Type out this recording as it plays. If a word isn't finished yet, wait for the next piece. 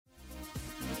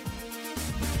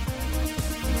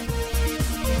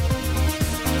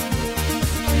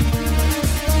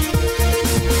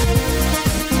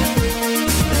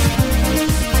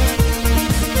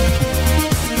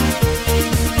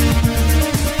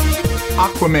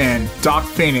Aquaman, Dark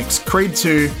Phoenix, Creed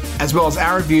 2, as well as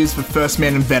our reviews for First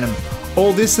Man and Venom.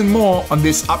 All this and more on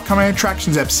this upcoming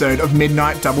Attractions episode of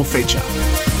Midnight Double Feature.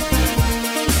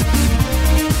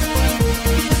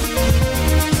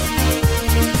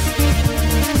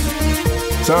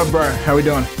 So, bro, how we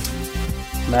doing?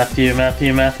 Matthew,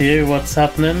 what's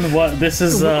happening? What this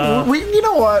is? You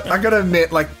know what? I gotta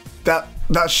admit, like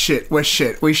that's shit. We're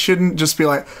shit. We shouldn't just be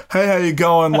like, "Hey, how you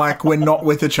going?" Like we're not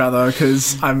with each other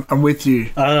because I'm with you.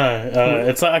 I know.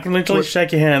 It's like I can literally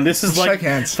shake your hand. This is like shake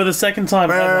hands for the second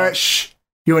time ever. Shh.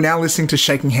 You are now listening to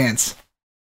Shaking Hands.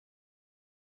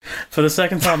 For the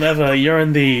second time ever, you're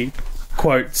in the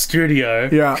quote studio.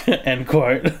 Yeah. End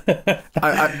quote.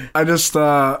 I just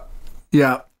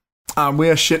yeah. We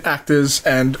are shit actors,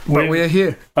 but we are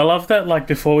here. I love that. Like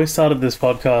before we started this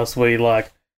podcast, we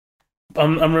like.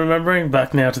 I'm remembering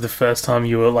back now to the first time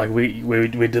you were like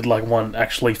we did like one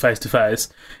actually face to face,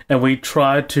 and we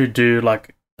tried to do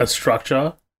like a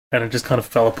structure, and it just kind of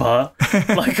fell apart.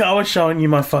 Like I was showing you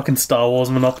my fucking Star Wars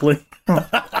Monopoly. Well,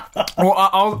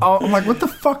 I'm like, what the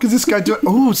fuck is this guy doing?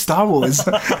 Ooh, Star Wars.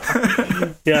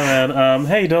 Yeah, man.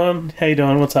 How you doing?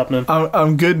 What's happening?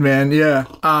 I'm good, man. Yeah.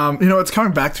 You know, it's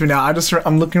coming back to me now.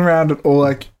 I'm looking around at all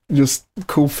like just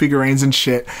cool figurines and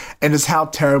shit, and just how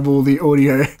terrible the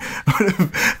audio would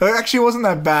have. It actually wasn't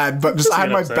that bad, but just I had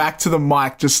my back to the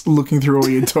mic, just looking through all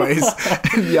your toys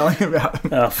and yelling about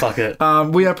them. Oh, fuck it.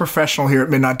 We are professional here at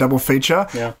Midnight Double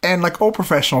Feature, and like all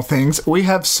professional things, we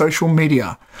have social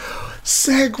media.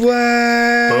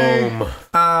 Segue.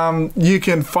 Boom. You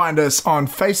can find us on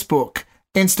Facebook,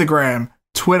 Instagram,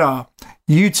 Twitter,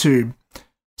 YouTube,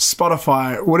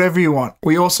 Spotify, whatever you want.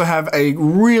 We also have a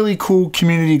really cool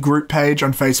community group page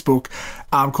on Facebook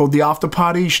called The After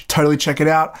Party. You should totally check it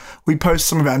out. We post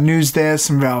some of our news there,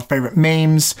 some of our favorite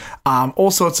memes, all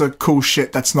sorts of cool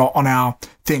shit that's not on our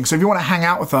thing. So if you want to hang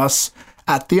out with us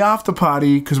at The After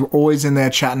Party, because we're always in there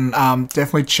chatting,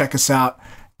 definitely check us out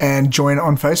and join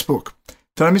on Facebook.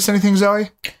 Did I miss anything,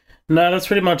 Zoe? No, that's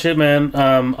pretty much it, man.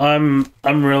 I'm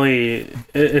really.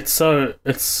 It's so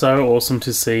awesome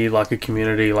to see like a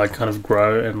community like kind of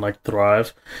grow and like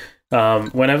thrive.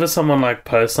 Whenever someone like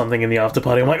posts something in the after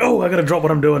party, I'm like, oh, I gotta drop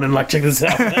what I'm doing and like check this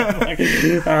out. Like,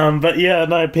 but yeah,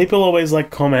 no, people always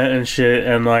like comment and shit,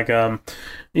 and like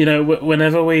you know,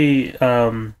 whenever we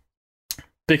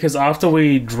because after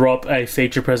we drop a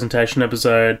feature presentation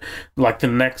episode, like the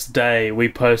next day we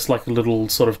post like a little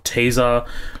sort of teaser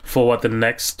for what the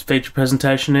next feature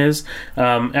presentation is.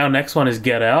 Our next one is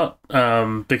Get Out,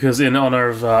 because in honor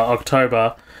of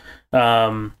October,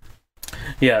 we're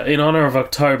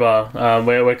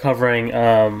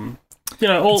covering you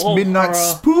know, all Midnight horror.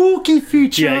 Spooky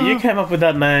Feature. Yeah, you came up with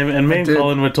that name, and me and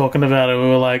Colin were talking about it. We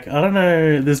were like, I don't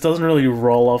know, this doesn't really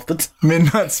roll off the tongue.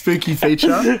 Midnight Spooky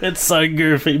Feature. It's so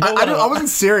goofy. I wasn't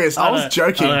serious. I was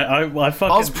joking. I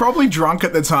was probably drunk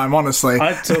at the time, honestly.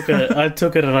 I took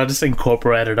it, and I just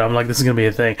incorporated it. I'm like, this is gonna be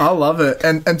a thing. I love it,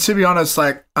 and to be honest,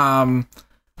 like, I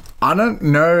don't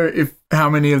know how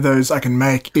many of those I can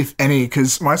make, if any,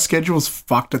 because my schedule's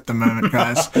fucked at the moment,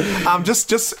 guys.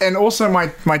 And also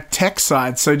my tech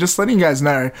side. So just letting you guys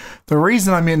know, the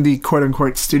reason I'm in the quote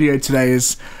unquote studio today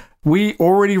is we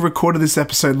already recorded this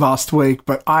episode last week,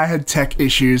 but I had tech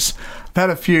issues. I've had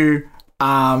a few,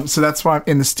 so that's why I'm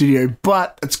in the studio.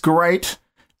 But it's great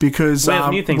because we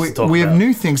have new things to talk about. We have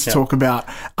new things to talk about.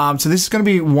 So this is going to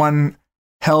be one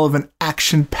hell of an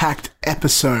action-packed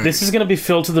episode. This is going to be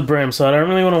filled to the brim, so I don't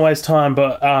really want to waste time,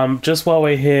 but just while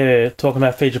we're here talking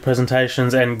about feature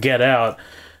presentations and Get Out,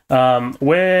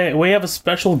 we have a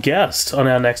special guest on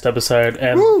our next episode,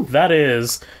 and that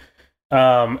is,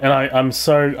 and I'm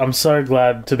so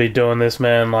glad to be doing this,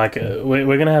 man. Like, we're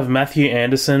going to have Matthew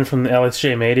Anderson from the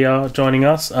LSG Media joining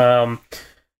us.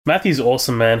 Matthew's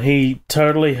awesome, man. He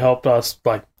totally helped us,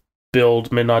 like,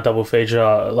 build Midnight Double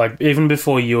Feature, like even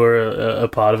before you were a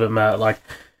part of it, Matt. Like,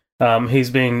 he's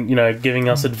been, you know, giving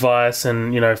us advice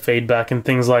and, you know, feedback and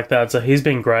things like that. So he's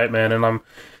been great, man. And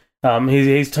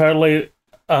he's totally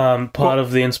part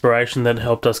of the inspiration that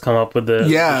helped us come up with the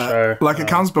show. Like it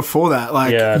comes before that.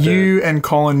 Like you and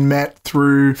Colin met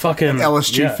through fucking an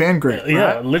LSG fan group. Right?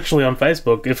 Yeah, literally on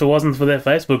Facebook. If it wasn't for their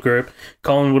Facebook group,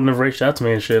 Colin wouldn't have reached out to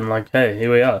me and shit. And like, hey,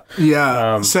 here we are.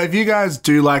 Yeah. So if you guys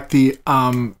do like the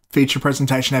feature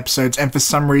presentation episodes, and for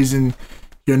some reason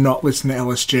you're not listening to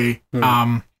LSG,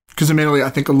 because admittedly I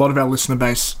think a lot of our listener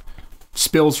base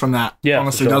spills from that,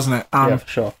 honestly, doesn't it? Yeah, for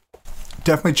sure.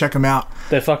 definitely check them out.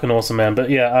 They're fucking awesome, man. But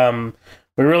yeah,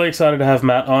 we're really excited to have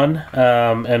Matt on,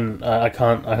 and I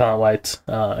can't wait.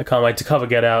 I can't wait to cover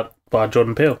Get Out by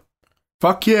Jordan Peele.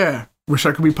 Fuck yeah. Wish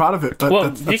I could be part of it. But well,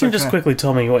 that's you can just quickly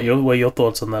tell me what your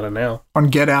thoughts on that are now. On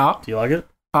Get Out. Do you like it?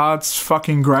 It's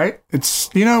fucking great. It's,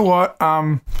 you know what?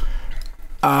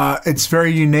 It's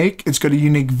very unique. It's got a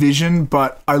unique vision,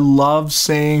 but I love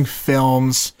seeing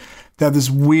films that have this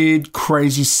weird,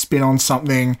 crazy spin on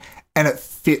something and it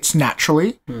fits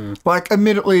naturally. Like,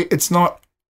 admittedly, it's not,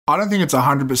 I don't think it's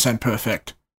 100%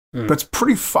 perfect, but it's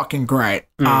pretty fucking great.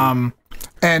 And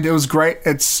it was great.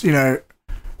 It's, you know,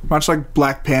 much like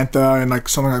Black Panther and like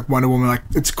something like Wonder Woman, like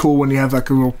it's cool when you have like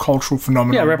a real cultural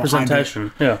phenomenon. Yeah,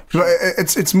 representation. Yeah, but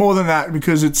it's more than that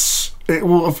because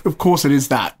of course it is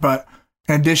that. But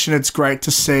in addition, it's great to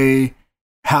see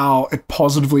how it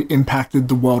positively impacted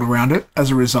the world around it as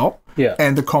a result. Yeah,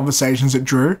 and the conversations it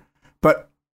drew.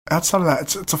 But outside of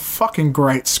that, it's a fucking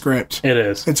great script. It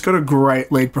is. It's got a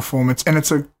great lead performance, and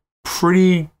it's a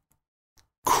pretty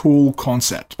cool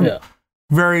concept. Yeah.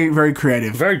 Very, very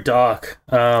creative. Very dark.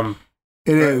 It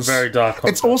is. Very dark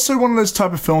concept. It's also one of those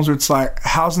type of films where it's like,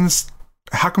 how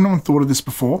come no one thought of this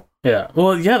before? Yeah.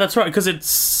 Well, yeah, that's right, because it's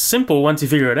simple once you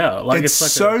figure it out. Like it's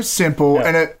like so simple,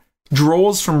 and it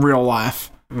draws from real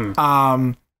life in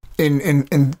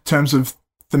terms of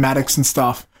thematics and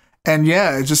stuff. And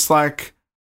yeah, it's just like,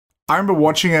 I remember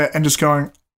watching it and just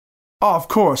going, oh, of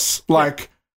course. Like,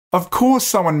 of course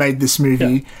someone made this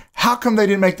movie. Yeah. How come they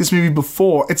didn't make this movie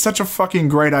before? It's such a fucking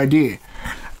great idea.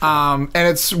 And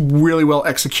it's really well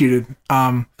executed.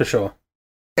 For sure.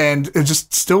 And it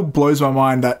just still blows my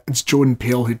mind that it's Jordan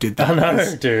Peele who did that. I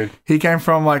know, dude. He came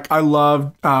from, like, I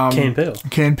loved... Key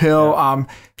and Peele. Yeah.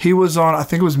 He was on, I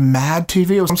think it was Mad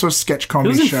TV or some sort of sketch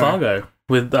comedy show. He was in Fargo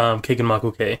with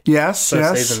Keegan-Michael Key. Yes,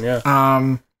 First season,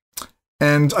 yeah.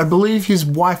 And I believe his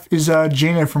wife is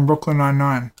Gina from Brooklyn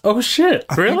Nine-Nine. Oh shit!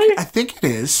 Really? I think it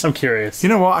is. I'm curious. You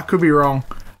know what? I could be wrong.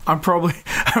 I'm probably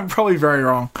very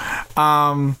wrong.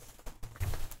 Oh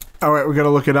wait, we got to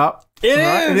look it up. It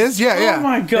is. It is. Yeah. Oh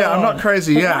my god! Yeah, I'm not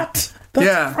crazy. Yeah. What?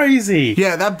 That's crazy.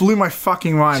 Yeah, that blew my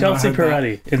fucking mind. Chelsea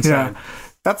Peretti. Insane. Yeah.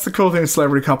 That's the cool thing with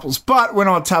celebrity couples. But we're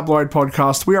not a tabloid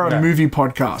podcast. We are a movie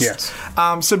podcast. Yes.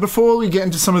 So before we get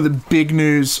into some of the big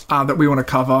news that we want to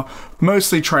cover,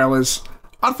 mostly trailers,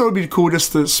 I thought it'd be cool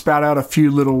just to spout out a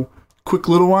few quick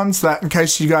little ones that, in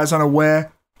case you guys aren't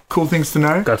aware, cool things to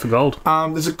know. Go for gold.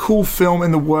 There's a cool film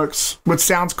in the works, what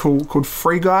sounds cool, called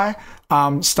Free Guy,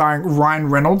 starring Ryan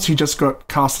Reynolds. He just got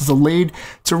cast as a lead.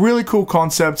 It's a really cool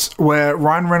concept where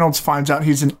Ryan Reynolds finds out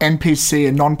he's an NPC,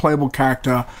 a non-playable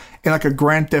character, in like a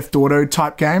Grand Theft Auto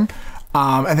type game.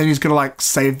 And then he's gonna like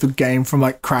save the game from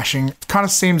like crashing. It kind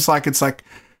of seems like it's like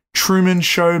Truman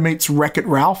Show meets Wreck-It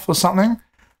Ralph or something.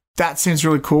 That seems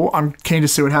really cool. I'm keen to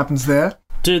see what happens there.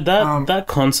 Dude, that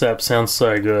concept sounds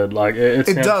so good. Like it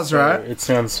does, right? It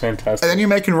sounds fantastic. And then you're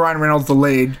making Ryan Reynolds the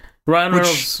lead. Ryan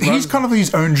Reynolds, he's kind of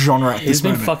his own genre at this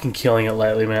moment. He's been fucking killing it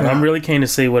lately, man. Yeah. I'm really keen to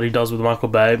see what he does with Michael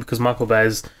Bay, because Michael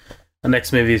Bay's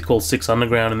next movie is called Six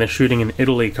Underground, and they're shooting in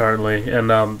Italy currently. And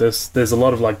there's a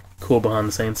lot of like cool behind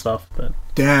the scenes stuff. But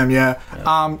damn, yeah.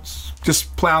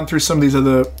 Just plowing through some of these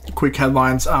other quick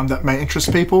headlines that may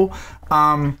interest people.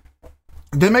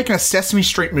 They're making a Sesame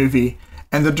Street movie,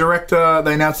 and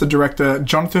they announced the director,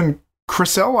 Jonathan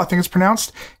Crisell, I think it's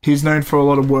pronounced. He's known for a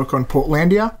lot of work on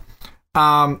Portlandia.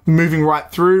 Moving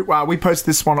right through, we post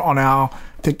this one on our,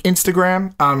 I think,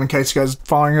 Instagram, in case you guys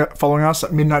are following us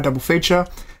at Midnight Double Feature.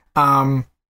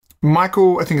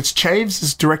 Michael, I think it's Chaves,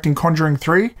 is directing Conjuring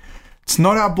 3. It's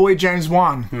not our boy James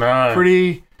Wan. No.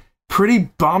 Pretty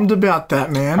bummed about that,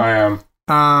 man. I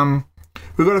am.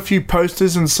 We've got a few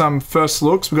posters and some first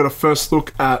looks. We've got a first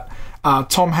look at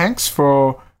Tom Hanks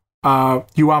for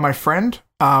You Are My Friend,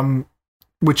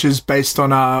 which is based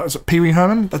on, is it Pee Wee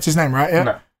Herman? That's his name, right? Yeah.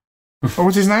 No. Oh,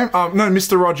 what's his name? No,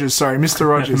 Mr. Rogers. Sorry, Mr.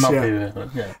 Rogers.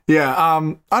 Yeah. I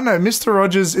don't know. Mr.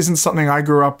 Rogers isn't something I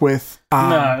grew up with.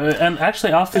 No, and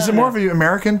actually, is it more of an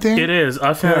American thing? It is.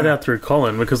 I found it out through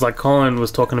Colin, because like Colin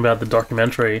was talking about the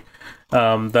documentary.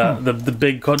 The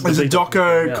big... There's a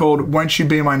doco called Won't You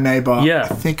Be My Neighbor. Yeah.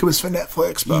 I think it was for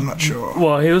Netflix, but I'm not sure.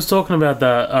 Well, he was talking about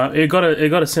that. It got a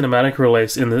cinematic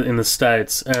release in the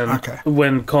States, and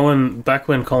when Colin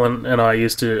and I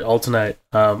used to alternate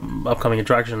upcoming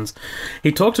attractions,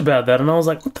 he talked about that, and I was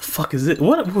like, what the fuck is it?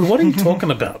 What are you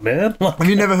talking about, man? Like, have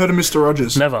you never heard of Mr.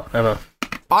 Rogers? Never.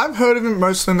 I've heard of him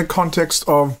mostly in the context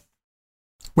of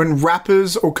when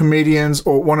rappers or comedians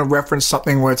or want to reference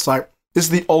something where it's like, this is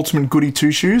the ultimate goody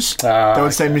two-shoes. They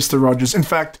would say Mr. Rogers. In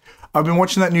fact, I've been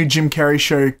watching that new Jim Carrey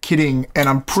show, Kidding, and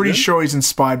I'm pretty sure he's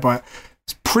inspired by it.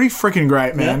 It's pretty freaking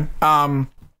great, man. Yeah.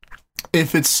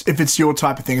 if it's your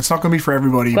type of thing. It's not going to be for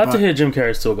everybody. Glad to hear Jim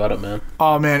Carrey still got it, man.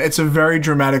 Oh man, it's a very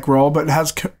dramatic role, but it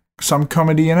has some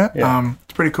comedy in it. Yeah.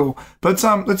 It's pretty cool. But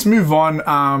let's move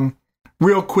on.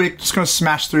 Real quick, just going to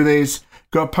smash through these.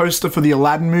 Got a poster for the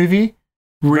Aladdin movie.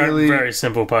 Really very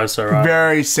simple poster, right?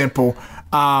 Very simple.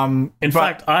 In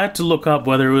fact, I had to look up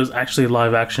whether it was actually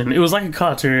live action. It was like a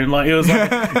cartoon. Like it was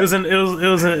like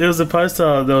it was a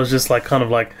poster that was just like kind of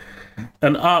like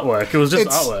an artwork. It was just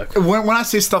artwork. When I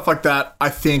see stuff like that, I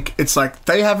think it's like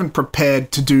they haven't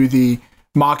prepared to do the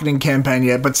marketing campaign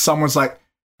yet, but someone's like,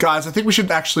 guys, I think we should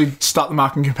actually start the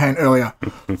marketing campaign earlier.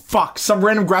 Fuck, some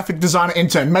random graphic designer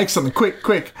intern, make something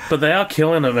quick. But they are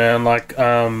killing it, man. Like,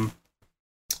 I'm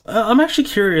actually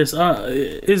curious.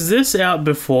 Is this out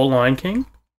before Lion King?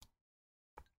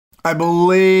 I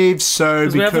believe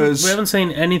so because we haven't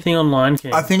seen anything on Lion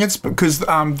King. I think it's because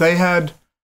they had.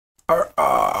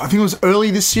 I think it was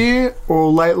early this year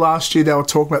or late last year. They were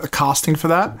talking about the casting for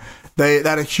that. They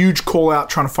had a huge call out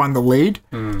trying to find the lead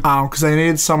because they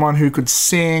needed someone who could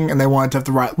sing and they wanted to have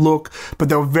the right look. But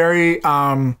they were very,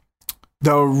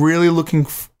 they were really looking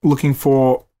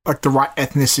for like the right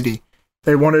ethnicity.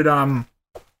 They wanted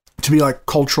to be like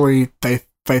culturally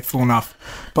faithful enough.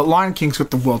 But Lion King's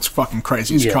got the world's fucking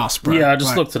craziest cast, bro. Yeah, I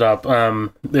just looked it up.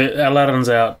 Aladdin's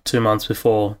out 2 months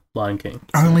before Lion King.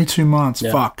 Only 2 months.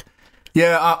 Yeah. Fuck.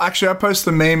 Yeah, actually, I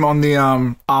posted a meme on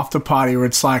the after party where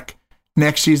it's like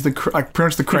next year's pretty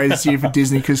much the craziest year for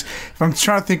Disney because if I'm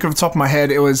trying to think off the top of my head,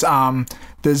 it was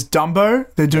there's Dumbo.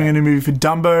 They're doing a new movie for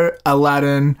Dumbo,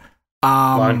 Aladdin,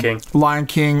 Lion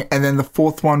King, and then the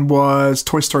fourth one was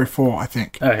Toy Story 4, I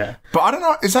think. Okay, but I don't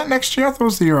know. Is that next year? I thought it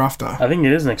was the year after. I think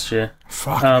it is next year.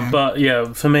 Fuck. Man. But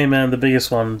yeah, for me, man, the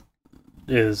biggest one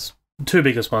is. Two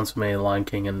biggest ones for me, Lion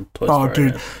King and Toy Story. Oh,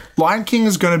 dude. Man. Lion King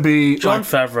is going to be... Jon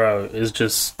Favreau is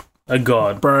just a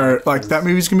god. Bro, like, that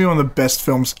movie's going to be one of the best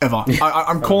films ever.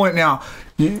 I'm calling it now.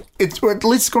 It's at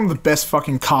least one of the best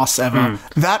fucking casts ever.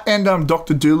 That and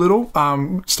Dr. Dolittle,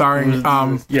 starring...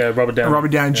 Robert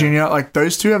Downey Jr. Like,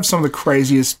 those two have some of the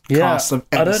craziest casts I've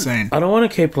ever seen. I don't want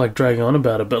to keep, like, dragging on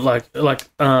about it, but, like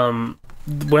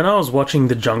when I was watching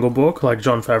The Jungle Book, like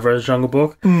Jon Favreau's Jungle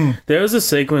Book, there was a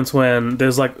sequence when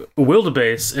there's like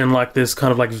wildebeest in like this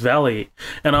kind of like valley,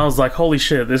 and I was like, "Holy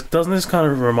shit! Doesn't this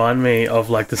kind of remind me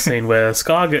of like the scene where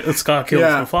Scar kills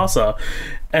Mufasa?"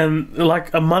 And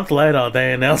like a month later,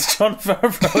 they announced Jon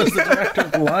Favreau as the director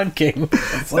of The Lion King.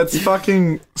 That's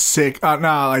fucking sick.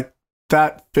 Like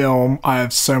that film, I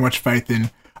have so much faith in.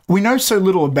 We know so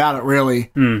little about it,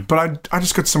 really, but I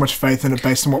just got so much faith in it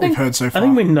based on what we've heard so far. I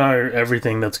think we know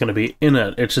everything that's going to be in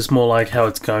it. It's just more like how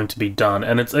it's going to be done,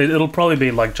 and it'll probably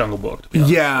be like Jungle Book. To be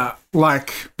honest. Yeah,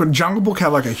 but Jungle Book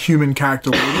had like a human character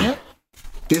leading it.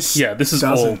 This is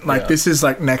doesn't. This is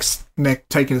like next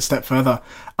taking a step further.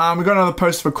 We got another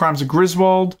post for Crimes of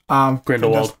Griswold.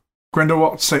 Grindelwald.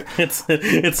 So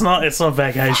it's not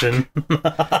Vacation.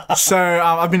 So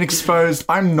I've been exposed.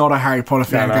 I'm not a Harry Potter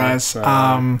fan, guys.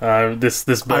 This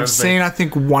I've seen I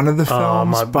think one of the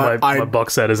films, but my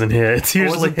box set isn't here. It's usually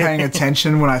I wasn't paying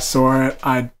attention when I saw it.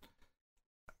 I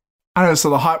don't know. So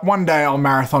the hype. One day I'll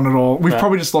marathon it all. We've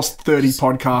probably just lost 30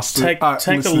 podcasts. Take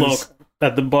a look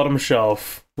at the bottom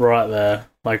shelf right there,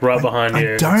 like right behind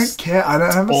you. I don't care. I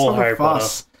don't have a sort of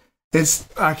fuss. It's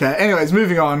okay. Anyways,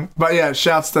 moving on. But yeah,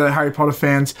 shouts to Harry Potter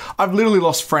fans. I've literally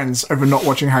lost friends over not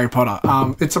watching Harry Potter.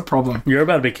 It's a problem. You're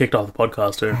about to be kicked off the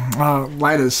podcast too.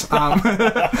 Laters.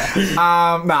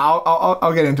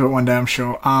 I'll get into it one day, I'm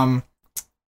sure.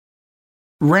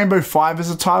 Rambo 5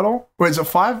 is a title. Wait, is it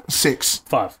 5? 6.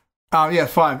 5.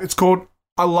 5. It's called.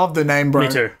 I love the name, bro. Me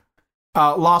too.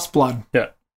 Last Blood. Yeah.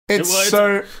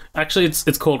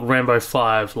 It's called Rambo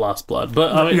 5 Last Blood,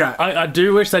 but I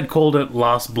do wish they'd called it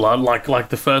Last Blood. Like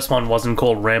the first one wasn't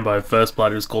called Rambo First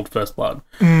Blood; it was called First Blood.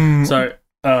 So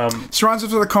this reminds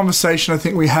us of the conversation I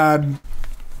think we had.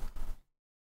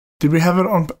 Did we have it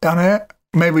on air?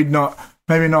 Maybe not.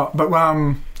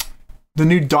 But the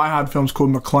new Die Hard film's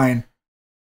called McClane.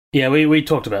 Yeah, we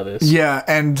talked about this. Yeah,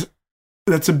 and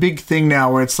that's a big thing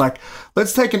now where it's like,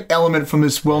 let's take an element from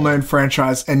this well-known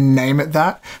franchise and name it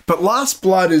that. But Last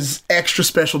Blood is extra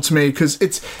special to me because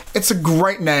it's a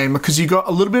great name because you got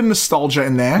a little bit of nostalgia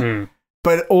in there,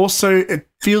 but also it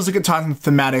feels like it ties in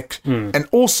thematic, and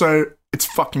also it's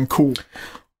fucking cool.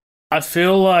 I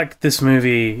feel like this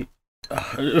movie,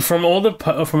 from all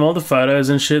the photos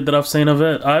and shit that I've seen of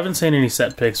it, I haven't seen any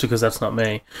set pics because that's not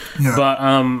me. Yeah. But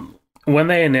when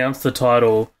they announced the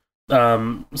title,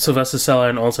 Sylvester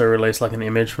Stallone also released like an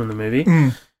image from the movie,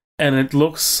 and it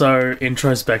looks so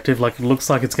introspective. Like it looks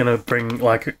like it's gonna bring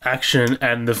like action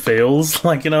and the feels.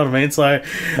 Like, you know what I mean? So I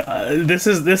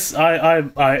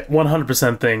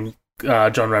 100% think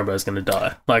John Rambo's going to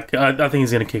die. Like, I think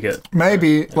he's going to kick it.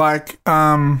 Maybe. Like,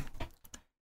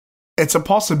 it's a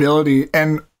possibility.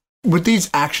 And with these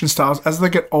action stars, as they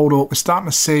get older, what we're starting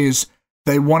to see is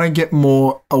they want to get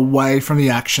more away from the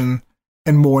action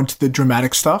and more into the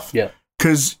dramatic stuff. Yeah.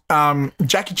 Because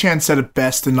Jackie Chan said it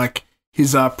best in, like,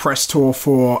 his press tour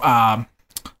for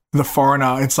The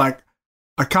Foreigner. It's like,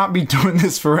 I can't be doing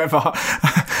this forever.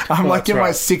 I'm like in my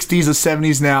 60s or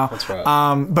 70s now. That's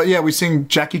right. But yeah, we're seeing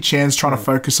Jackie Chan's trying to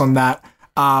focus on that.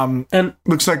 And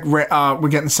looks like we're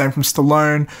getting the same from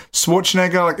Stallone.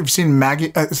 Schwarzenegger, like, have you seen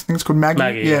Maggie? I think it's called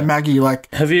Maggie. Yeah, Maggie.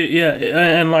 Like, have you? Yeah,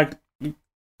 and like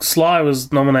Sly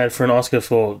was nominated for an Oscar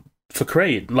for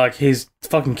Creed. Like, he's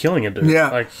fucking killing it, dude. Yeah.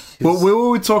 Like, well, we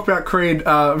will talk about Creed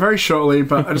very shortly,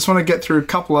 but I just want to get through a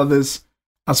couple others.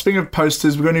 Speaking of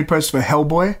posters, we've got a new poster for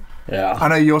Hellboy. Yeah, I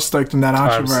know you're stoked on that,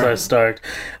 aren't I'm you, bro? so stoked.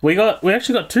 We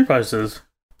actually got 2 posters.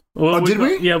 Well, did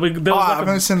we? Yeah, there was I've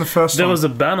only seen the first one. There was a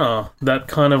banner that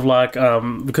kind of like,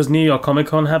 because New York Comic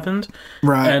Con happened.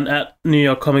 Right. And at New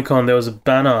York Comic Con, there was a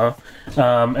banner,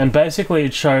 and basically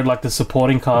it showed like the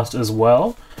supporting cast as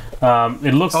well.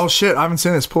 It looks... Oh, shit, I haven't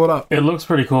seen this. Pull it up. It looks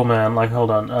pretty cool, man. Like,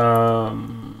 hold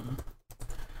on.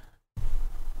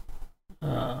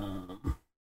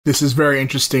 This is very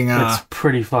interesting. It's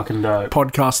pretty fucking dope.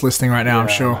 Podcast listening right now, I'm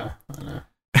sure. I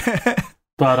know.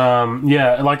 But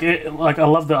yeah, like I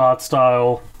love the art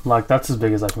style. Like, that's as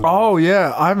big as I can. Oh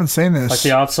yeah, I haven't seen this. Like,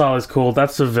 the art style is cool.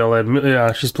 That's the villain.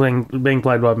 Yeah, she's being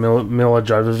played by Mila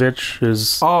Jovovich,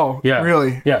 who's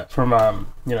really? Yeah, from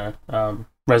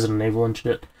Resident Evil and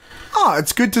shit. Oh,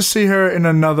 it's good to see her in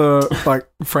another like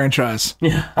franchise.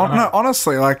 Yeah. No,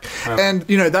 honestly, like, and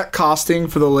that casting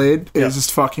for the lead is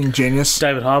just fucking genius.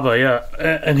 David Harbour, yeah,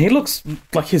 and he looks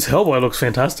like his Hellboy looks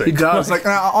fantastic. He does. Like,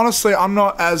 honestly, I'm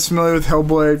not as familiar with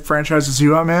Hellboy franchise as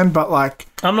you are, man. But like,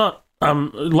 I'm not.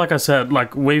 Like I said,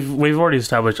 like we've already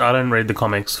established, I don't read the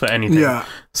comics for anything. Yeah.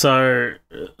 So,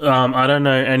 I don't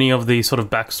know any of the sort of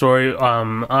backstory.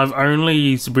 I've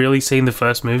only really seen the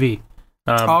first movie.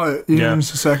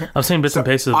 Just a second. I've seen bits and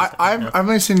pieces. I've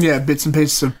only seen bits and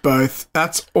pieces of both.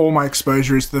 That's all my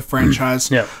exposure is to the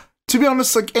franchise. Yeah. To be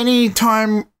honest, like, any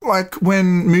time, like,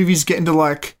 when movies get into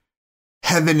like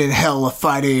heaven and hell are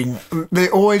fighting, they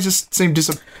always just seem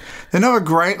they're never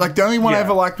great. Like, the only one I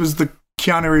ever liked was the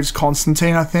Keanu Reeves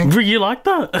Constantine, I think. You like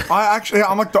that?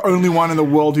 I'm like the only one in the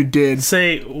world who did.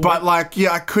 See, but like,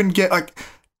 I couldn't get like.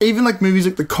 Even like movies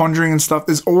like The Conjuring and stuff,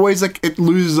 there's always like it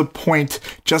loses a point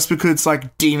just because it's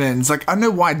like demons. Like, I don't know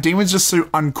why demons just so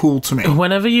uncool to me.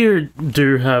 Whenever you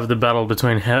do have the battle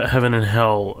between heaven and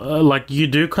hell, like, you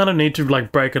do kind of need to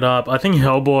like break it up. I think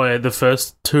Hellboy, the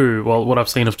first 2, well, what I've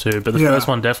seen of 2, but the first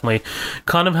one definitely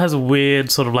kind of has a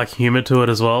weird sort of like humor to it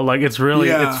as well. Like, it's really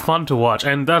it's fun to watch,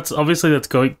 and that's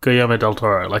Guillermo del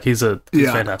Toro. Like, he's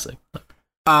fantastic.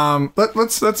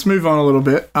 Let's move on a little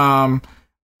bit.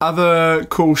 Other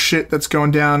cool shit that's going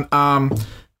down.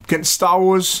 Getting Star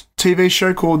Wars TV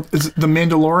show called The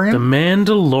Mandalorian. The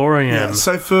Mandalorian. Yeah,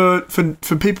 so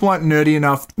for people like nerdy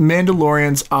enough,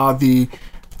 Mandalorians are the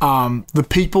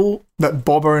people that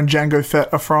Boba and Jango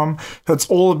Fett are from. That's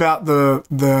all about the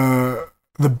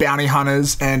bounty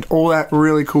hunters and all that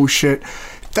really cool shit.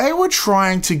 They were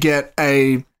trying to get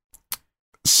a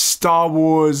Star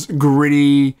Wars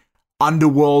gritty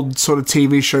underworld sort of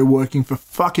TV show working for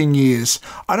fucking years.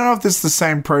 I don't know if this is the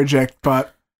same project,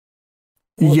 but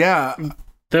yeah.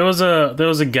 There was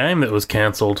a game that was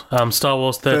cancelled. Star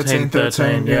Wars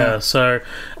 1313. Yeah. So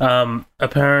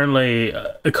apparently,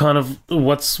 kind of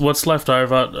what's left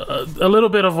over, a little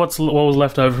bit of what was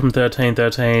left over from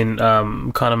 1313,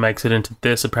 kind of makes it into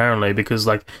this apparently, because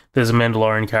like there's a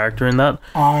Mandalorian character in that.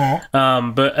 Oh.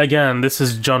 But again, this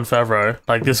is Jon Favreau.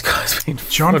 Like, this guy's been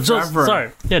Favreau.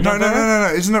 Sorry. Yeah. No.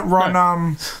 Isn't it Ron?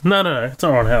 No. It's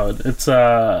not Ron Howard. It's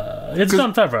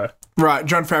Jon Favreau. Right,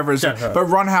 Jon Favreau's. But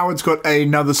Ron Howard's got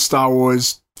another Star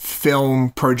Wars film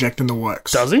project in the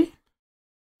works. Does he?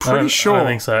 Pretty sure. I don't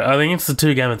think so. I think it's the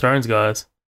 2 Game of Thrones guys.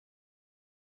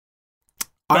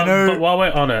 I know. But while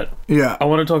we're on it, I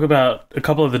want to talk about a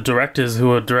couple of the directors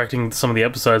who are directing some of the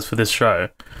episodes for this show.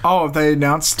 Oh, have they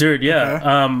announced? Dude, yeah.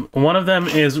 Okay. One of them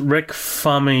is Rick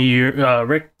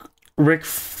Famuyiwa.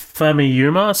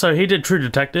 So he did True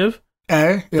Detective.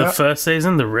 The first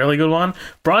season, the really good one.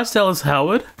 Bryce Dallas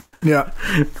Howard. Yeah.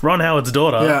 Ron Howard's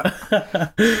daughter. Yeah.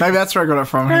 Maybe that's where I got it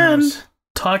from. And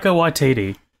Taika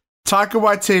Waititi. Taika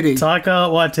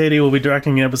Waititi will be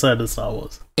directing an episode of Star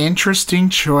Wars. Interesting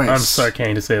choice. I'm so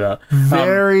keen to see that.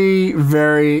 Very,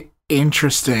 very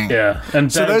interesting. Yeah.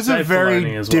 And so those are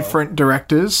very different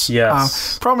directors.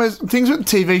 Yes. Problem is, things with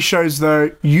TV shows, though,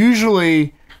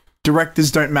 usually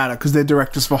directors don't matter because they're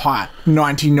directors for hire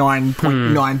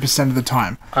 99.9% of the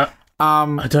time.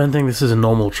 I don't think this is a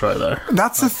normal show, though.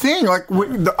 That's the thing. Like,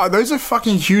 those are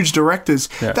fucking huge directors.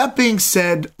 Yeah. That being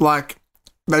said, like,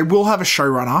 they will have a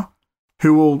showrunner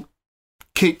who will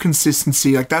keep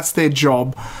consistency. Like, that's their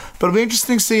job. But it'll be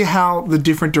interesting to see how the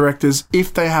different directors,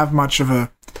 if they have much of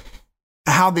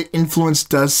how the influence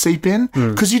does seep in.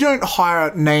 Because you don't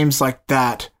hire names like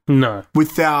that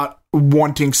without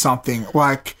wanting something.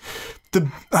 Like,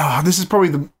 this is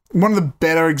probably one of the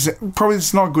better probably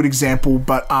it's not a good example,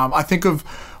 but I think of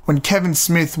when Kevin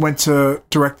Smith went to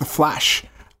direct The Flash.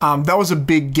 That was a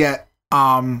big get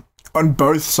on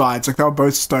both sides. Like, they were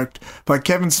both stoked. But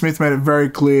Kevin Smith made it very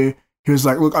clear. He was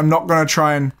like, look, I'm not going to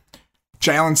try and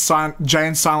Jay and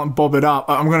Silent Bob it up.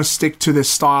 I'm going to stick to this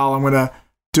style. I'm going to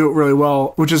do it really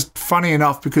well, which is funny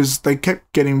enough because they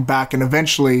kept getting back and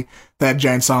eventually they had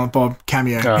Jay and Silent Bob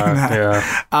cameo in that.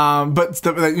 Yeah. But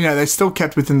they still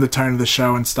kept within the tone of the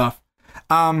show and stuff.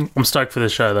 I'm stoked for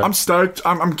this show, though. I'm stoked.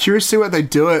 I'm curious to see what they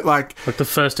do it. Like the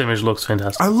first image looks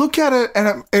fantastic. I look at it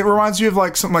and it reminds you of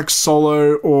like something like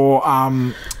Solo or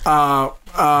Rogue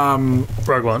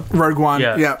One.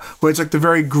 Yeah. Where it's like the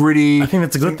very gritty. I think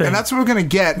that's a good thing. And that's what we're going to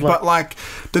get. But like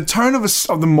the tone of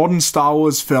the modern Star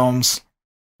Wars films,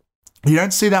 you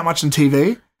don't see that much on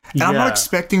TV. And I'm not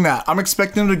expecting that. I'm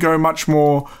expecting them to go much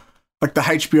more like the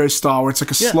HBO style where it's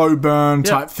like a slow burn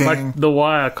type thing. Like The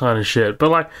Wire kind of shit. But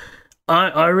like,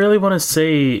 I really want to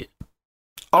see...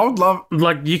 I would love...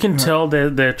 Like, you can tell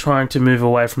they're trying to move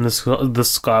away from the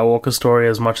Skywalker story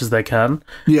as much as they can.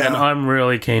 Yeah. And I'm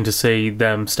really keen to see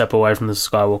them step away from the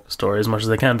Skywalker story as much as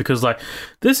they can because, like,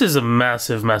 this is a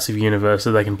massive, massive universe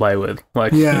that they can play with.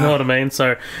 Like, you know what I mean?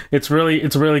 So it's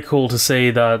really cool to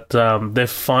see that they're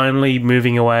finally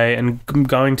moving away and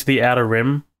going to the Outer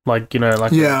Rim. Like, you know,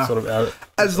 like sort of outer...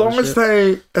 As long as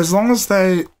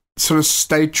they sort of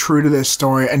stay true to their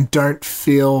story and don't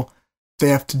feel they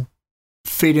have to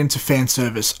feed into fan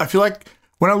service. I feel like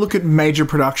when I look at major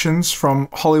productions from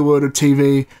Hollywood or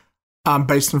TV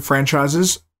based on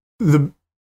franchises, the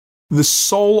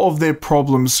soul of their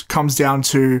problems comes down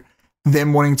to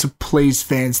them wanting to please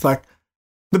fans. Like,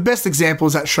 the best example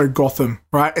is that show Gotham,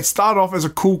 right? It started off as a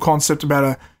cool concept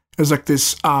about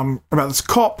this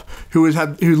cop who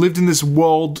lived in this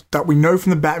world that we know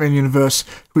from the Batman universe,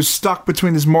 who was stuck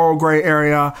between this moral grey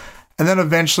area, and then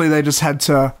eventually they just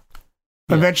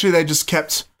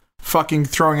kept fucking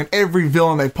throwing in every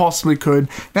villain they possibly could.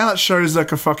 Now that show's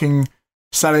like a fucking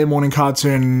Saturday morning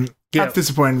cartoon. Yeah, that's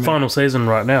disappointing. Final season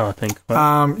right now, I think.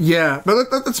 But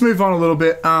let's move on a little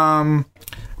bit. A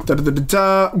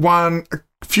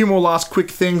few more last quick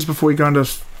things before we go into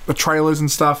the trailers and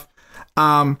stuff.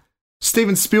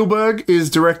 Steven Spielberg is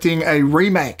directing a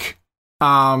remake,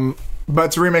 but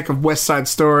it's a remake of West Side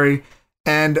Story,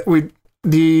 and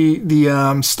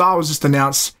the star was just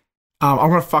announced. I'm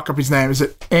going to fuck up his name. Is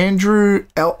it Andrew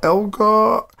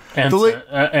Elgort?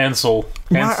 Ansel.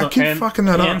 I keep fucking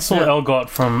that up. Ansel Elgort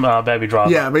from Baby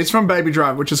Driver. Yeah, but he's from Baby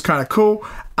Driver, which is kind of cool.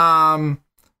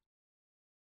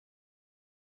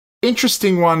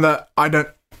 Interesting one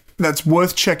that's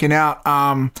worth checking out.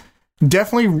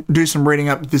 Definitely do some reading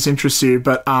up if this interests you,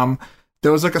 but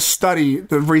there was like a study,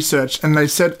 the research, and they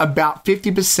said about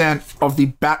 50% of the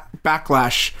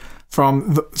backlash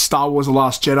from the Star Wars The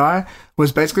Last Jedi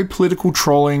was basically political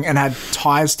trolling and had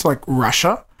ties to like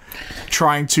Russia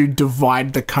trying to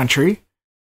divide the country.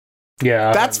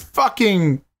 Yeah. That's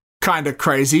fucking kind of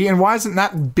crazy. And why isn't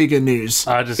that bigger news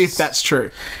if that's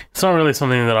true? It's not really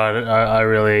something that I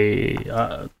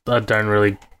don't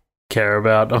really care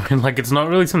about. I mean, like, it's not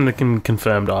really something that can be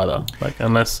confirmed either. Like,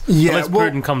 unless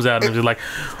Putin comes out and is like,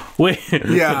 we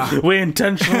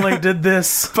intentionally did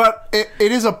this. But it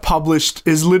is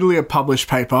literally a published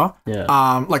paper.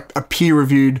 Yeah. Like a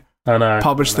peer-reviewed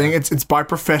published thing. It's by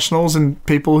professionals and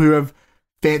people who have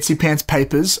fancy pants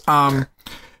papers.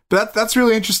 But that's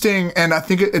really interesting, and I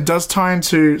think it does tie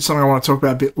into something I want to talk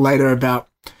about a bit later about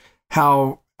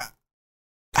how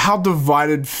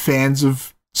divided fans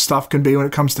of stuff can be when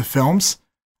it comes to films.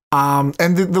 And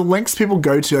the lengths people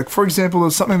go to. Like, for example,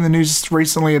 there's something in the news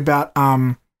recently about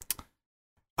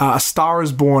A Star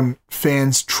Is Born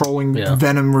fans trolling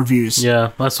Venom reviews.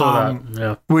 Yeah, I saw that.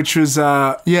 Yeah, which was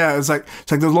it's like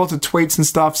there's lots of tweets and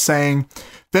stuff saying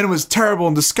Venom was terrible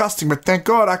and disgusting, but thank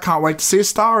God I can't wait to see A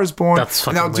Star Is Born. That's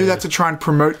fucking and they'll do that to try and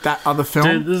promote that other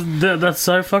film. Dude, that's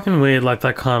so fucking weird. Like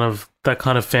that kind of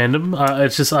fandom.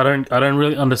 It's just I don't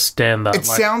really understand that. It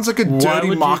sounds like a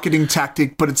dirty marketing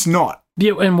tactic, but it's not.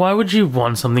 Yeah, and why would you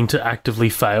want something to actively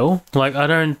fail? Like I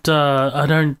don't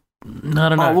know.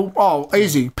 Oh,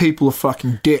 easy. People are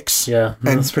fucking dicks. Yeah,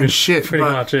 that's pretty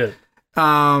much it.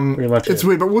 Pretty much It's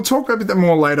weird, but we'll talk about that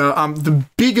more later. The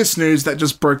biggest news that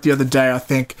just broke the other day, I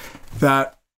think,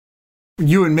 that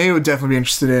you and me would definitely be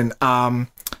interested in.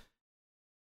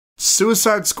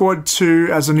 Suicide Squad 2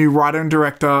 as a new writer and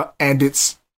director, and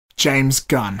it's James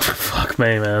Gunn. Fuck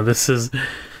me, man. This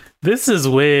is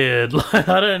weird. Like,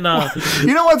 I don't know.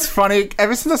 You know what's funny?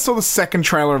 Ever since I saw the second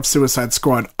trailer of Suicide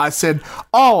Squad, I said,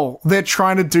 oh, they're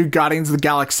trying to do Guardians of the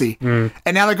Galaxy. And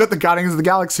now they got the Guardians of the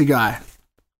Galaxy guy.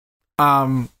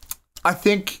 I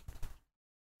think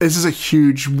this is a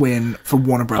huge win for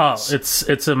Warner Brothers.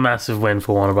 Oh, it's a massive win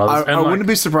for Warner Brothers. I wouldn't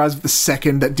be surprised if the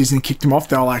second that Disney kicked him off,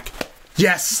 they were like,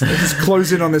 yes, let's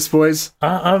close in on this, boys.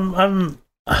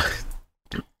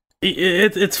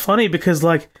 It's funny because,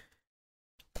 like,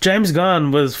 James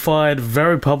Gunn was fired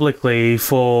very publicly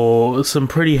for some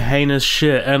pretty heinous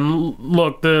shit. And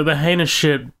look, the heinous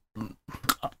shit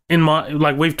in my,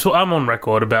 like, I'm on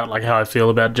record about, like, how I feel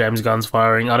about James Gunn's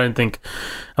firing. I don't think,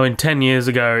 10 years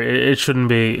ago it shouldn't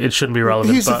be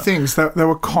relevant. Here's the things, there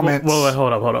were comments. Well,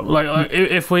 hold up. Like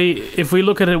if we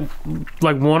look at it,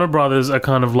 like, Warner Brothers are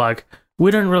kind of like, we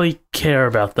don't really care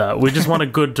about that. We just want a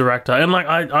good director. And, like,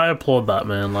 I applaud that,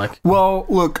 man. Like, well,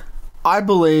 look, I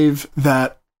believe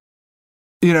that,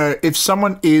 you know, if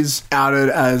someone is outed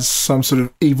as some sort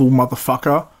of evil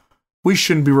motherfucker, we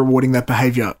shouldn't be rewarding that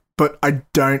behavior. But I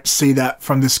don't see that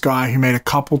from this guy who made a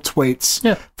couple tweets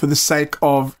for the sake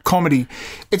of comedy.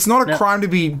 It's not a crime to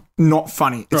be not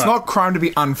funny. It's not a crime to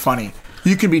be unfunny.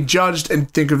 You can be judged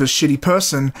and think of a shitty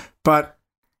person, but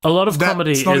a lot of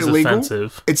comedy is illegal.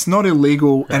 offensive. It's not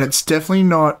illegal, and it's definitely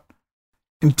not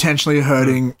intentionally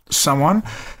hurting someone.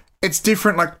 It's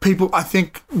different. Like, people, I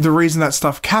think the reason that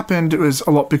stuff happened, it was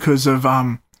a lot because of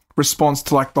response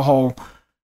to, like, the whole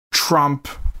Trump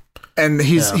and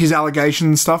his allegations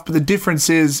and stuff. But the difference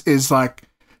is like,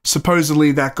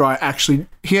 supposedly that guy actually,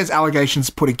 he has allegations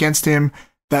put against him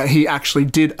that he actually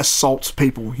did assault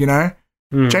people, you know?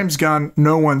 James Gunn,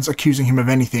 no one's accusing him of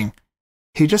anything.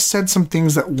 He just said some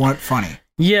things that weren't funny.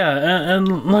 Yeah,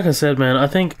 and like I said, man, I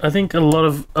think a lot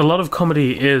of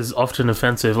comedy is often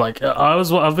offensive. Like,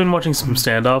 I've been watching some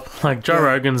stand up, like Joe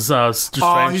Rogan's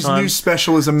Strange his Times. new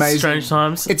special is amazing. Strange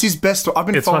Times. It's his best. I've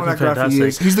been following that guy for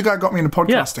years. He's the guy who got me into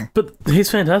podcasting. Yeah, but he's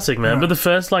fantastic, man. But the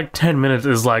first, like, 10 minutes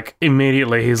is, like,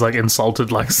 immediately he's, like,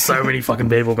 insulted, like, so many fucking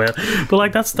people, man. But,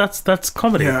 like, that's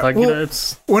comedy. Yeah. Like, well, you know,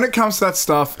 it's, when it comes to that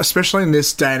stuff, especially in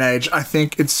this day and age, I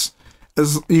think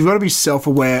you've got to be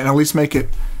self-aware and at least make it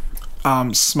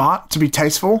smart to be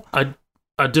tasteful. I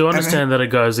do understand that it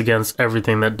goes against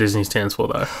everything that Disney stands for,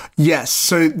 though. Yes,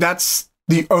 so that's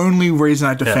the only reason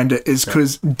I defend it is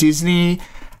because Disney,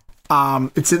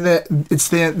 they've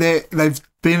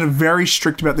been very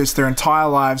strict about this their entire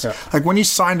lives. Yeah. Like, when you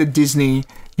sign to Disney,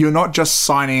 you're not just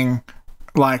signing,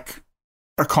 like,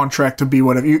 a contract to be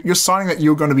whatever. You're signing that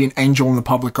you're going to be an angel in the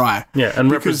public eye. Yeah,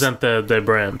 and represent their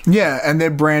brand. Yeah, and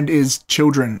their brand is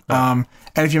children.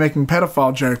 And if you're making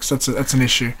pedophile jokes, that's an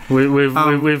issue.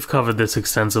 We've covered this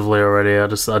extensively already. I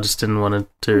just didn't want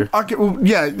to. Okay, well,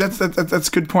 yeah, that's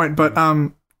a good point. But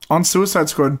on Suicide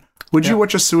Squad, would you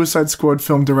watch a Suicide Squad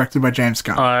film directed by James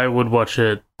Gunn? I would watch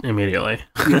it immediately.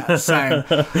 Yeah, same.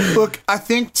 Look, I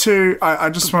think too. I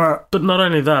just want to. But not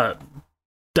only that,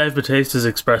 Dave Bautista has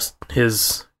expressed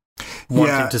his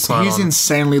wanting to sign on. He's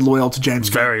insanely loyal to James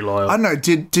Gunn. Very loyal. I don't know,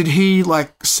 did he,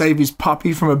 like, save his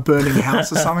puppy from a burning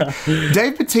house or something?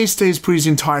 Dave Bautista has put his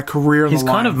entire career on the line. He's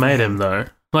kind of made him, though.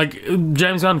 Like,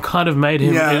 James Gunn kind of made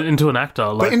him into an actor.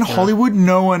 Like, but in Hollywood,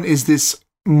 no one is this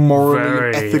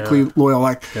morally, ethically loyal.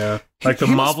 Like, like the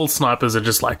Marvel snipers are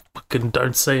just like, fucking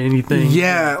don't say anything.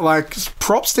 Yeah, like,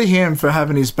 props to him for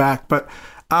having his back. But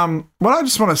what I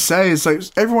just want to say is, like,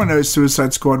 everyone knows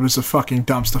Suicide Squad was a fucking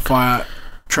dumpster fire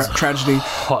tragedy.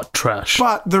 Hot trash.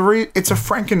 But it's a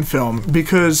Franken film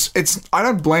because I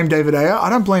don't blame David Ayer. I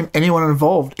don't blame anyone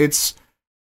involved. It's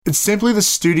simply the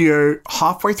studio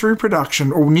halfway through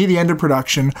production or near the end of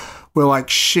production were like,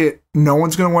 shit, no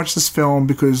one's going to watch this film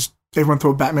because everyone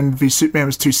thought Batman v Superman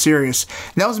was too serious.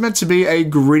 And that was meant to be a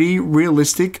gritty,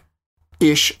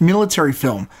 realistic-ish military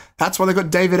film. That's why they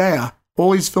got David Ayer.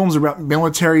 All these films are about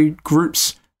military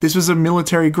groups. This was a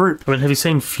military group. I mean, have you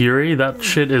seen Fury? That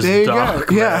shit is dark.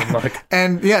 Yeah. Like,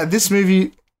 and yeah, this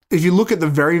movie, if you look at the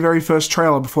very, very first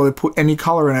trailer before they put any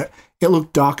color in it, it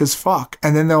looked dark as fuck.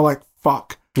 And then they were like,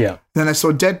 fuck. Yeah. Then they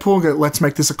saw Deadpool, go, let's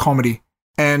make this a comedy.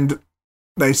 And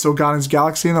they saw Guardians of the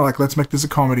Galaxy and they're like, let's make this a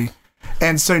comedy.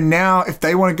 And so now, if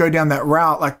they want to go down that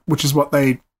route, like, which is what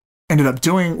they ended up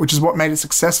doing, which is what made it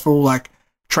successful, like,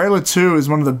 Trailer 2 is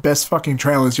one of the best fucking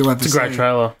trailers you'll ever see. It's a great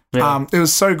trailer. Yeah. It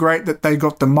was so great that they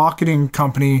got the marketing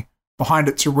company behind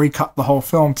it to recut the whole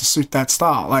film to suit that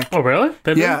style. Like, Oh, really?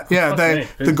 They yeah, did? yeah. Fuck They me.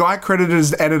 the guy credited as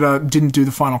the editor didn't do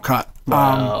the final cut.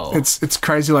 Wow. It's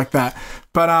crazy like that.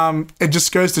 But it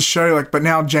just goes to show, like, but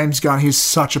now James Gunn, he's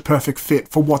such a perfect fit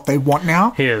for what they want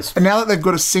now. He is. And now that they've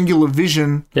got a singular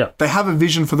vision, Yeah. they have a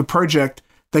vision for the project,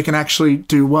 they can actually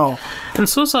do well. And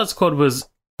Suicide Squad was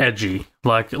edgy. Edgy,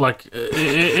 like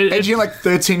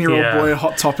 13-year-old Yeah. boy,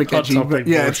 hot topic Hot edgy. topic But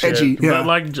yeah, it's bullshit. edgy. Yeah. But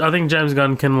like, I think James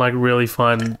Gunn can like really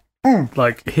find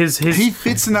like his. He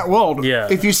fits in that world. Yeah.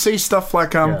 If you see stuff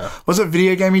like Yeah. was it a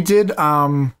video game he did?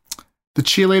 The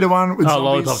cheerleader one with zombies?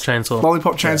 Lollipop Chainsaw.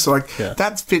 Lollipop Chainsaw, like Yeah.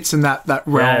 that fits in that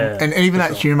realm, Yeah, and even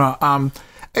that humor. I'm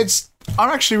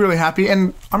actually really happy,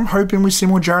 and I'm hoping we see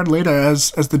more Jared Leto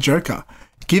as the Joker.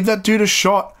 Give that dude a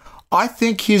shot. I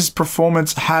think his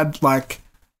performance had like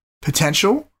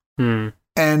potential, and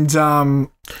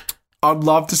I'd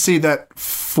love to see that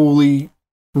fully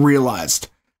realized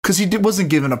because he wasn't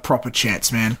given a proper chance,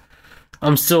 man.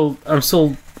 I'm still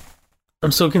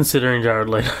considering Jared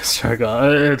Leto's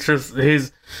Joker. It's just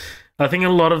I think a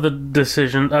lot of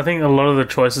the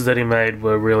choices that he made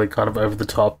were really kind of over the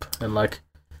top and like.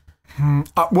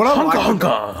 What I liked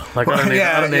Honka. Like I don't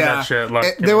need that shit.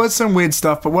 Like there was some weird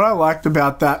stuff, but what I liked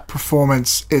about that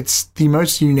performance, it's the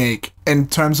most unique in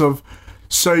terms of.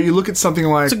 So you look at something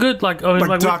like it's a good like. I mean,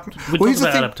 like Dark. we Well, talk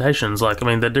about adaptations. Like I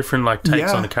mean, they're different like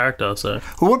takes on the character. So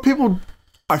Well, what people,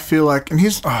 I feel like, and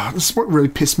this is what really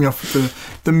pissed me off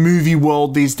with the movie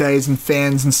world these days and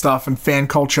fans and stuff and fan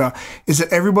culture, is that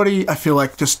everybody, I feel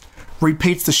like, just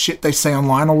repeats the shit they say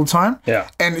online all the time. Yeah.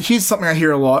 And here's something I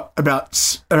hear a lot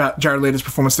about Jared Leto's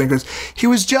performance thing, because he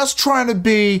was just trying to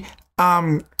be,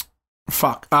 help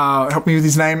me with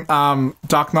his name,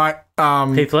 Dark Knight.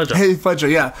 Heath Ledger. Heath Ledger,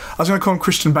 yeah. I was going to call him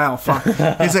Christian Bale. Fuck.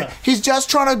 He's like, he's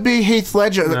just trying to be Heath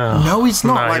Ledger. Like, no, he's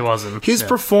not. No, like, he wasn't. His Yeah.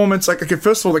 performance, like, okay,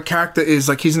 first of all, the character is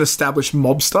like he's an established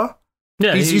mobster.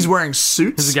 yeah, He's wearing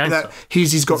suits. he's a gangster.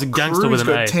 He's got He's a gangster crew, with he's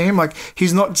an got A. a team. Like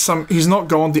he's not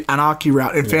going the anarchy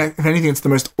route. In fact, if anything, it's the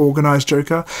most organized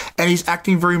Joker, and he's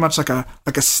acting very much like a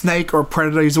snake or a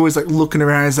predator. He's always like looking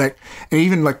around. He's like, and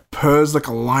even like purrs like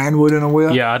a lion would in a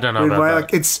weird. Yeah, I don't know weird about way. that.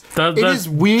 Like it is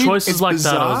weird. Choices it's like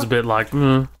bizarre, that, I was a bit like,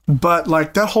 but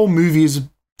like that whole movie is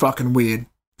fucking weird.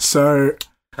 So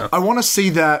I want to see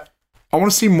that. I want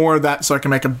to see more of that so I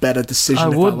can make a better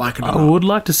decision if I like it or I not. would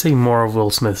like to see more of Will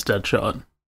Smith's Deadshot.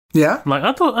 Yeah? Like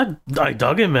I thought, I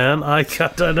dug him, man. I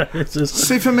don't know. It's just,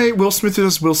 See, for me, Will Smith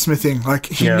is Will Smithing. Like,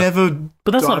 he never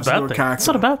but that's not a dives into bad thing. character. It's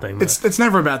not a bad thing. It's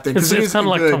never a bad thing. 'cause It's kind of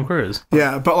like good. Tom Cruise.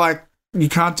 Yeah, but like, you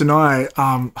can't deny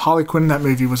Harley Quinn in that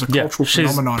movie was a Yeah, cultural she's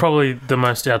phenomenon. probably the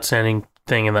most outstanding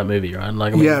thing in that movie, right?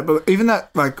 Like, I mean, Yeah, but even that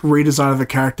like redesign of the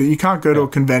character, you can't go to a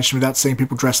convention without seeing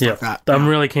people dressed like that. I'm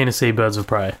really keen to see Birds of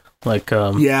Prey. Like,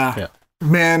 Yeah.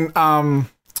 Man,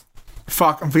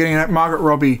 fuck, I'm forgetting that. Margaret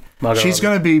Robbie. She's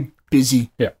going to be busy.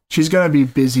 Yeah. She's going to be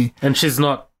busy. And she's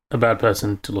not a bad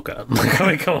person to look at. Like, I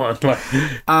mean, come on. Like,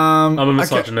 I'm a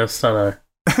misogynist, I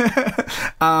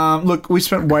know. Look, we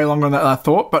spent way longer on that than I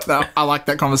thought, but I like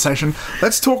that conversation.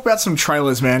 Let's talk about some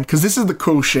trailers, man, because this is the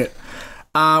cool shit.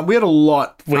 We had a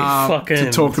lot to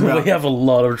talk about. We have a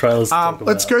lot of trailers to talk about.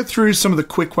 Let's go through some of the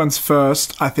quick ones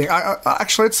first, I think.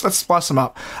 Actually, let's splice them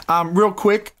up. Real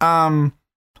quick,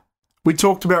 we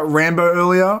talked about Rambo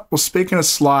earlier. Well, speaking of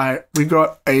Sly, we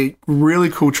got a really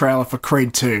cool trailer for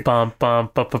Creed 2. Bum, bum,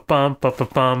 bum, bum, bum, bum, bum,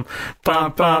 bum,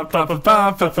 Bum, bum, bum, bum,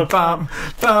 bum, bum, bum,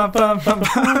 bum, bum, bum, bum,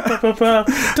 bum.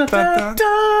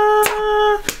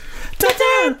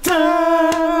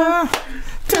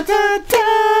 da, da,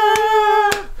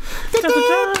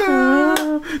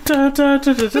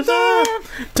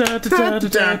 da,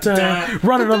 da, da,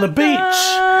 running on the beach,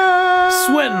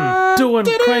 sweating, doing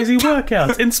crazy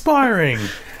workouts, inspiring,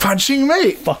 Punching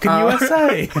me. fucking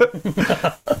USA.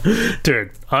 Dude,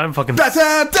 I'm fucking.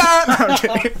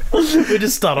 Okay. We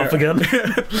just start off again.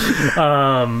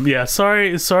 Yeah,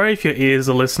 sorry if your ears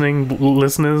are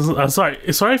listeners. Sorry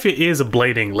if your ears are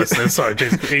bleeding, listeners. Sorry,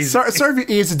 Sorry if your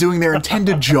ears are doing their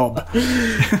intended job.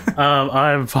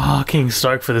 I'm fucking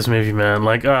stoked for this movie, man.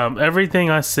 Like, everything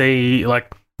I see,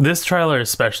 like this trailer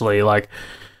especially, like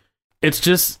it's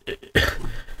just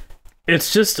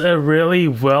a really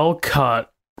well cut,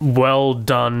 well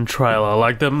done trailer.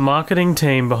 Like the marketing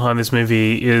team behind this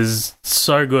movie is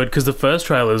so good because the first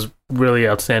trailer is really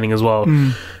outstanding as well.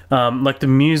 Like the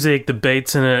music, the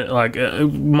beats in it, like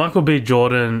Michael B.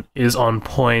 Jordan is on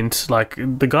point. Like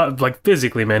the guy, like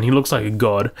physically, man, he looks like a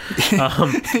god. He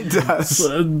does.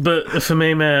 But for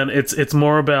me, man, it's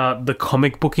more about the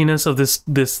comic bookiness of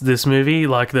this movie,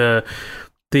 like the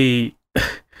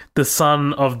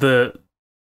son of the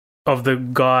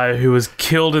guy who was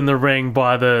killed in the ring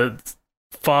by the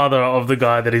father of the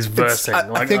guy that he's versing.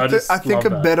 I think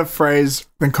a better phrase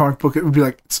than comic book, it would be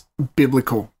like, it's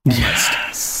biblical.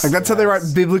 Yes. Like, that's how they write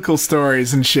biblical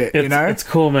stories and shit, you know? It's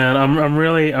cool, man. I'm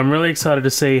really excited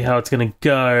to see how it's going to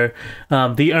go.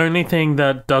 The only thing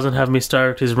that doesn't have me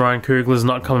stoked is Ryan Coogler's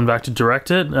not coming back to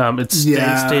direct it. It's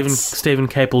Stephen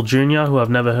Capel Jr., who I've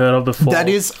never heard of before. That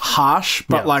is harsh,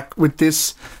 but like with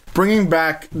this, bringing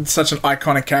back such an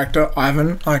iconic character,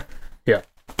 Ivan, like,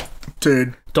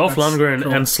 dude. Dolph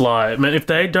Lundgren and Sly, man, if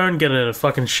they don't get in a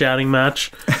fucking shouting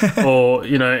match, or,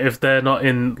 you know, if they're not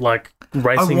in, like,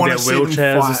 racing their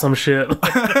wheelchairs or some shit,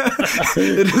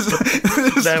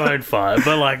 they won't fight.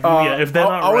 But, like, if they're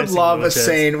not, I would love a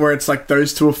scene where it's like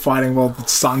those two are fighting while the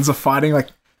sons are fighting, like,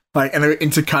 and they're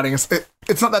intercutting.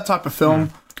 It's not that type of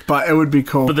film. But it would be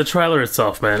cool. But the trailer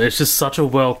itself, man, it's just such a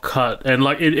well cut, and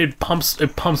like it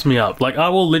pumps me up. Like, I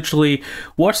will literally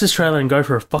watch this trailer and go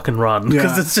for a fucking run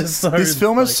because it's just so. This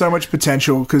film has so much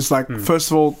potential because, like, first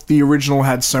of all, the original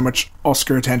had so much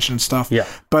Oscar attention and stuff. Yeah.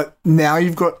 But now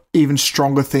you've got even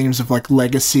stronger themes of like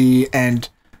legacy and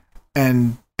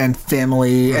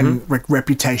family and like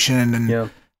reputation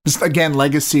and. Just, again,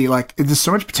 legacy, like, there's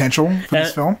so much potential for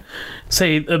this film.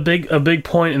 See, a big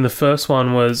point in the first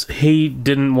one was he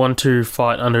didn't want to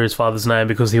fight under his father's name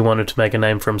because he wanted to make a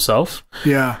name for himself.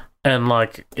 Yeah. And,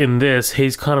 like, in this,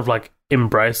 he's kind of, like,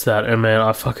 embraced that, and, man,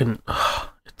 I fucking...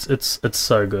 it's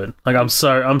so good. Like, I'm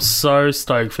so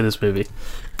stoked for this movie.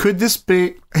 Could this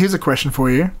be... Here's a question for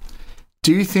you.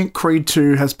 Do you think Creed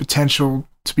 2 has potential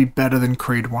to be better than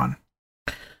Creed 1?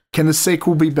 Can the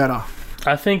sequel be better?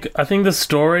 I think the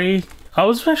story... I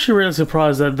was actually really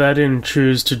surprised that they didn't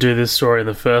choose to do this story in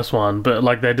the first one, but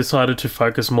like they decided to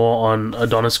focus more on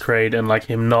Adonis Creed and like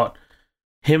him not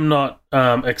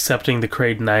accepting the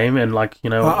Creed name and like,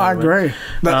 you know... I agree.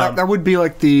 That would be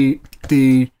like the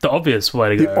obvious way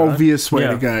to go. The obvious way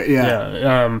to go,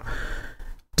 yeah.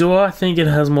 Do I think it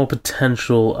has more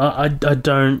potential? I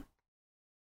don't...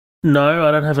 No, I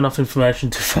don't have enough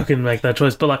information to fucking make that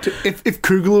choice. But like, if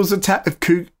Coogler was attached,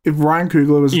 if Ryan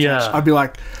Coogler was attached, I'd be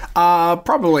like,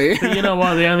 probably. But you know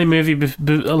what? The only movie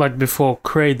like before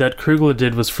Creed that Coogler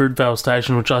did was Fruitvale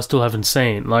Station, which I still haven't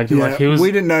seen. Like he was.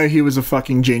 We didn't know he was a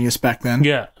fucking genius back then.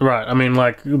 Yeah, right. I mean,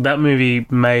 like that movie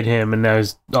made him, and now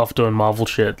he's off doing Marvel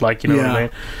shit. Like, you know what I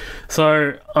mean?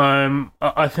 So,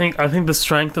 I think the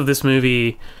strength of this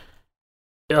movie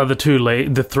are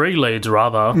the three leads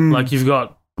rather. Like you've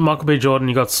got Michael B. Jordan,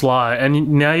 you got Sly,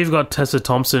 and now you've got Tessa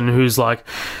Thompson, who's like,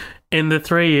 in the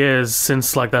 3 years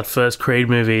since like that first Creed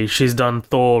movie, she's done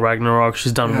Thor Ragnarok,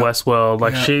 she's done Westworld,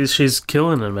 like she's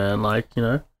killing it, man. Like, you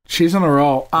know, she's on a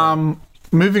roll.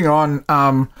 Moving on.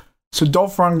 So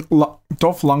Dolph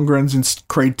Lundgren's in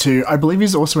Creed 2. I believe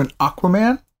he's also in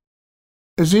Aquaman.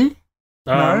 Is he?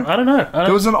 No, I don't know.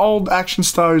 There was an old action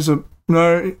star who's Dolph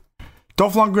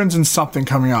Lundgren's in something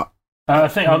coming up. I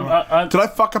think did I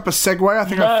fuck up a segue? I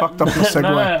think I fucked up a segue.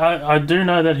 No, I do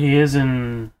know that he is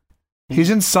in... He's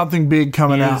in something big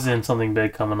coming out. He's in something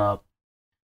big coming up.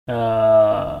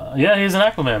 Yeah, he's in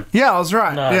Aquaman. Yeah, I was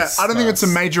right. Nice, I don't think it's a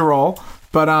major role,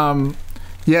 but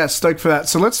stoked for that.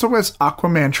 So let's talk about this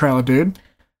Aquaman trailer, dude.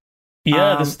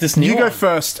 Yeah, this new You one. go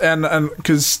first, and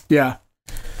because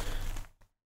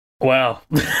Wow.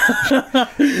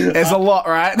 There's a lot,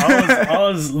 right? I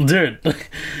was dude.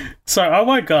 So I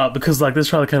woke up because like this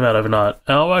trailer came out overnight,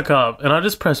 and I woke up and I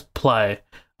just pressed play.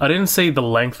 I didn't see the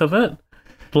length of it.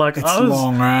 Like it's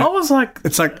long, right? I was like,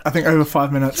 it's like I think over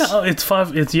 5 minutes. Yeah, it's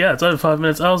over 5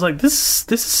 minutes. I was like, this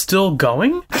is still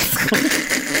going.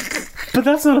 But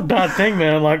that's not a bad thing,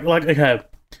 man. Like okay,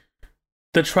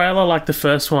 the trailer, like the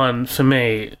first one for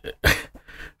me.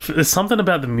 There's something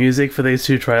about the music for these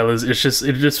two trailers. It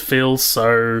just feels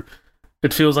so.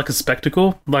 It feels like a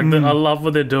spectacle. Like I love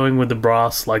what they're doing with the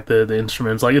brass, like the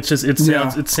instruments. Like it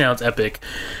sounds epic.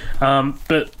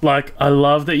 But like I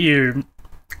love that you.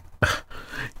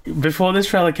 Before this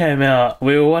trailer came out,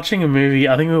 we were watching a movie.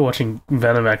 I think we were watching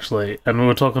Venom actually, and we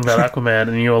were talking about Aquaman,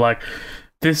 and you were like,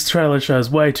 "This trailer shows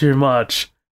way too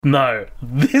much." No,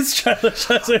 this trailer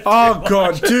shows it. Oh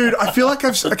god, dude! I feel like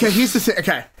Okay, here's the thing.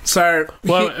 Okay, so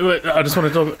wait, I just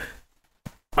want to talk.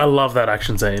 I love that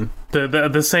action scene.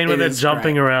 The scene where they're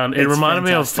jumping around. It reminded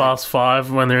me of Fast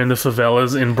 5 when they're in the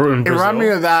favelas in Brazil. It reminded me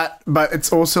of that, but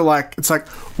it's also like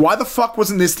why the fuck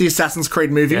wasn't this the Assassin's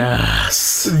Creed movie?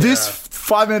 Yes. This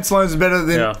 5 minutes long is better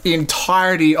than the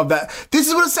entirety of that. This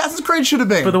is what Assassin's Creed should have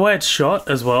been. But the way it's shot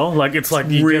as well, like it's like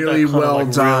you really get that well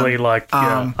done. Really like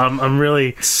I'm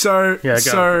really so.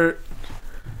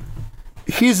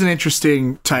 Here's an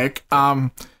interesting take.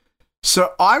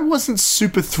 So I wasn't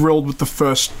super thrilled with the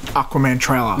first Aquaman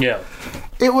trailer. Yeah.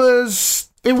 It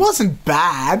wasn't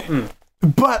bad.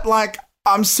 But like,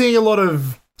 I'm seeing a lot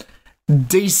of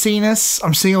DC-ness.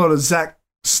 I'm seeing a lot of Zack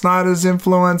Snyder's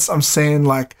influence. I'm seeing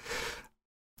like,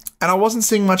 and I wasn't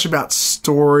seeing much about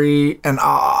story, and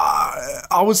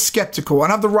I was skeptical,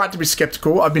 and I have the right to be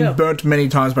skeptical. I've been burnt many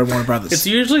times by Warner Brothers. It's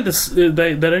usually this.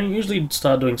 They don't usually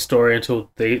start doing story until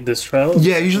this trailer.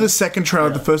 Yeah, usually the second trailer.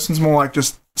 The first one's more like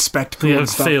just spectacle and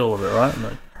stuff. Feel of it, right?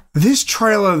 Like, this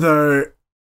trailer, though,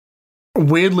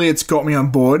 weirdly, it's got me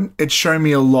on board. It's shown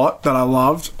me a lot that I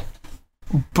loved,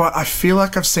 but I feel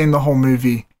like I've seen the whole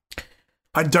movie.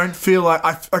 I don't feel like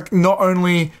not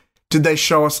only did they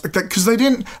show us, because they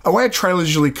didn't, the way a trailer's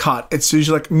usually cut, it's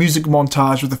usually like music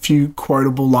montage with a few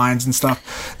quotable lines and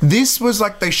stuff. This was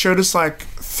like, they showed us like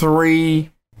 3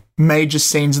 major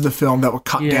scenes of the film that were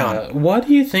cut down. Why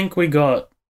do you think we got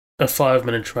a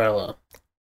 5-minute trailer?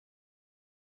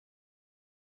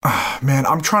 Man,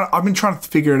 I've been trying to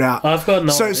figure it out. I've got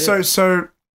no idea. So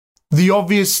the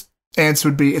obvious answer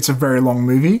would be it's a very long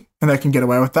movie and they can get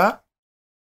away with that.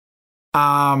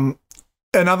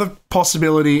 Another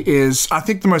possibility is, I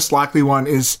think the most likely one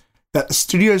is that the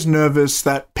studio's nervous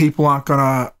that people aren't going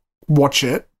to watch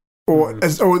it, or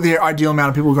the ideal amount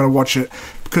of people are going to watch it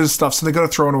because of stuff, so they've got to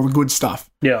throw in all the good stuff.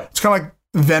 Yeah. It's kind of like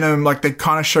Venom, like they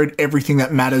kind of showed everything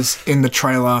that matters in the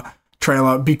trailer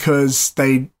because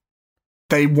they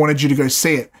wanted you to go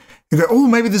see it. You go, oh,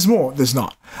 maybe there's more. There's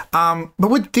not. But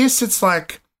with this, it's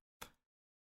like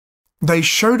they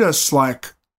showed us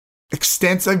like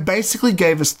extensive. They basically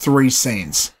gave us 3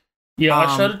 scenes. Yeah,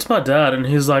 I showed it to my dad, and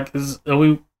he's like,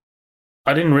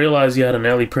 I didn't realize you had an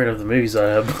early print of the movies I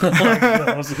have.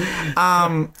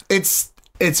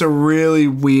 It's a really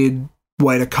weird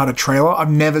way to cut a trailer.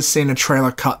 I've never seen a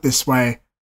trailer cut this way.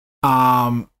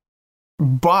 But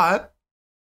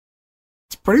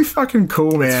it's pretty fucking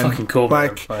cool, man. It's fucking cool,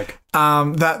 man.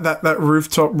 That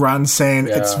rooftop run scene,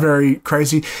 it's very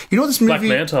crazy. You know what this movie...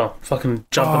 Black Manta fucking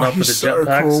jumping up with the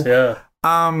jetpacks. Cool. Yeah.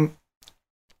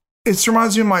 It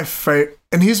reminds me of my favorite...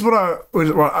 And here's what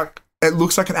it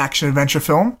looks like an action-adventure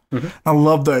film. Mm-hmm. I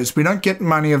love those. We don't get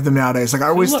many of them nowadays. Like, I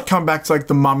always come back to, like,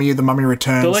 The Mummy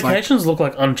Returns. The locations look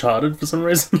like Uncharted for some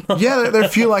reason. Yeah, they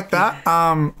feel like that.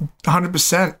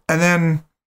 100%. And then...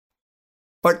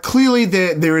 Like, clearly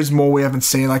there is more we haven't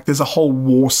seen. Like, there's a whole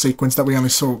war sequence that we only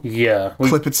saw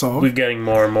clippets of. We're getting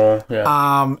more and more,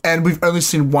 and we've only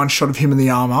seen one shot of him in the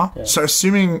armor. Yeah. So,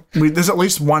 assuming there's at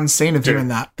least one scene of him in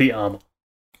that. The armor.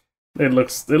 It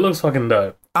looks fucking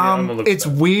dope. It's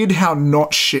weird how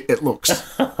not shit it looks.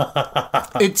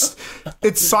 It's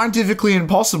scientifically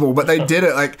impossible, but they did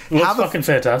it. Like, it looks fucking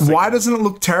fantastic. Why doesn't it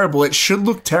look terrible? It should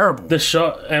look terrible. The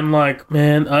shot, and like,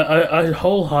 man, I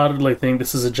wholeheartedly think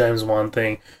this is a James Wan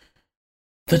thing.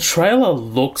 The trailer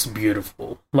looks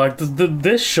beautiful. Like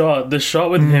the shot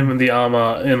with him in the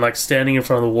armor and like standing in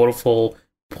front of the waterfall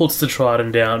puts the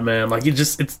trident down, man. Like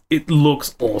it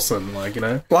looks awesome. Like, you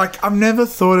know, like I've never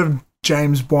thought of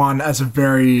James Wan as a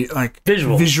very like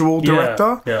visual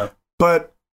director. Yeah.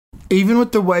 But even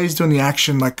with the way he's doing the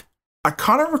action, like I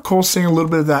kind of recall seeing a little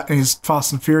bit of that in his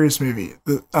Fast and Furious movie,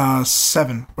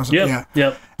 7, wasn't it?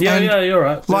 Yeah, you're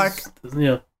right.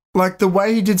 Like the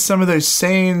way he did some of those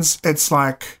scenes, it's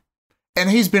like, and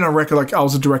he's been on record like I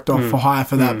was a director for hire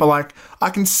for that. But like I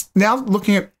can now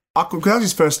looking at. Because that was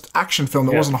his first action film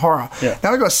that wasn't horror. Yeah.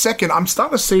 Now we got a second. I'm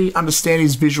starting to understand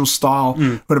his visual style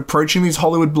when approaching these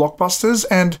Hollywood blockbusters,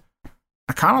 and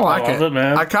I kind of like it.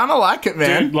 Man. I kind of like it,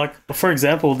 man. Dude, like, for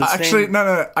example, no,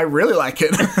 I really like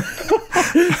it.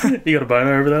 You got a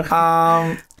boner over there?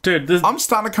 Dude, I'm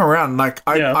starting to come around. Like,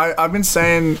 I've been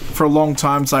saying for a long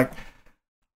time, it's like,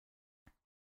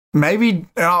 maybe,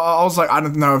 I was like, I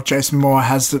don't know if Jason Moore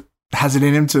has it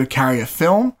in him to carry a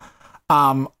film.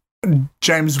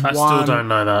 James Wan. I still don't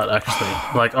know that,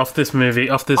 actually. Like, off this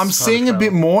movie, I'm seeing a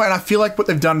bit more, and I feel like what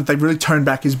they've done is they've really toned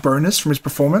back his bonus from his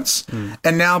performance.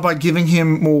 And now by giving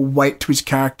him more weight to his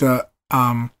character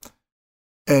and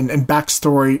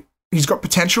backstory, he's got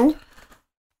potential.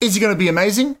 Is he going to be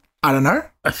amazing? I don't know.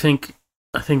 I think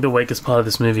the weakest part of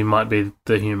this movie might be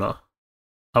the humor.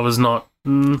 I was not...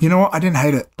 You know what? I didn't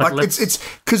hate it. Like it's...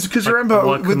 Because remember...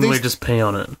 Why couldn't we just pee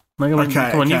on it? Like,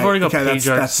 come on, you've already got pee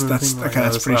jokes. That's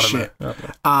pretty shit.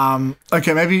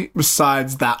 Okay, maybe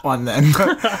besides that one then.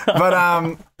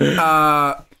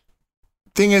 But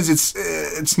thing is,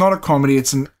 it's not a comedy.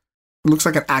 It looks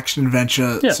like an action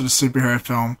adventure sort of superhero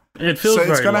film. It feels so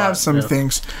very it's gonna have some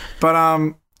things.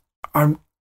 But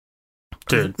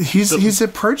dude, his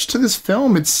approach to this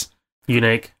film, it's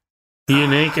unique,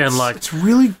 and like it's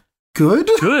really good,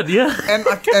 yeah.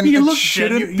 And you look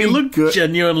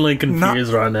genuinely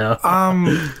confused right now.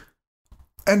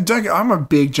 I'm a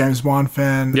big James Wan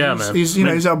fan. Yeah, man. man.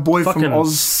 He's our boy from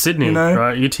Oz, Sydney,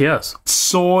 right? UTS.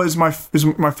 Saw is my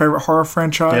favorite horror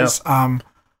franchise.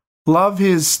 Love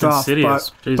his stuff,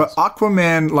 but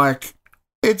Aquaman, like,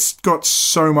 it's got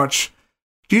so much.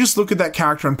 You just look at that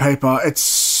character on paper, it's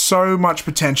so much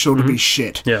potential to be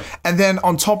shit. Yeah. And then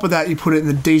on top of that, you put it in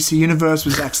the DC universe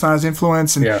with Zack Snyder's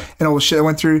influence and all the shit that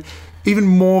went through, even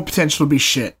more potential to be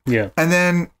shit. Yeah. And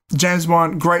then James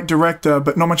Wan, great director,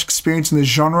 but not much experience in the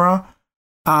genre,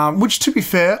 which, to be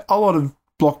fair, a lot of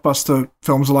blockbuster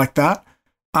films are like that.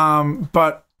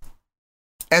 But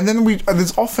and then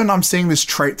there's often I'm seeing this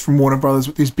trait from Warner Brothers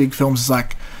with these big films,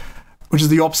 which is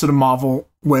the opposite of Marvel,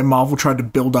 where Marvel tried to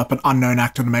build up an unknown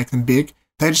actor to make them big.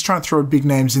 They just try and throw big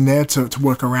names in there to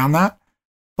work around that.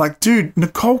 Like, dude,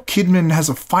 Nicole Kidman has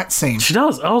a fight scene. She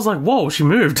does. I was like, whoa, she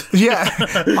moved. Yeah.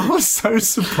 I was so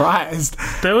surprised.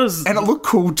 And it looked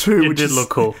cool too. It did look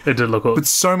cool. But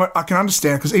so much, I can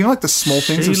understand, because even like the small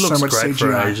things, there's so much CGI.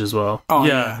 For her age as well. Oh,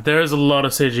 yeah, there is a lot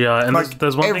of CGI. And like,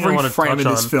 there's one thing I want to touch on. Every frame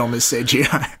in this film is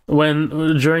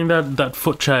CGI. During that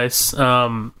foot chase,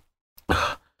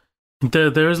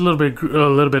 there is a little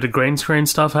bit of green screen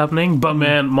stuff happening, but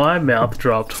man, my mouth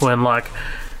dropped when like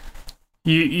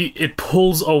it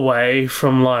pulls away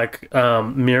from like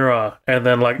Mira and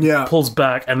then like pulls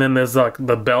back, and then there's like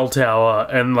the bell tower,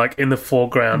 and like in the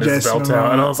foreground is the bell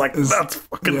tower, and I was like, that's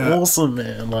fucking awesome,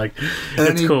 man. Like, and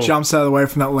then he jumps out of the way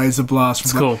from that laser blast.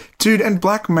 It's cool, dude. And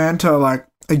Black Manta, like,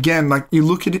 again, like, you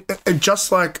look at it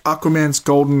just like Aquaman's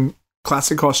golden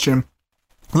classic costume.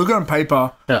 Look at it on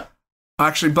paper. Yeah.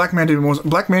 Actually, Black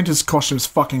Manta's costume is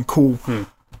fucking cool.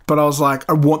 But I was like,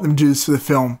 I want them to do this for the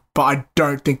film, but I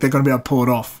don't think they're going to be able to pull it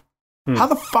off. How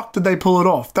the fuck did they pull it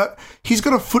off? He's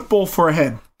got a football for a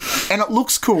head, and it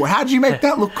looks cool. How do you make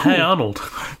that look cool? Hey, Arnold.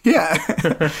 Yeah.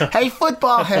 Hey,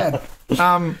 football head.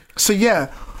 So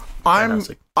yeah,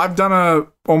 I've done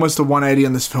almost a 180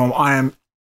 on this film.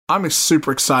 I'm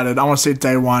super excited. I want to see it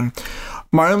day one.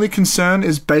 My only concern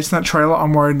is, based on that trailer,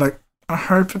 I'm worried, like, I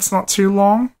hope it's not too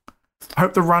long. I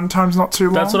hope the runtime's not too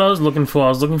long. That's what I was looking for. I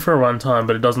was looking for a runtime,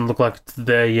 but it doesn't look like it's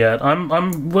there yet.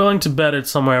 I'm willing to bet it's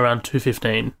somewhere around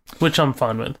 2:15, which I'm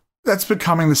fine with. That's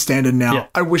becoming the standard now. Yeah.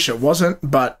 I wish it wasn't,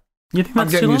 but you think that's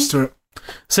I'm getting used to it.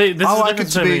 See, this I is like it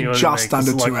to be just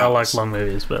under 2 hours. I like long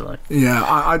movies, but like, yeah,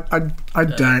 I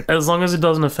don't. As long as it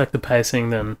doesn't affect the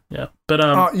pacing, then yeah. But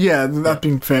that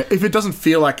being fair, if it doesn't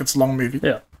feel like it's a long movie,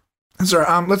 yeah. So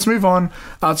let's move on.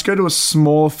 Let's go to a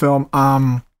small film.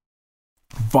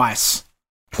 Vice.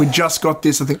 We just got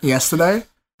this, I think, yesterday.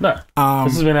 No,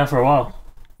 this has been out for a while.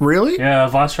 Really? Yeah,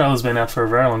 Vice trailer's been out for a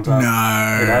very long time.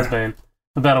 No, it has been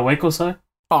about a week or so.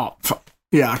 Oh,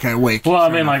 yeah, okay, a week. Well, I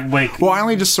mean, like, week. Well, I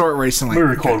only just saw it recently. We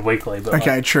record weekly, but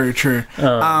okay, true.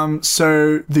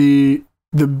 So the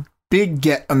big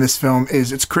get on this film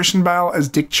is it's Christian Bale as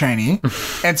Dick Cheney,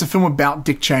 and it's a film about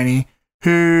Dick Cheney,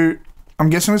 who, I'm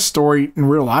guessing this story in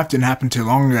real life didn't happen too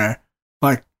long ago.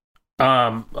 Like,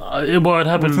 it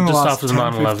happened just after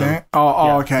 9/11.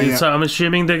 Okay. Yeah. So I'm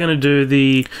assuming they're going to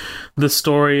do the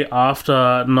story after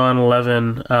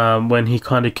 9/11, when he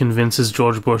kind of convinces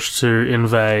George Bush to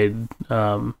invade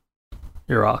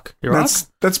Iraq.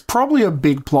 That's probably a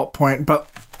big plot point, but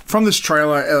from this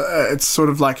trailer, it's sort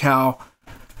of like how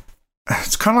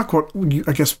it's kind of like what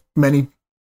I guess many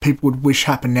people would wish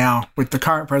happened now with the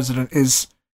current president is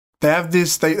they have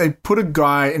this. They put a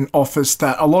guy in office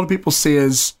that a lot of people see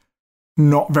as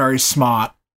not very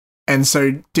smart, and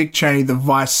so Dick Cheney, the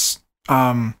vice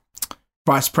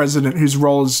president, whose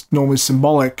role is normally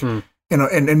symbolic in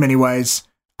many ways,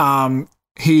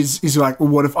 he's like, well,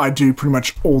 what if I do pretty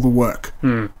much all the work?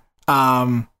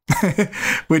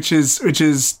 which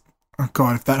is oh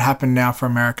god, if that happened now for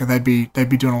America, they'd be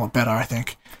doing a lot better, I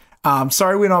think.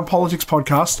 Sorry, we're not a politics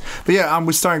podcast, but yeah,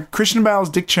 we're starring Christian Bale as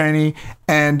Dick Cheney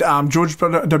and George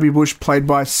W. Bush, played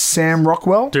by Sam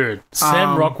Rockwell. Dude,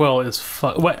 Sam Rockwell is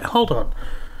wait, hold on.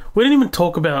 We didn't even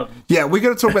talk about... Yeah, we got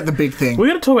to talk about the big thing. We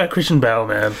got to talk about Christian Bale,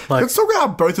 man. Like, let's talk about how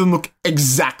both of them look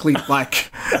exactly like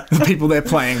the people they're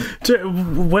playing.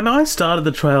 Dude, when I started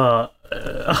the trailer,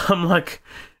 I'm like,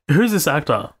 who's this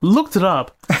actor? Looked it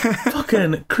up.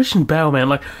 Fucking Christian Bale, man.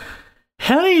 Like,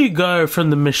 how do you go from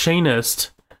The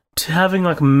Machinist to having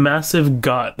like massive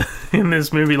gut in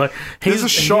this movie? Like, there's a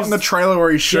shot in the trailer where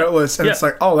he's shirtless, and it's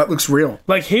like, oh, that looks real.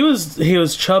 Like, he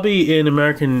was chubby in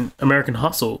American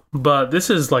Hustle, but this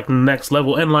is like next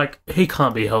level, and like, he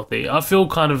can't be healthy. I feel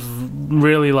kind of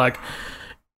really like,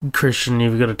 Christian,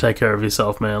 you've got to take care of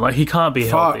yourself, man. Like, he can't be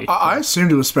healthy. I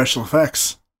assumed it was special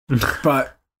effects,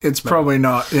 but It's probably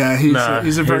not. Yeah,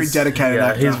 he's a very dedicated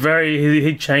actor.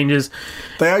 He changes.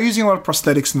 They are using a lot of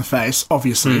prosthetics in the face,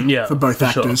 obviously, for both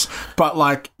actors. Sure. But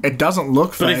like, it doesn't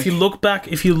look fake. But if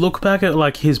you look back at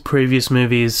like his previous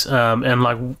movies, and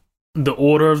like the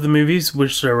order of the movies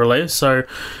which they released, so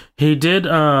he did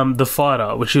The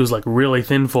Fighter, which he was like really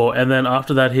thin for, and then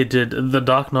after that he did The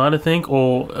Dark Knight, I think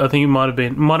it might have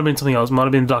been something else. Might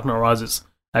have been Dark Knight Rises,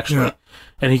 actually. Yeah.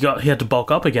 And he had to bulk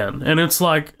up again, and it's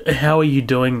like, how are you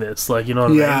doing this? Like, you know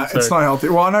what I mean? Yeah, it's not healthy.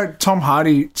 Well, I know Tom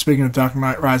Hardy, speaking of Dark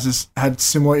Knight Rises, had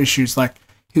similar issues. Like,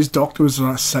 his doctor was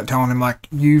telling him, like,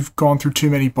 you've gone through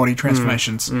too many body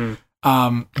transformations.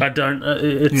 I don't.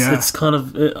 It's kind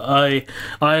of. I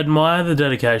admire the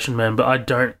dedication, man, but I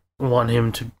don't want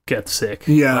him to get sick.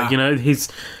 Yeah, like, you know,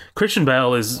 Christian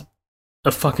Bale is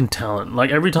a fucking talent. Like,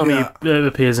 every time he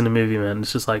appears in a movie, man,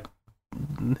 it's just like,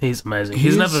 he's amazing.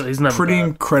 He's never pretty bad.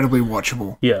 Incredibly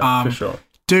watchable. Yeah, for sure.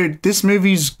 Dude, this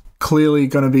movie's clearly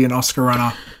going to be an Oscar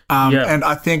runner. And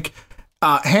I think,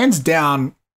 hands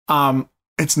down,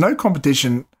 it's no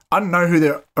competition. I don't know who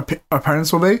their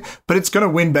opponents will be, but it's going to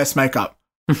win Best Makeup.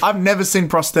 I've never seen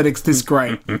prosthetics this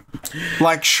great.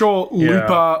 Like, sure,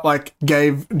 Looper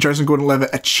gave Joseph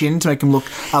Gordon-Levitt a chin to make him look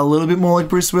a little bit more like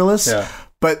Bruce Willis. Yeah.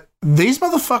 But these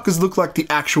motherfuckers look like the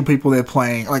actual people they're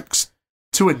playing, like,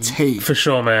 to a T. For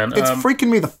sure, man. It's freaking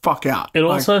me the fuck out. It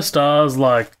also stars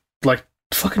like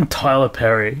fucking Tyler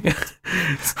Perry.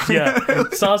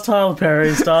 Stars Tyler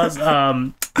Perry. Stars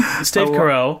Steve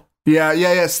Carell.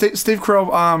 Yeah. Steve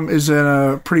Carell is in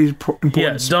a pretty important.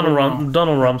 Yeah, Donald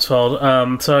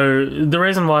Rumsfeld. So the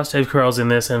reason why Steve Carell's in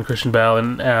this and Christian Bale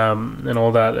and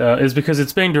all that is because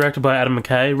it's being directed by Adam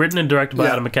McKay, written and directed by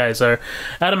Adam McKay. So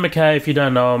Adam McKay, if you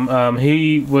don't know him,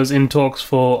 he was in talks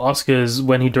for Oscars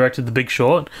when he directed The Big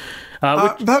Short.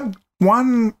 That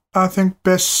won, I think,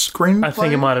 best screenplay. I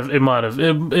think it might have.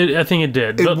 I think it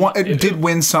did. It did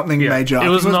win something major. It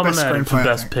was nominated for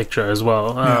Best Picture as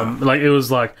well.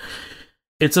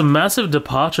 It's a massive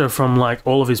departure from like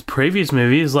all of his previous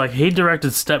movies. Like, he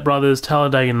directed Step Brothers,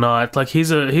 Talladega Nights. Like,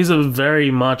 he's a very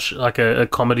much like a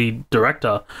comedy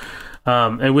director.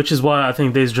 And which is why I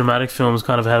think these dramatic films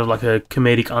kind of have like a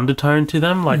comedic undertone to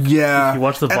them. Like, if you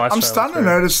watch the Vice. I'm starting to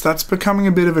notice that's becoming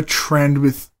a bit of a trend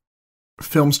with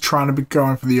films trying to be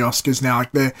going for the Oscars now.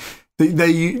 Like,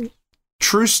 they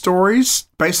true stories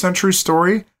based on true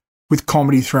story with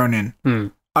comedy thrown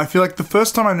in. I feel like the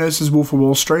first time I noticed is Wolf of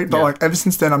Wall Street, but like ever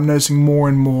since then I'm noticing more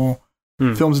and more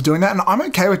films are doing that, and I'm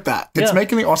okay with that. It's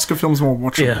making the Oscar films more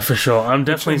watchable. Yeah, for sure. I'm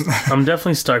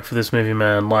definitely stoked for this movie,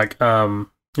 man. Like,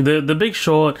 the Big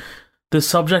Short, the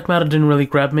subject matter didn't really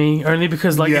grab me, only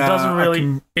because like it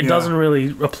doesn't really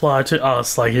apply to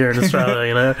us like here in Australia,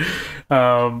 you know.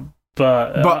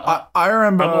 But I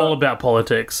remember I'm all about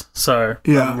politics, so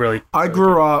I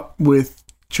grew up with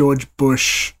George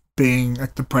Bush being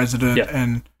like the president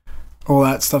and all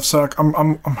that stuff. So like,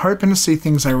 I'm hoping to see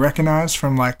things I recognize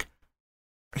from like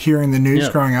hearing the news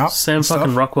growing up. Sam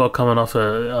fucking Rockwell coming off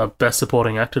a Best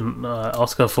Supporting Actor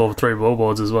Oscar for 3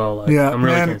 Billboards as well. Like, I'm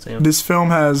really keen to see him. This film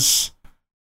has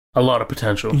a lot of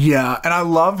potential. Yeah, and I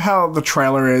love how the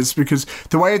trailer is, because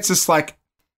the way it's just like,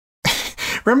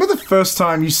 remember the first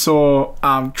time you saw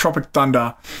Tropic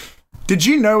Thunder? Did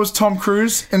you know it was Tom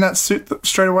Cruise in that suit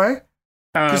straight away?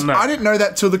 Because I didn't know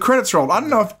that till the credits rolled. I don't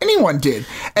know if anyone did.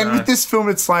 And with this film,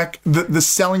 it's like the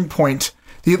selling point,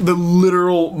 the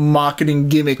literal marketing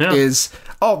gimmick is,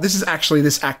 this is actually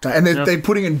this actor. And they're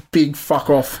putting in big fuck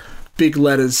off, big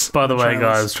letters. By the way,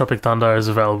 guys, Tropic Thunder is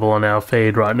available on our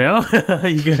feed right now.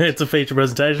 It's a feature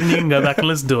presentation. You can go back and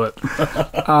listen to it.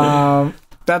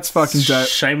 That's fucking dope.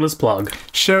 Shameless plug.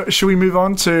 Should we move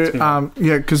on to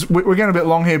because we're getting a bit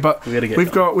long here, but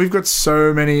we've got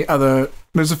so many other.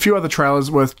 There's a few other trailers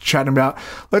worth chatting about.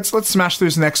 Let's smash through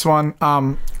this next one.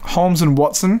 Holmes and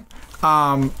Watson,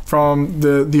 from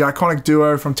the iconic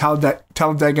duo from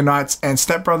Talladega Nights and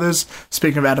Step Brothers.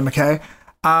 Speaking of Adam McKay,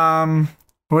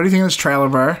 what do you think of this trailer,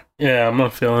 bro? Yeah, I'm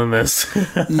not feeling this.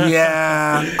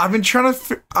 Yeah, I've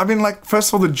been like, first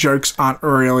of all, the jokes aren't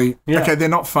really okay. They're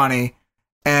not funny.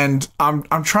 And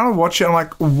I'm trying to watch it. I'm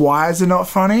like, why is it not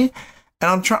funny?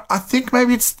 And I think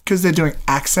maybe it's because they're doing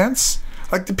accents.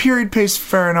 Like, the period piece,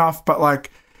 fair enough, but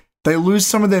like, they lose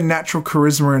some of their natural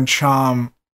charisma and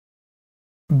charm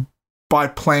by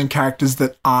playing characters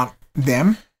that aren't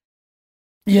them.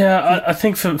 Yeah, I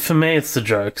think for me it's the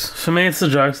jokes. For me, it's the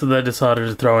jokes that they decided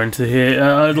to throw into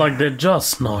here. Like, they're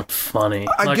just not funny.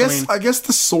 I guess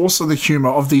the source of the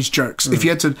humor of these jokes, if you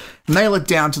had to nail it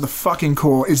down to the fucking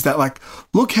core, is that like,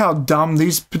 look how dumb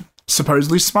these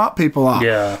supposedly smart people are.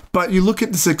 Yeah. But you look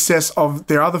at the success of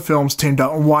their other films teamed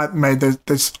up and why it made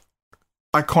this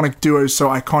iconic duo so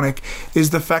iconic is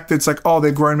the fact that it's like, oh,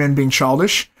 they're grown men being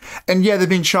childish. And yeah, they're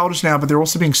being childish now, but they're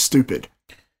also being stupid.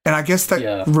 And I guess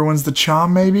that ruins the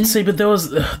charm, maybe. See, but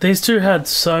these two had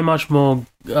so much more.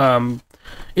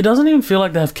 It doesn't even feel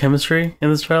like they have chemistry in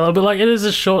this trailer, but like it is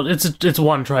it's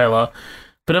one trailer.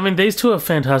 But I mean, these two are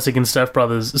fantastic in Step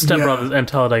Brothers and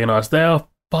Talladega Nights. They are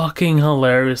fucking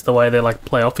hilarious the way they like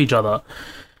play off each other.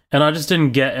 And I just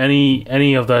didn't get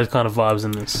any of those kind of vibes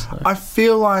in this. So. I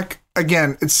feel like,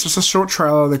 again, it's just a short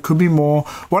trailer. There could be more.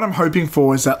 What I'm hoping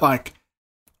for is that, like,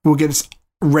 we'll get this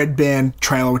Red Band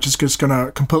trailer, which is just going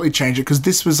to completely change it, because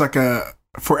this was like a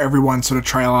for everyone sort of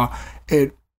trailer.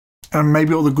 And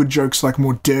maybe all the good jokes like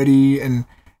more dirty and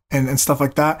stuff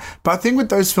like that. But I think with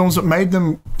those films, what made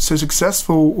them so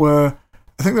successful were,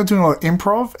 I think they're doing a lot of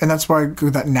improv, and that's why I go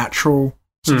with that natural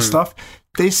sort of stuff.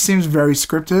 This seems very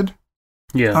scripted.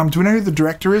 Yeah. Do we know who the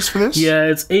director is for this? Yeah,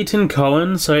 it's Ethan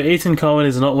Coen. So Ethan Coen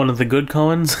is not one of the good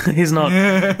Coens. He's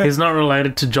not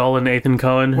related to Joel and Ethan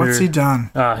Coen. What's he done?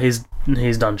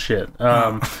 He's done shit.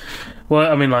 Well,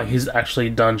 I mean, like, he's actually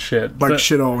done shit. Like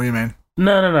shit all, you mean?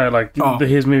 No. Like,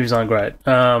 his movies aren't great.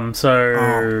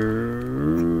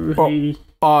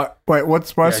 Wait,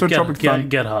 what's Tropic Thunder?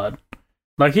 Get Hard.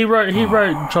 Like, he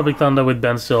wrote Tropic Thunder with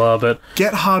Ben Stiller, but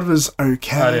Get Hard was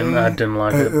okay. I didn't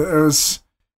like it. It was.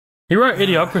 He wrote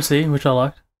Idiocracy, which I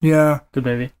liked. Yeah, good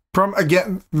movie.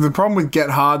 The problem with Get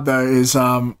Hard though is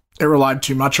it relied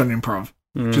too much on improv,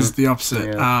 which is the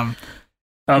opposite. Yeah.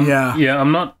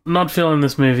 I'm not feeling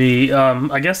this movie.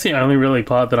 I guess the only really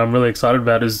part that I'm really excited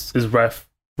about is Ralph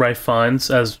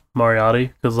Fiennes as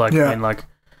Moriarty, because I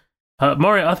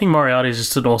think Moriarty is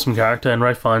just an awesome character, and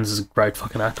Ralph Fiennes is a great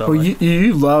fucking actor. Well,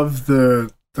 you love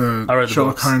the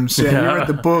Sherlock Holmes. Yeah, you read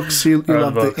the books. You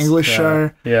love the English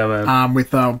show. Yeah, man.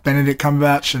 With Benedict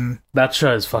Cumberbatch, and that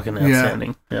show is fucking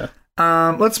outstanding. Yeah.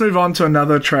 Let's move on to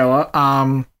another trailer.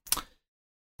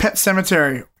 Pet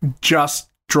Sematary just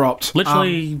dropped.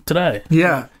 Literally today.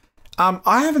 Yeah.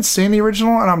 I haven't seen the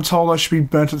original, and I'm told I should be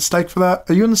burnt at the stake for that.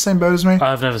 Are you in the same boat as me?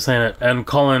 I've never seen it. And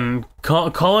Colin,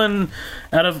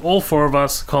 out of all four of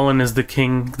us, Colin is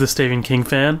the Stephen King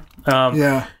fan.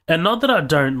 Yeah. And not that I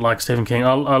don't like Stephen King.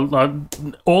 I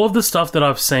all of the stuff that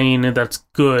I've seen that's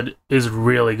good is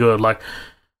really good. Like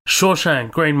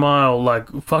Shawshank, Green Mile, like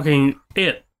fucking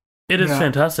It. It is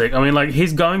fantastic. I mean, like,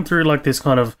 he's going through like this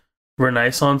kind of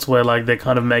renaissance where like they're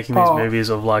kind of making these movies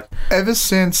of like, ever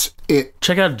since It.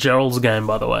 Check out Gerald's Game,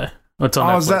 by the way. It's on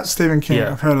Netflix. Is that Stephen King?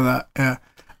 Yeah. I've heard of that. Yeah.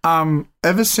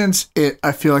 Ever since It,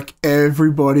 I feel like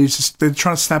everybody's just, they're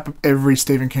trying to snap up every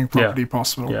Stephen King property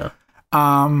possible. Yeah.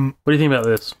 What do you think about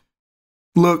this?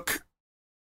 Look,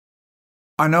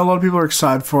 I know a lot of people are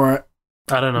excited for it.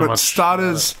 I don't know. But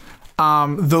starters,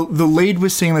 the lead we're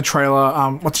seeing in the trailer,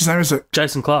 what's his name? Is it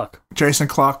Jason Clarke?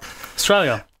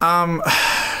 Australia.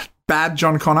 Bad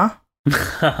John Connor.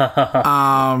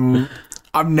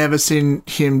 I've never seen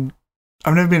him.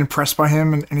 I've never been impressed by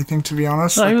him in anything, to be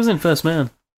honest. No, he was in First Man.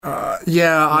 He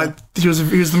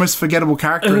was the most forgettable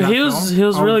character. In that film. He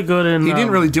was really good in. He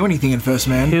didn't really do anything in First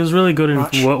Man. He was really good in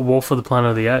War for the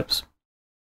Planet of the Apes.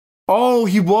 Oh,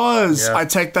 he was. Yeah. I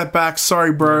take that back.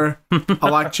 Sorry, bro. I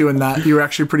liked you in that. You were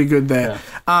actually pretty good there.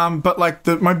 Yeah. But like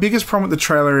my biggest problem with the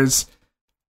trailer is,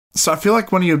 so I feel like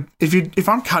if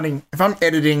I'm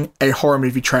editing a horror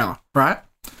movie trailer, right?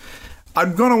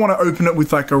 I'm gonna want to open it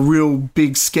with like a real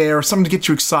big scare or something to get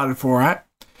you excited for, right?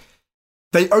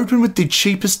 They open with the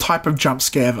cheapest type of jump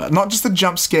scare ever. Not just a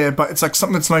jump scare, but it's like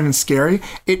something that's not even scary.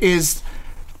 It is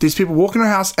these people walking in a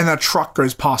house and a truck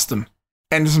goes past them.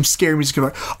 And there's some scary music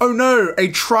like, oh no, a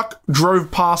truck drove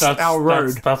past our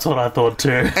road. That's what I thought too.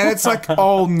 And it's like,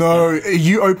 oh no, are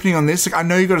you opening on this? Like, I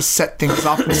know you got to set things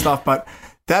up and stuff, but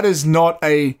that is not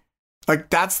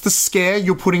that's the scare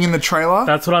you're putting in the trailer.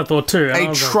 That's what I thought too.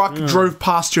 A truck drove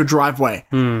past your driveway.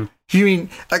 You mean,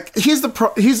 like, here's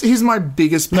my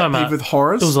biggest pet peeve with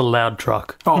horrors. It was a loud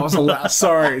truck. Oh, it was a loud.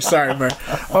 Sorry, bro.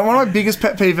 One of my biggest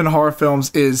pet peeve in horror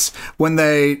films is when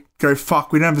they go,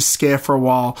 fuck, we don't have a scare for a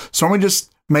while, so why don't we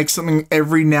just make something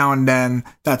every now and then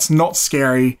that's not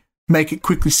scary, make it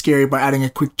quickly scary by adding a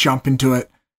quick jump into it,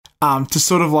 to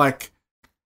sort of like,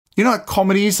 you know, like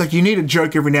comedies, like you need a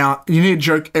joke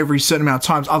every certain amount of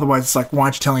times, otherwise it's like, why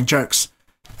aren't you telling jokes?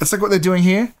 That's like what they're doing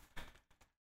here.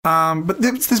 But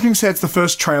this being said, it's the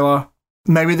first trailer.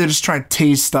 Maybe they're just trying to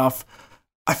tease stuff.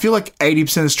 I feel like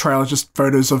 80% of this trailer is just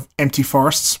photos of empty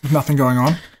forests with nothing going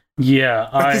on. Yeah.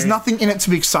 There's nothing in it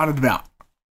to be excited about.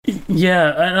 Yeah,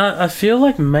 and I feel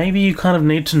like maybe you kind of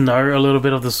need to know a little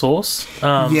bit of the source.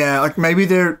 Like maybe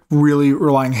they're really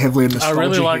relying heavily on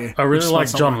nostalgia. I really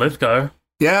like John Lithgow.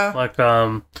 Yeah. Like,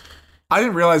 I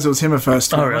didn't realize it was him at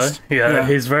first. To be really? honest. Yeah,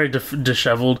 he's very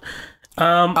disheveled.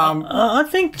 I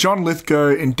think John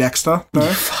Lithgow in Dexter, though.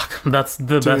 Fuck, that's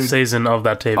the best season of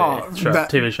that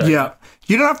TV show. Yeah.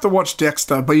 You don't have to watch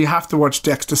Dexter, but you have to watch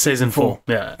Dexter season 4.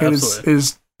 Yeah, it absolutely.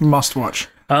 is must watch.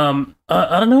 I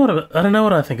don't know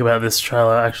what I think about this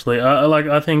trailer. Actually,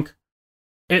 I think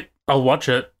I'll watch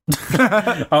it.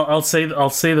 I'll see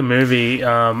the movie.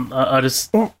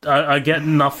 I get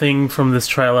nothing from this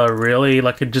trailer really.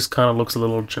 Like, it just kind of looks a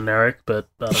little generic. But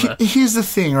I don't know. Here's the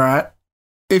thing, right?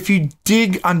 If you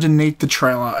dig underneath the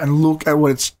trailer and look at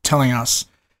what it's telling us,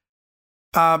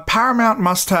 Paramount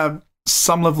must have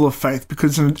some level of faith,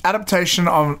 because it's an adaptation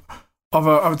of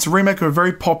it's a remake of a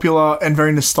very popular and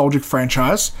very nostalgic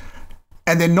franchise,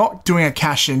 and they're not doing a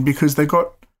cash-in because they've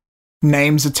got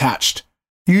names attached.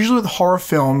 Usually with horror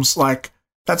films, like,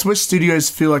 that's where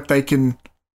studios feel like they can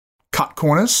cut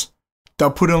corners.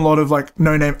 They'll put in a lot of, like,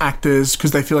 no-name actors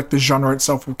because they feel like the genre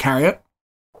itself will carry it.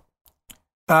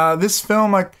 This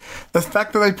film, like, the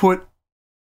fact that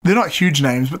they're not huge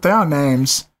names, but they are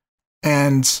names,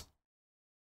 and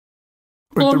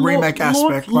with the remake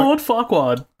aspect, Lord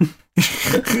Farquaad.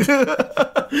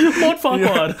 Lord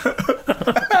Farquaad.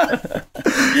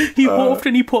 He morphed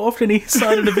and he porfed and he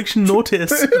signed an eviction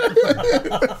notice.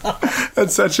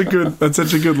 That's such a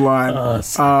good line.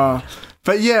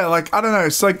 But yeah, like, I don't know.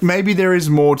 It's like maybe there is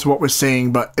more to what we're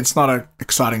seeing, but it's not an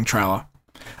exciting trailer.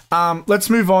 Let's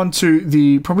move on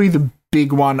to probably the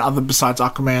big one, other besides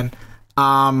Aquaman.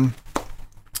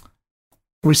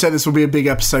 We said this will be a big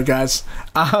episode, guys.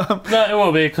 No, it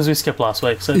will be because we skipped last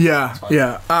week. So yeah.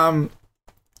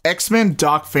 X-Men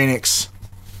Dark Phoenix.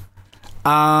 Do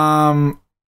you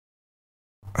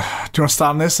want to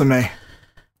start on this or me?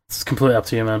 It's completely up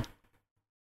to you, man.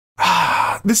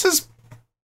 This is,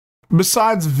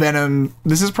 besides Venom,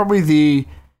 this is probably the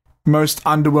most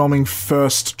underwhelming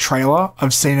first trailer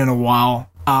I've seen in a while.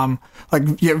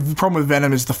 The problem with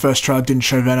Venom is the first trailer didn't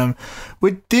show Venom.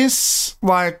 With this,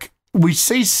 like, we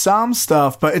see some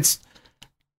stuff, but it's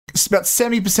about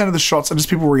 70% of the shots are just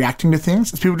people reacting to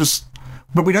things. It's people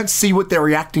but we don't see what they're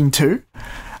reacting to.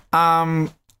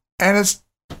 And it's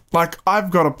like, I've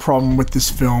got a problem with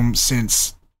this film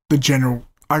since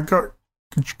I got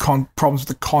problems with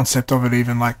the concept of it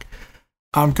even. Like,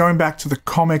 going back to the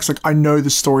comics, like, I know the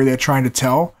story they're trying to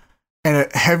tell, and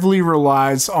it heavily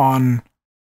relies on,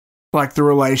 like, the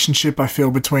relationship, I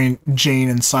feel, between Jean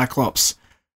and Cyclops,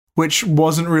 which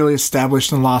wasn't really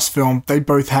established in the last film. They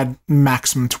both had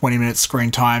maximum 20 minutes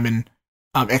screen time in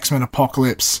X-Men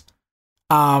Apocalypse.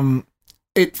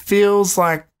 It feels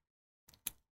like,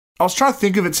 I was trying to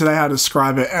think of it today how to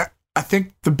describe it. I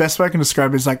think the best way I can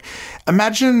describe it is, like,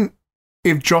 imagine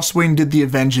if Joss Whedon did the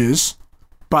Avengers,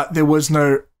 but there was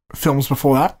no films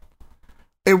before that.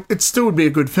 It still would be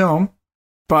a good film,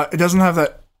 but it doesn't have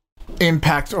that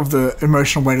impact of the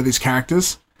emotional weight of these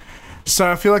characters.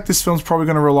 So I feel like this film's probably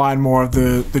going to rely on more of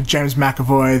the James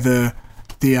McAvoy,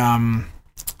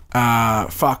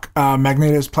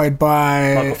 Magneto's played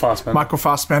by Michael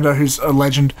Fassbender, who's a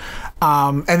legend.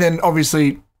 And then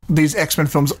obviously these X-Men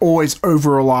films always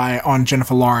over-rely on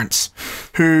Jennifer Lawrence,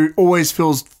 who always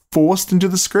feels forced into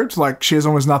the script. Like, she has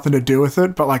almost nothing to do with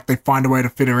it, but, like, they find a way to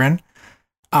fit her in.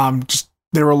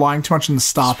 They're relying too much on the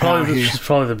star power here. She's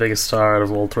probably the biggest star out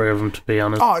of all three of them, to be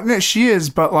honest. Oh, no, she is,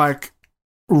 but, like,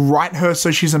 write her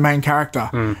so she's a main character.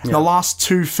 The last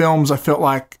two films, I felt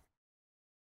like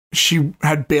she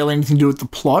had barely anything to do with the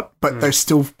plot, but they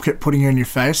still kept putting her in your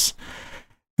face.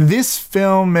 This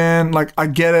film, man, like, I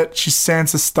get it, she's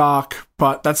Sansa Stark,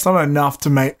 but that's not enough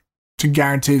to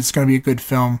guarantee it's going to be a good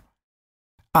film.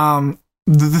 The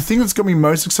thing that's got me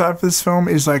most excited for this film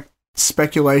is, like,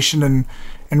 speculation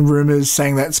and rumors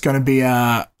saying that it's going to be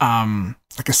like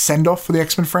a send-off for the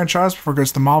X-Men franchise before it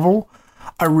goes to Marvel.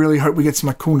 I really hope we get some,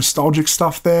 like, cool nostalgic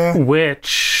stuff there.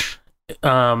 Which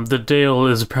the deal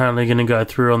is apparently going to go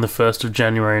through on the 1st of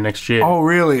January next year. Oh,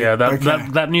 really? Yeah,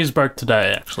 that news broke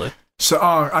today, actually. So,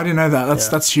 I didn't know that.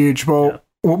 That's huge. Well,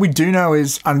 what we do know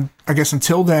is, I guess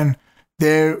until then,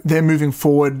 they're moving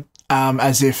forward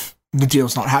as if the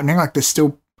deal's not happening. Like, they're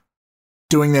still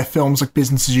doing their films like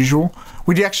business as usual.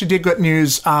 We actually did get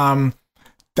news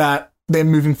that they're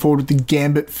moving forward with the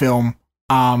Gambit film.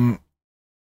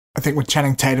 I think with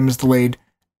Channing Tatum as the lead,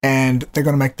 and they're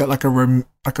going to make that like a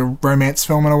romance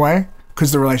film in a way,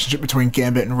 because the relationship between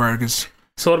Gambit and Rogue is.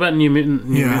 So what about New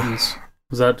Mutants?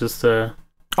 Was that just a?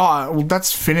 Oh, well,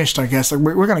 that's finished, I guess. Like,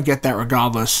 we're going to get that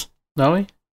regardless. Are we?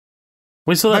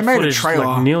 We saw that footage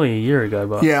like nearly a year ago,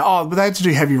 but but they had to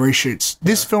do heavy reshoots.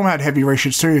 This film had heavy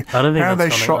reshoots too. I don't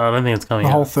think it's coming.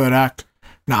 The whole third act.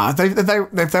 Nah,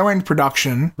 if they went into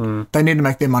production, they need to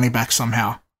make their money back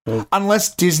somehow.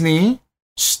 unless Disney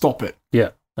stop it. Yeah,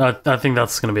 I think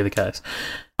that's going to be the case.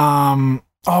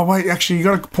 Oh, wait, actually, you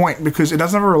got a point because it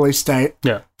doesn't have a release date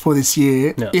for this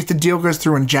year. Yeah. If the deal goes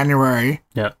through in January.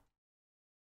 Yeah.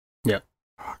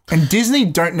 And Disney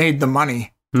don't need the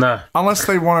money. No. Unless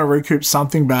they want to recoup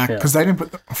something back because they didn't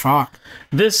put fuck.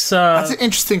 That's an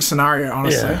interesting scenario,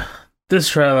 honestly. Yeah. This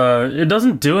trailer, it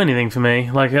doesn't do anything for me.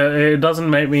 Like, it doesn't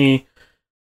make me...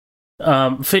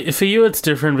 for you, it's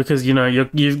different because, you know,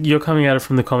 you're coming at it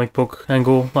from the comic book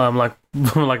angle, like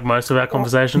most of our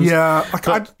conversations. Yeah, like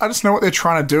I just know what they're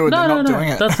trying to do and they're not doing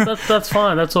it. That's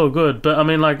fine. That's all good. But I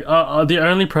mean, like, the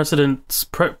only precedence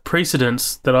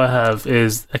that I have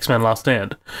is X-Men: Last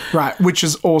Stand, right? Which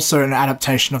is also an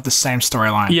adaptation of the same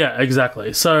storyline. Yeah,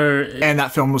 exactly. So, and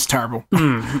that film was terrible.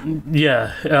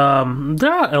 Yeah,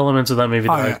 there are elements of that movie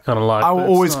that I kind of like. I will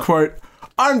always quote,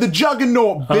 "I'm the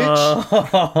Juggernaut, bitch."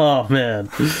 Oh man.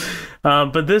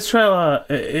 But this trailer,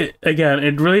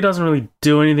 it really doesn't really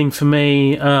do anything for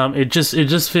me. It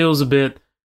just feels a bit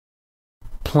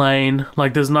plain.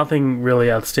 Like, there's nothing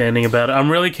really outstanding about it.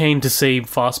 I'm really keen to see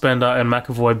Fassbender and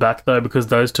McAvoy back, though, because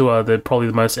those two are probably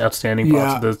the most outstanding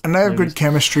parts of this. And they have good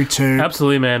chemistry, too.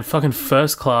 Absolutely, man. Fucking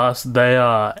First Class. They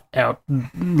are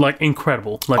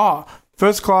incredible. Like,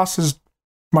 First Class is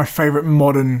my favourite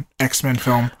modern X-Men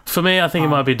film. For me, I think it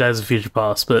might be Days of Future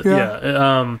Past, but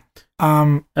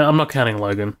I'm not counting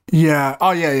Logan. Yeah.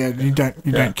 Oh, yeah. You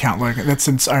don't count Logan. That's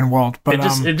in its own world. But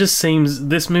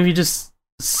this movie just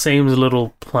seems a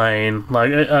little plain.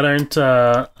 Like, I don't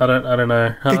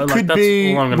know. It could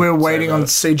be we're waiting on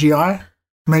CGI.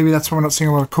 Maybe that's why we're not seeing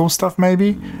a lot of cool stuff.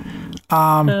 Maybe.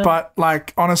 But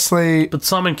like, honestly, but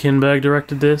Simon Kinberg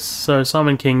directed this, so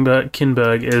Simon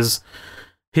Kinberg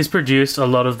he's produced a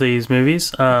lot of these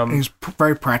movies. He's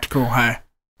very practical. Hey.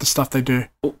 The stuff they do.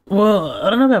 Well, I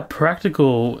don't know about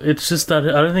practical. It's just that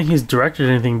I don't think he's directed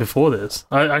anything before this.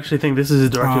 I actually think this is his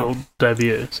directorial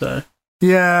debut. So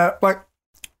yeah, like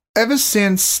ever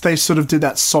since they sort of did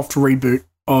that soft reboot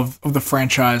of the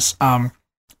franchise,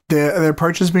 their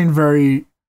approach has been very.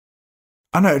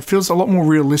 I don't know, it feels a lot more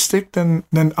realistic than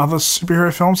other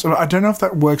superhero films. I don't know if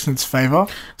that works in its favour.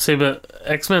 See, but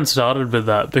X-Men started with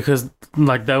that because,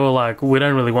 like, they were like, we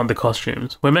don't really want the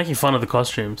costumes. We're making fun of the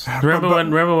costumes. Remember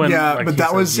when? Yeah, like, but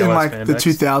that was in like the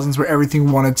 2000s where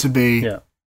everything wanted to be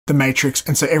the Matrix,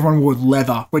 and so everyone wore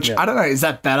leather. Which I don't know, is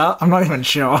that better? I'm not even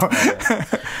sure.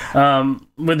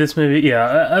 With this movie,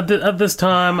 at this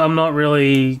time, I'm not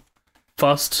really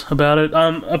fussed about it.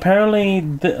 Apparently,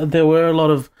 there were a lot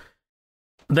of.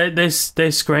 They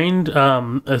screened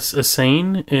a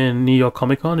scene in New York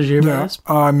Comic Con. Did you hear about this?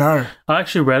 No. I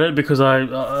actually read it because I'm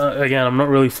not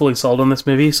really fully sold on this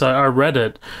movie, so I read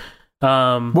it.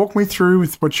 Walk me through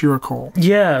with what you recall.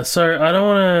 Yeah, so I don't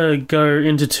want to go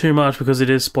into too much because it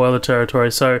is spoiler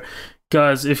territory. So,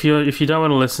 guys, if you don't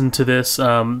want to listen to this,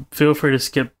 feel free to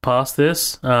skip past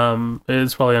this.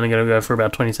 It's probably only going to go for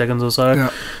about 20 seconds or so.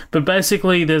 Yeah. But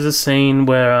basically, there's a scene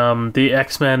where the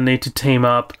X-Men need to team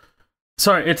up.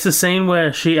 Sorry, it's the scene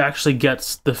where she actually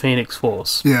gets the Phoenix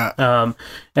Force. Yeah.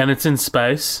 And it's in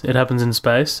space. It happens in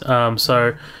space.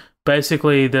 So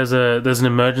basically, there's an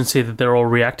emergency that they're all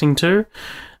reacting to.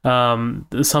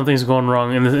 Something's gone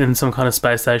wrong in some kind of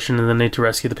space station, and they need to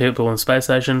rescue the people in the space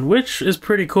station, which is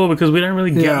pretty cool because we don't really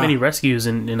get many rescues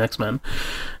in X-Men.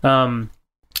 And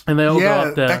they all go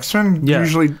up there. X-Men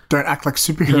usually don't act like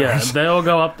superheroes. Yeah, they all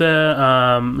go up there.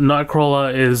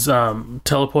 Nightcrawler is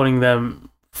teleporting them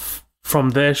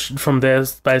from their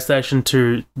space station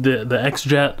to the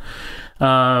X-Jet,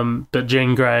 but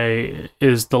Jean Grey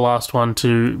is the last one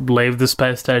to leave the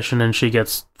space station, and she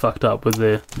gets fucked up with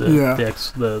the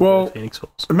Phoenix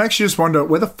Force. It makes you just wonder,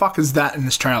 where the fuck is that in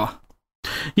this trailer?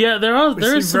 Yeah, there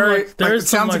is some. It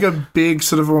sounds like a big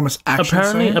sort of almost action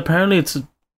scene. Apparently, it's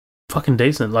fucking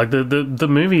decent. Like the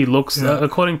movie looks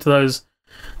according to those.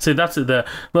 See, that's it there.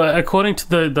 Like, according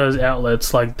to those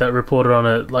outlets like that reported on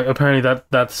it, like apparently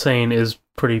that scene is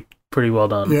pretty well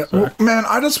done. Yeah, well, man,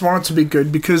 I just want it to be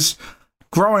good because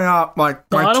growing up, like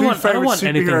my two favorite superheroes,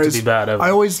 anything to be bad ever. I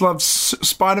always loved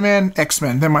Spider-Man,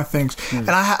 X-Men. They're my things, and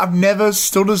I've never,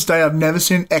 still to this day, I've never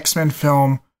seen an X-Men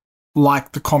film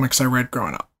like the comics I read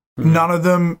growing up. None of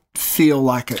them feel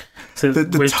like it. So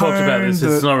we've talked about this.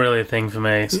 It's not really a thing for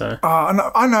me. So I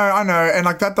know, and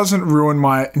like that doesn't ruin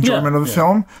my enjoyment of the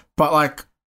film. But like,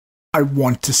 I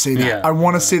want to see that. Yeah, I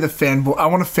want to see the fanboy. I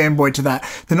want to fanboy to that.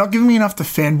 They're not giving me enough to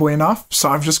fanboy enough, so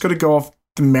I've just got to go off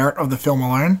the merit of the film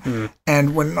alone.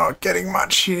 And we're not getting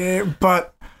much here,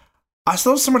 but I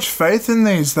still have so much faith in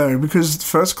these though, because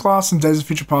First Class and Days of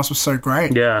Future Past was so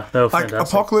great. Yeah, they were fantastic.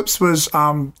 Apocalypse was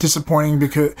disappointing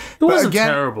because it wasn't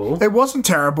terrible. It wasn't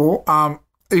terrible.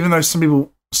 even though some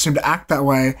people seem to act that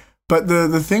way. But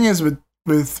the thing is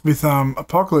with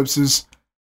Apocalypse is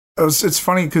it's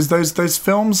funny because those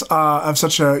films have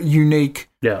such a unique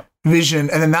vision,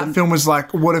 and then that film was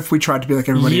like, what if we tried to be like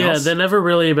everybody else? Yeah, they're never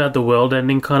really about the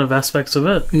world-ending kind of aspects of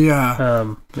it.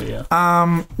 Yeah.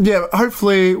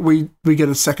 Hopefully we get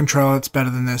a second trailer that's better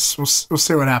than this. We'll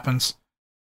see what happens.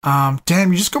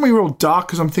 Damn, you just got me real dark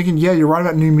because I'm thinking, yeah, you're right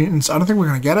about New Mutants. I don't think we're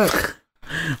gonna get it.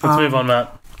 Let's move on,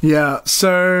 Matt. Yeah.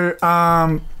 So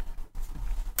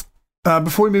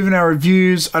before we move in our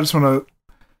reviews, I just want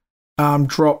to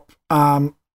drop.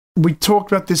 We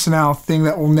talked about this in our thing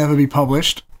that will never be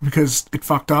published because it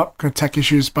fucked up, because of tech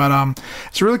issues. But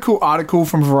it's a really cool article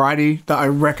from Variety that I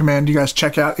recommend you guys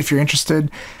check out if you're interested.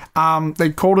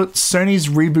 They called it Sony's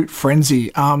Reboot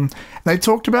Frenzy. They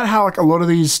talked about how like a lot of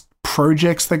these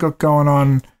projects they got going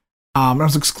on, it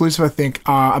was exclusive, I think,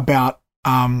 are about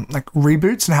like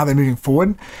reboots and how they're moving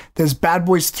forward. There's Bad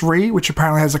Boys 3, which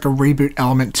apparently has like a reboot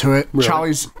element to it. Really?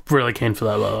 Charlie's really keen for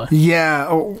that, by the way.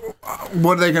 Yeah.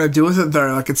 What are they going to do with it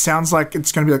though? Like, it sounds like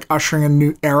it's going to be like ushering a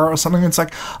new era or something. It's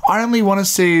like, I only want to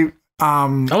see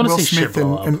Will Smith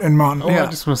and Martin. I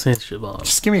just want to see shit blow up.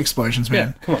 Just give me explosions,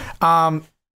 man. Yeah, come on.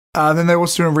 Then they're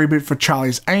also doing a reboot for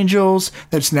Charlie's Angels.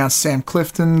 They just announced Sam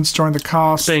Clifton's joined the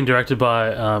cast. It's being directed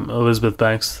by Elizabeth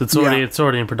Banks. It's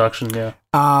already in production. Yeah.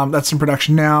 That's in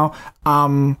production now.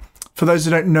 For those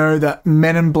who don't know, that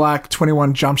Men in Black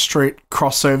 21 Jump Street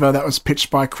crossover that was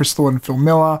pitched by Crystal and Phil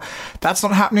Miller, that's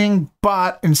not happening.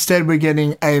 But instead, we're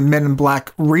getting a Men in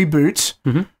Black reboot.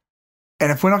 Mm-hmm.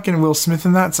 And if we're not getting Will Smith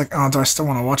in that, it's like, oh, do I still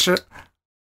want to watch it?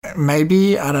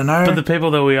 Maybe, I don't know. But the people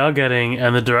that we are getting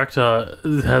and the director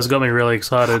has got me really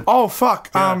excited. Oh, fuck.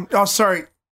 Yeah. Sorry.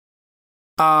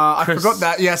 I forgot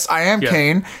that. Yes, I am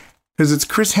keen. Because it's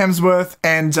Chris Hemsworth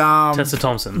and Tessa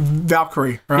Thompson.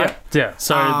 Valkyrie, right? Yeah.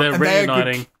 So they're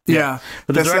reuniting. But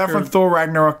they're set from Thor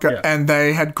Ragnarok, and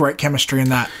they had great chemistry in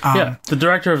that. The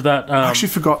director of that... I actually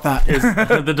forgot that.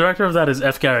 The director of that is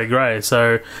F. Gary Gray.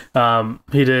 So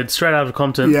he did Straight Outta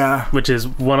Compton, which was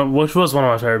one of my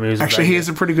favourite movies. Actually, he is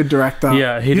a pretty good director.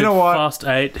 Yeah, he did Fast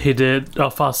 8. He did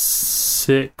Fast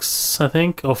 6, I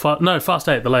think. Fast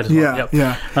 8, the latest one.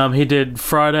 Yep. He did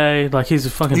Friday. Like, he's a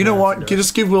fucking... You know what?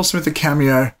 Just give Will Smith a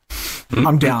cameo.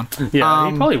 I'm down.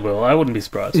 Yeah, he probably will. I wouldn't be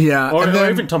surprised. Yeah. Or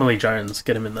even Tommy Lee Jones,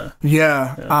 get him in there.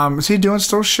 Yeah. Is he doing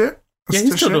still shit?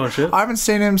 He's still doing shit. I haven't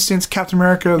seen him since Captain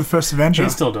America, the First Avenger.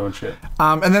 He's still doing shit.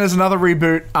 And then there's another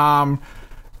reboot,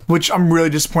 which I'm really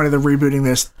disappointed they're rebooting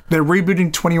this. They're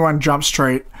rebooting 21 Jump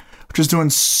Street, which is doing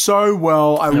so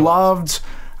well. I loved...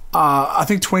 I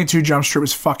think 22 Jump Street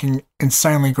was fucking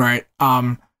insanely great.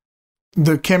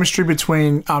 The chemistry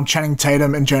between Channing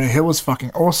Tatum and Jonah Hill was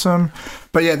fucking awesome.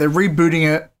 But yeah, they're rebooting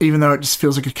it, even though it just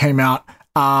feels like it came out.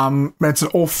 It's an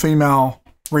all-female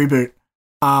reboot.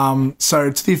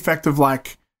 So to the effect of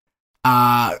like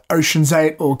Ocean's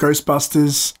 8 or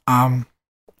Ghostbusters.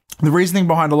 The reasoning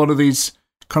behind a lot of these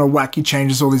kind of wacky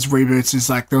changes, all these reboots, is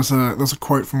like there was a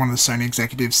quote from one of the Sony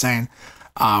executives saying,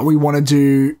 we want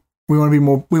to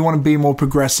be more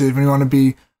progressive, and we want to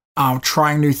be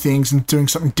trying new things and doing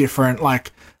something different.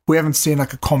 Like, we haven't seen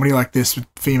like a comedy like this with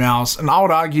females. And I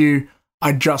would argue,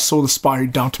 I just saw The Spy Who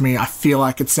Dumped Me. I feel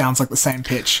like it sounds like the same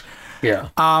pitch. Yeah.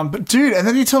 But dude, and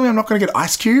then you tell me I'm not going to get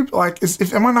Ice Cube? Like,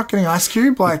 am I not getting Ice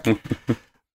Cube? Like,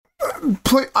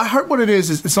 I hope what it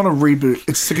is it's not a reboot.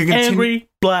 It's like a Angry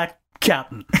Black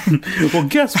Captain. Well,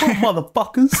 guess what,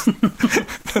 motherfuckers?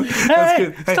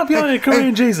 Hey, stop yelling at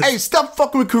Korean Jesus. Hey, stop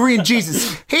fucking with Korean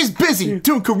Jesus. He's busy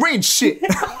doing Korean shit.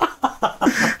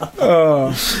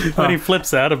 When he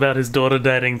flips out about his daughter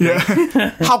dating thing.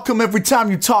 Yeah. How come every time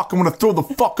you talk, I'm going to throw the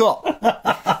fuck up?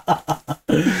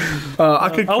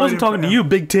 I wasn't talking to you,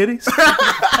 big titties.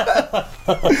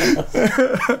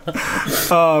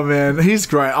 Oh, man. He's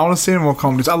great. I want to see him in more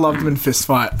comedies. I loved him in Fist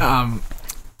Fight.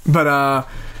 What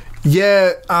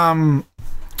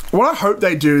I hope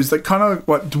they do is like kind of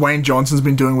what Dwayne Johnson's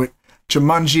been doing with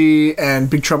Jumanji and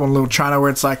Big Trouble in Little China,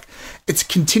 where it's like it's a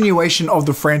continuation of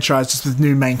the franchise just with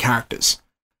new main characters.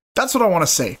 That's what I want to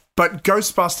see. But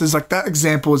Ghostbusters, like that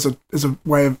example, is a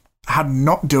way of how to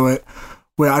not do it,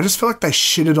 where I just feel like they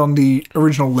shitted on the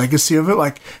original legacy of it.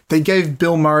 Like, they gave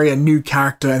Bill Murray a new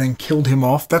character and then killed him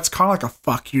off. That's kind of like a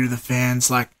fuck you to the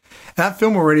fans. Like, and that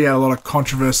film already had a lot of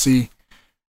controversy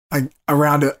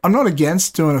around it. I'm not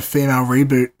against doing a female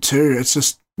reboot too. It's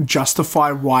just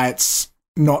justify why it's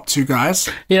not two guys.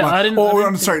 Yeah, like,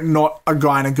 not a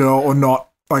guy and a girl, or not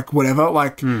like whatever.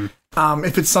 Like,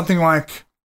 if it's something like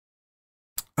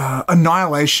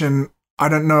Annihilation, I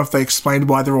don't know if they explained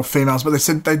why they're all females, but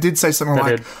they did say something They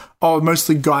like, did. "Oh,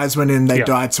 mostly guys went in, they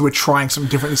died, so we're trying something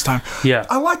different this time." Yeah.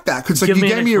 I like that because like, you Give me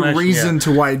gave an me a explanation, reason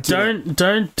to why it did.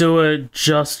 Don't do it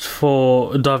just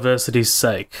for diversity's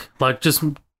sake. Like, just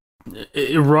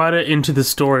write it into the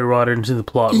story, write it into the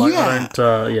plot. Like,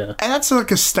 Yeah. yeah. And that's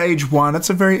like a stage one. It's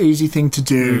a very easy thing to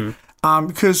do.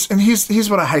 Because, and here's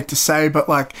what I hate to say, but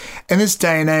like in this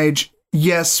day and age,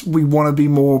 yes, we want to be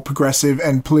more progressive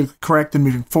and politically correct and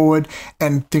moving forward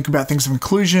and think about things of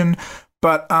inclusion.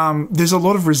 But there's a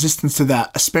lot of resistance to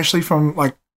that, especially from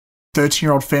like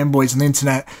 13-year-old fanboys on the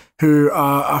internet who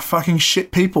are fucking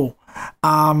shit people.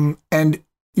 And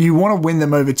you want to win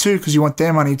them over too because you want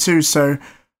their money too. So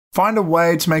find a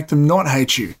way to make them not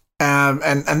hate you. And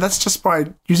that's just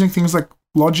by using things like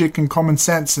logic and common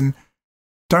sense, and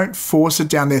don't force it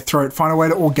down their throat. Find a way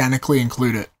to organically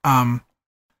include it.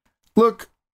 Look,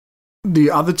 the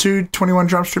other two 21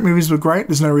 Jump Street movies were great.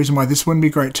 There's no reason why this wouldn't be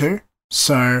great too.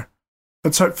 So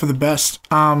let's hope for the best.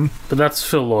 But that's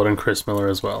Phil Lord and Chris Miller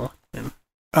as well.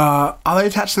 Are they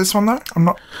attached to this one though? I'm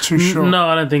not too sure. No,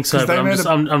 I don't think so. 'Cause But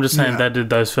they I'm just saying they did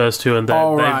those first two, and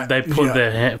they put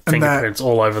their fingerprints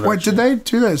all over them. Wait, did they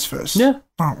do those first? Yeah.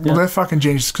 Oh, well, they're fucking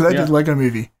geniuses because they did Lego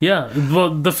Movie. Yeah. Well,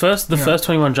 the first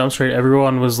 21 Jump Street,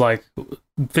 everyone was like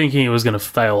thinking it was going to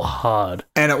fail hard,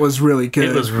 and it was really good.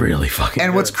 It was really fucking good.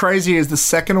 And what's crazy is the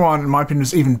second one, in my opinion,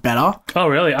 was even better. Oh,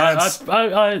 really?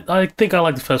 I think I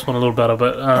like the first one a little better,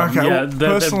 but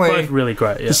they're both really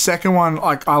great. Yeah. The second one,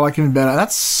 like, I like even better. And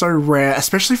that's so rare,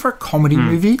 especially for a comedy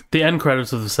movie. The end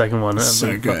credits of the second one are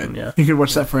so good. Fucking, you could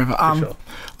watch that forever. Sure.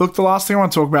 Look, the last thing I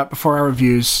want to talk about before our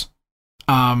reviews,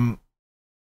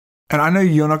 and I know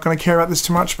you're not going to care about this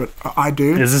too much, but I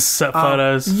do. Is this set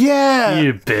photos? Yeah.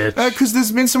 You bitch. Because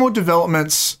there's been some more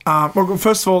developments. Well,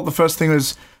 first of all, the first thing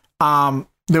was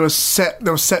there was set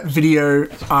video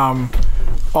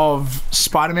of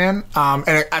Spider-Man, and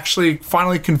it actually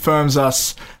finally confirms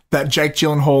us that Jake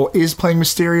Gyllenhaal is playing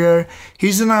Mysterio.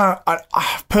 He's in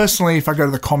personally, if I go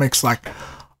to the comics, like,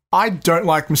 I don't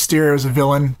like Mysterio as a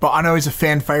villain, but I know he's a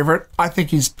fan favorite. I think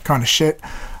he's kind of shit.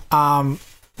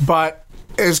 But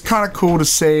it's kind of cool to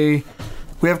see.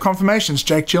 We have confirmations.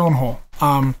 Jake Gyllenhaal.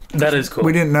 That is cool.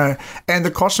 We didn't know, and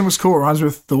the costume was cool. It reminds me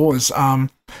of Thor's.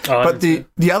 But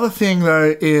the other thing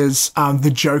though is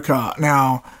the Joker.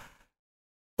 Now,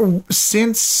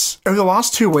 since over the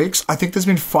last 2 weeks, I think there's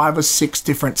been 5 or 6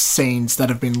 different scenes that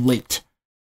have been leaked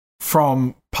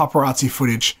from paparazzi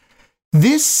footage.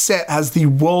 This set has the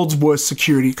world's worst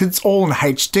security because it's all in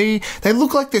HD. They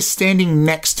look like they're standing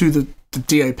next to the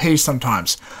DOP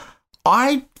sometimes.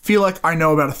 I feel like I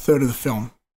know about a third of the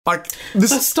film. Like this.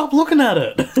 So stop looking at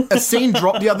it. A scene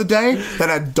dropped the other day that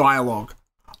had dialogue.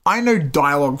 I know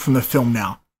dialogue from the film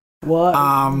now. What?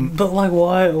 But like,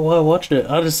 why watch it?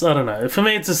 I don't know. For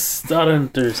me, it's just I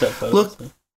don't do set photos.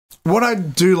 Look, what I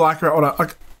do like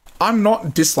about I'm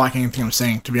not disliking anything I'm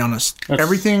saying. To be honest,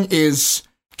 everything is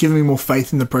giving me more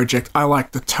faith in the project. I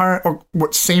like the tone, or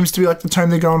what seems to be like the tone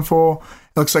they're going for.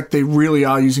 It looks like they really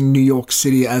are using New York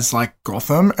City as like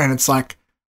Gotham, and it's like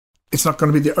it's not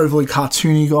going to be the overly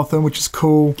cartoony Gotham, which is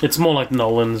cool. It's more like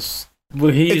Nolan's.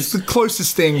 Well, it's the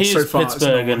closest thing so far.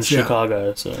 Pittsburgh and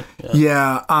Chicago, so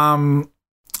yeah.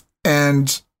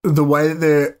 And the way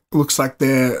that looks like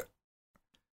they're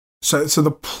so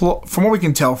the plot, from what we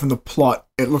can tell from the plot,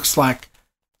 it looks like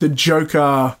the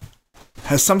Joker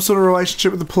has some sort of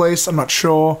relationship with the police. I'm not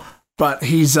sure, but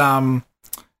he's got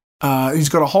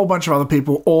a whole bunch of other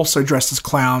people also dressed as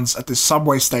clowns at this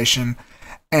subway station,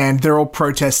 and they're all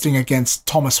protesting against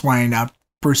Thomas Wayne,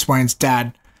 Bruce Wayne's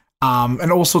dad,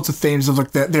 and all sorts of themes of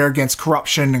like they're against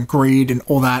corruption and greed and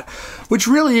all that, which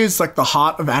really is like the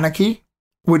heart of anarchy,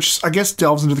 which I guess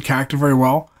delves into the character very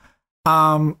well.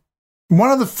 One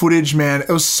of the footage, man, it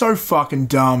was so fucking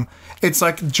dumb. It's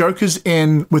like Joker's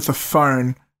in with a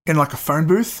phone in like a phone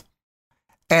booth,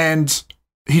 and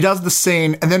he does the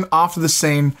scene, and then after the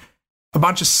scene, a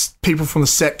bunch of people from the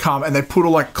set come and they put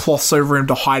all like cloths over him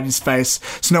to hide his face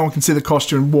so no one can see the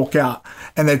costume and walk out,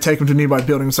 and they take him to a nearby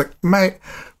building. It's like, mate,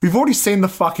 we've already seen the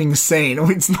fucking scene.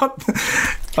 It's not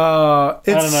I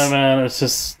don't know, man. It's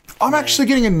just I'm actually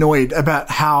getting annoyed about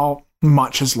how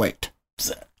much has leaked.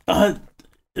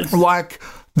 Like,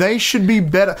 they should be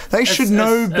better. They should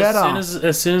know better.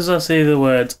 As soon as I see the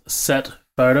words set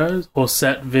photos or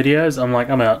set videos, I'm like,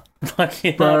 I'm out. Like,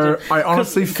 you Bro, know, I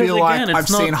honestly 'cause feel again, like I've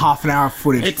seen half an hour of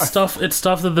footage. It's stuff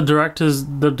that the director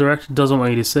doesn't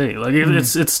want you to see. Like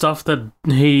it's stuff that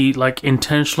he like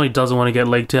intentionally doesn't want to get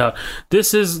leaked out.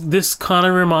 This kind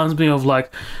of reminds me of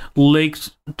like leaked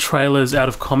trailers out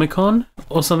of Comic-Con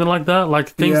or something like that. Like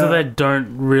things that they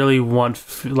don't really want,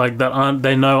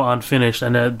 they know aren't finished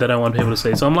and they don't want people to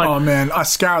see. So I'm like, oh man, I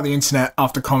scour the internet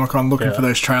after Comic-Con looking for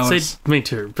those trailers. See, me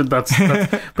too. But that's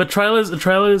but trailers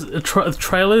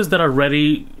that are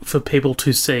ready for people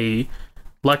to see,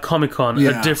 like Comic-Con,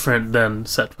 are different than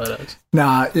set photos.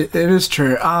 Nah, it is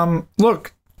true.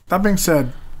 Look, that being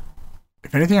said,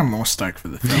 if anything, I'm more stoked for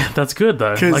the film. Yeah, that's good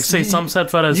though. Like, see, some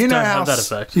set photos don't have that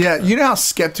effect. Yeah, you know how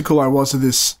skeptical I was of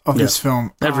this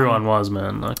film. Everyone was,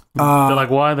 man. Like, they're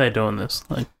like, why are they doing this?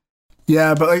 Like,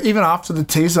 yeah, but like even after the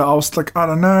teaser, I was like, I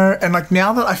don't know. And like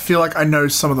now that I feel like I know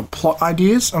some of the plot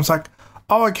ideas, I was like,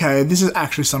 oh, okay, this is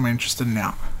actually something I'm interested in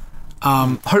now.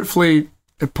 Hopefully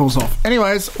it pulls off.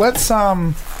 Anyways, let's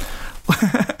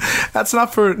that's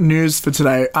enough for news for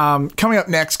today. Coming up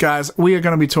next, guys, we are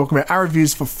going to be talking about our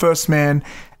reviews for First Man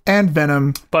and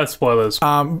Venom. both spoilers.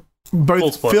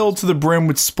 Both filled to the brim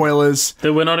with spoilers.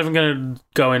 We're not even going to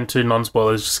go into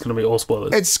non-spoilers. It's just going to be all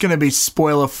spoilers. It's going to be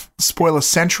spoiler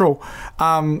central.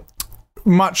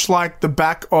 Much like the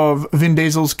back of Vin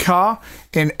Diesel's car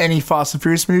in any Fast and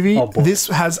Furious movie, this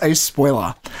has a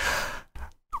spoiler.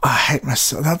 I hate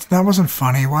myself. That wasn't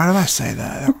funny. Why did I say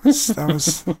that? That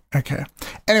was okay.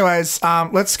 Anyways,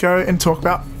 let's go and talk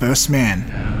about First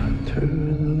Man.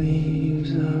 Turn the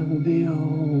leaves of the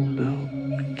old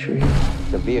oak tree.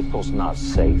 The vehicle's not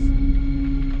safe.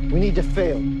 We need to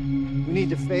fail. We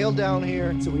need to fail down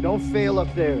here so we don't fail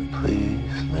up there.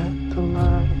 Please let the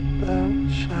light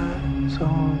that shines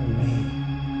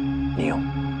on me. Neil,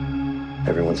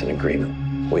 everyone's in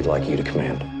agreement. We'd like you to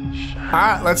command.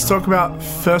 Alright, let's talk about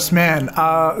First Man.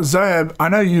 Zoeb, I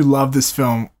know you love this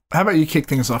film. How about you kick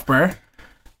things off, bro?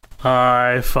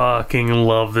 I fucking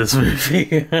love this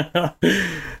movie. I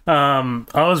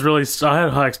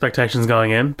had high expectations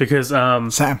going in because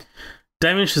Sam.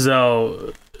 Damien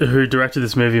Chazelle, who directed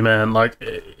this movie, man, like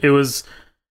it was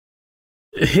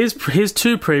his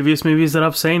two previous movies that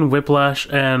I've seen, Whiplash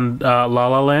and La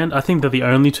La Land. I think they're the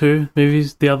only two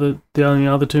movies. The only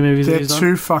other two movies. They're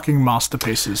two fucking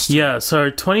masterpieces. Yeah. So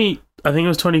I think it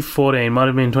was 2014. Might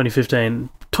have been 2015.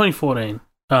 2014.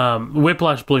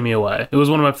 Whiplash blew me away. It was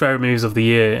one of my favorite movies of the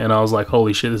year, and I was like,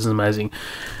 "Holy shit, this is amazing."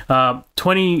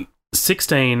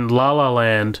 2016, La La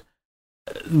Land,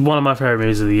 one of my favorite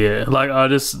movies of the year. Like,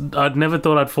 I'd never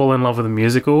thought I'd fall in love with a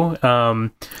musical.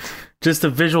 Just the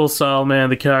visual style, man,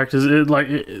 the characters,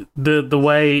 the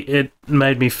way it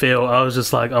made me feel. I was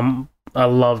just like, I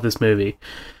love this movie.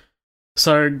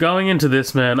 So going into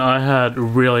this, man, I had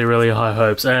really, really high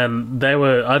hopes, and I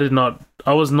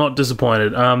was not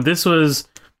disappointed.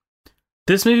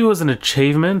 This movie was an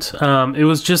achievement. It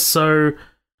was just so.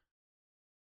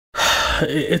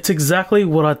 It's exactly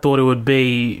what I thought it would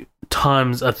be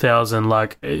times 1,000.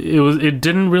 Like it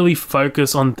didn't really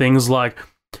focus on things like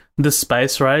the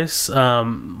space race.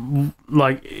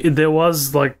 Like there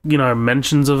was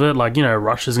mentions of it, like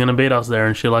Russia's gonna beat us there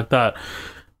and shit like that.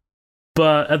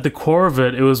 But at the core of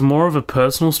it, it was more of a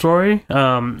personal story.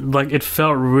 Like it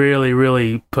felt really,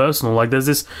 really personal. Like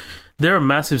there are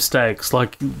massive stakes.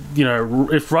 Like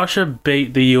if Russia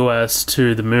beat the US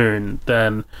to the moon,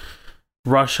 then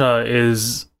Russia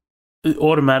is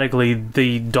automatically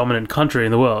the dominant country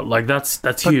in the world. Like that's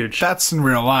huge. That's in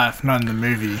real life, not in the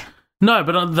movie. No,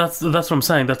 but that's what I'm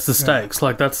saying. That's the stakes.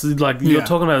 Like that's like you're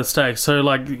talking about the stakes. So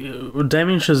like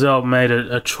Damien Chazelle made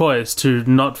a choice to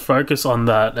not focus on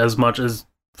that as much as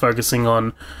focusing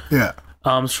on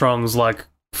Armstrong's like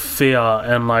fear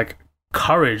and like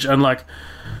courage and like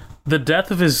the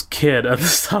death of his kid at the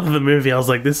start of the movie. I was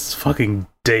like, this is fucking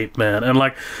deep, man. And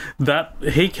like that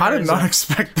I did not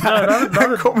expect that. No,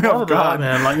 that caught me off guard,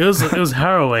 man. Like it was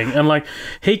harrowing, and like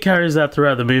he carries that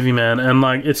throughout the movie, man. And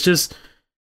like it's just.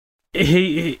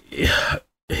 He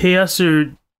has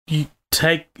to he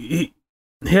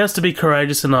has to be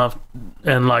courageous enough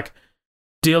and like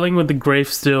dealing with the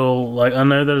grief still. Like I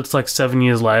know that it's like 7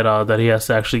 years later that he has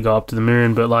to actually go up to the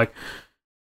moon, but like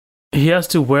he has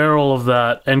to wear all of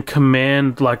that and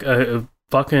command like a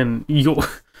fucking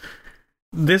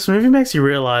this movie makes you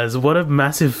realize what a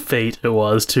massive feat it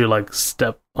was to like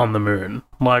step on the moon.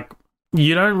 Like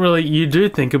you do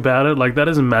think about it, like that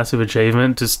is a massive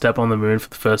achievement to step on the moon for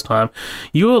the first time.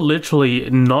 You are literally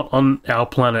not on our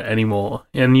planet anymore,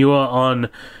 and you are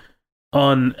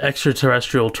on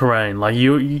extraterrestrial terrain. Like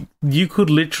you could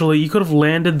have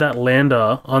landed that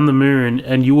lander on the moon,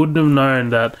 and you wouldn't have known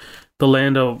that the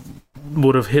lander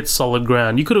would have hit solid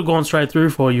ground. You could have gone straight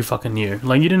through for all you fucking knew.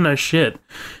 Like, you didn't know shit.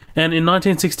 And in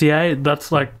 1968,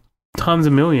 that's like times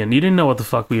a million. You didn't know what the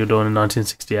fuck we were doing in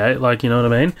 1968. Like, you know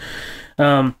what I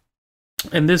mean?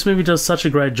 And this movie does such a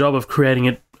great job of creating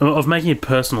it, of making it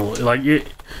personal. Like,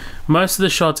 most of the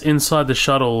shots inside the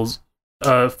shuttles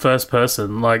are first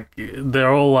person. Like,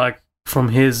 they're all like from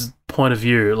his point of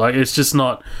view. Like, it's just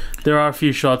not. There are a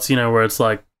few shots, you know, where it's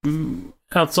like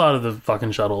outside of the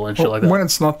fucking shuttle and shit like that. When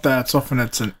it's not that, it's often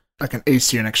like an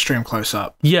easier and extreme close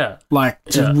up. Yeah. Like,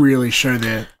 to really show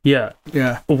their... Yeah.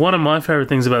 Yeah. One of my favorite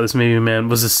things about this movie, man,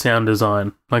 was the sound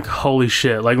design. Like, holy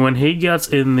shit. Like, when he gets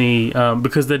in the...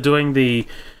 because they're doing the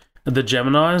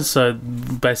Geminis, so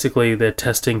basically they're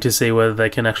testing to see whether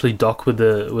they can actually dock with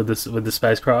the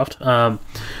spacecraft.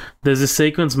 There's a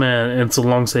sequence, man, and it's a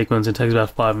long sequence. It takes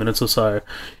about 5 minutes or so.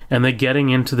 And they're getting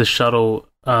into the shuttle...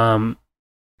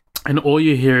 and all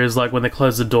you hear is, like, when they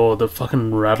close the door, the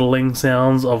fucking rattling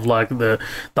sounds of, like, the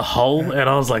hull. And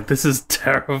I was like, this is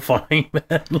terrifying,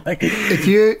 man. Like,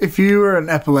 if you were an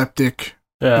epileptic,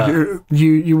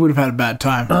 you would have had a bad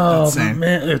time. Oh,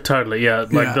 man. Totally, yeah.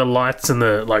 Like, the lights and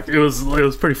the... Like, it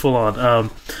was pretty full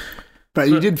on. But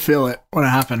you did feel it when it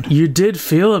happened. You did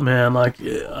feel it, man. Like,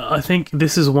 I think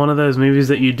this is one of those movies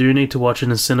that you do need to watch in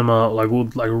a cinema, like,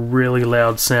 with, like, really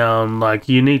loud sound. Like,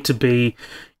 you need to be...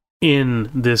 in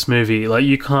this movie. Like,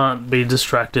 you can't be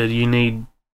distracted. You need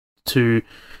to...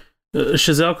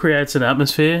 Chazelle creates an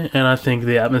atmosphere, and I think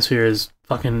the atmosphere is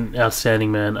fucking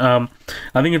outstanding, man.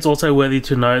 I think it's also worthy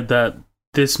to note that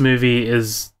this movie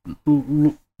is...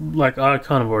 Like, I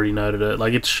kind of already noted it.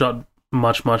 Like, it's shot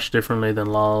much, much differently than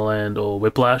La La Land or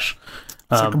Whiplash.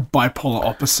 It's like a bipolar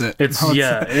opposite. It's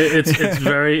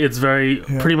very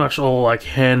pretty much all, like,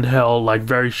 handheld, like,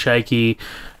 very shaky.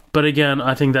 But again,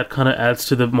 I think that kind of adds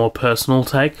to the more personal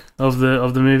take of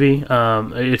the movie.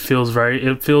 It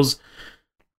feels.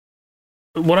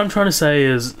 What I'm trying to say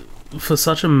is, for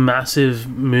such a massive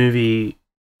movie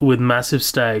with massive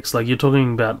stakes, like, you're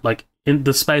talking about, like, in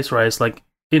the space race, like,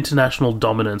 international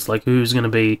dominance, like, who's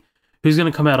going to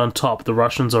come out on top, the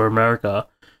Russians or America.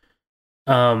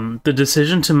 The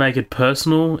decision to make it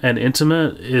personal and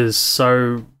intimate is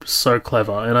so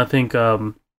clever, and I think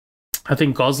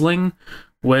Gosling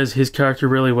wears his character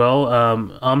really well.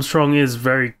 Armstrong is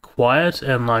very quiet,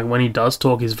 and, like, when he does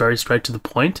talk, he's very straight to the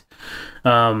point.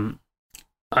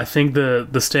 I think the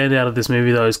standout of this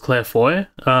movie, though, is Claire Foy.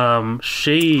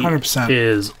 She 100%.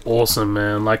 is awesome,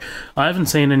 man. Like, I haven't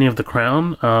seen any of The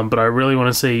Crown, but I really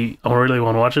want to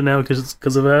watch it now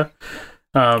because of her.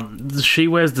 She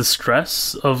wears the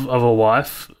stress of a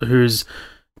wife who's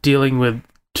dealing with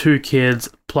 2 kids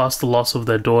plus the loss of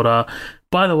their daughter.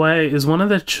 By the way, is one of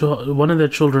their children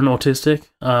autistic?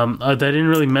 They didn't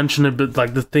really mention it, but,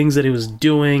 like, the things that he was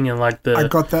doing and, like, I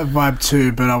got that vibe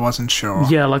too, but I wasn't sure.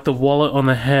 Yeah, like the wallet on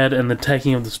the head and the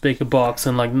taking of the speaker box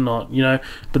and, like, not, you know,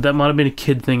 but that might have been a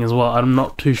kid thing as well. I'm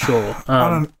not too sure.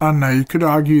 I don't know. You could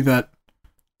argue that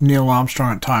Neil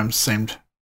Armstrong at times seemed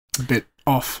a bit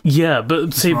off. Yeah,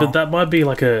 but see, but that might be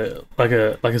like a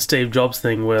Steve Jobs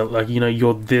thing where, like, you know,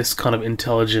 you're this kind of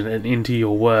intelligent and into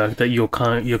your work that you're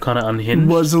kind of unhinged.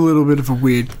 Was a little bit of a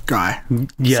weird guy.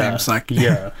 Yeah, seems like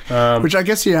which I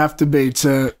guess you have to be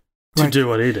to do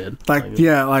what he did. Like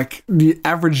the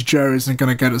average Joe isn't going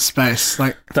to go to space.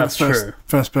 Like, that's true.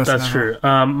 First person. That's true.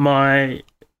 My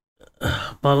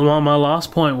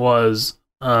last point was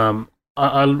I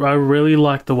really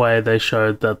like the way they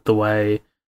showed that the way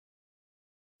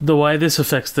this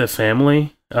affects their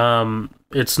family.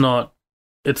 It's not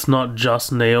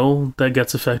just Neil that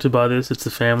gets affected by this, it's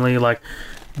the family. Like,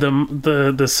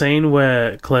 the scene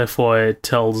where Claire Foy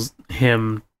tells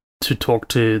him to talk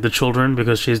to the children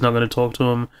because she's not going to talk to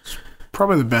them,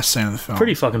 probably the best scene of the film.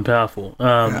 Pretty fucking powerful.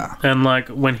 And, like,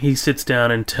 when he sits down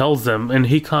and tells them, and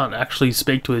he can't actually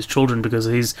speak to his children because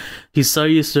he's so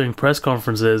used to doing press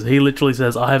conferences, he literally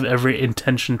says, I have every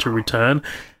intention to return.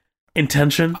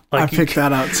 Intention. Like, I picked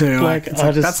that up too. Like,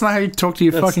 that's not how you talk to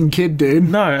your fucking kid, dude.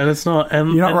 No, and it's not.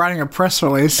 And you're not writing a press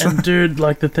release. And, dude,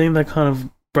 like, the thing that kind of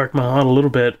broke my heart a little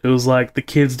bit, it was like the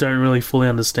kids don't really fully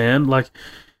understand. Like,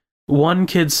 one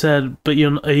kid said, "But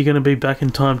are you going to be back in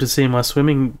time to see my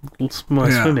swimming?"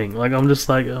 Like, I'm just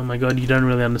like, oh my god, you don't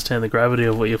really understand the gravity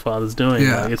of what your father's doing.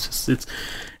 Yeah. Like, it's.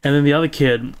 And then the other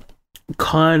kid,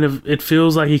 it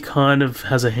feels like he kind of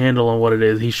has a handle on what it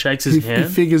is. He shakes his hand. He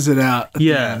figures it out.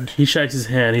 Yeah, he shakes his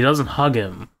hand. He doesn't hug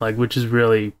him, like, which is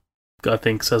really, I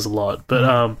think, says a lot.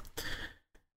 But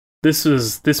this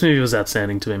movie was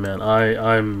outstanding to me, man.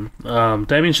 I'm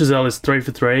Damien Chazelle is 3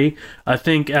 for 3. I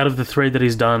think out of the 3 that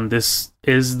he's done, this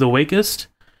is the weakest.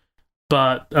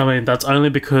 But I mean, that's only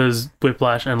because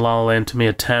Whiplash and La La Land to me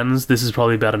are 10s. This is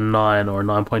probably about a 9 or a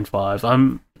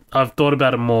 9.5. I've thought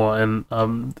about it more, and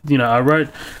I wrote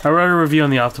a review on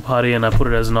the After Party, and I put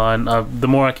it as 9. The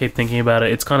more I keep thinking about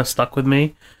it, it's kind of stuck with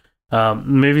me.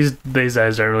 Movies these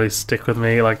days don't really stick with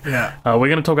me. Like, we're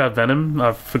going to talk about Venom.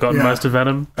 I've forgotten most of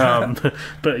Venom.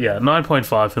 But yeah,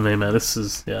 9.5 for me, man. This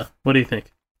is What do you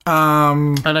think? I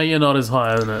know you're not as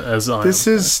high on it as I am.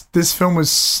 This film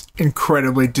was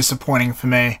incredibly disappointing for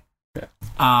me. Yeah.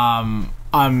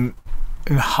 I'm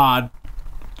in hard.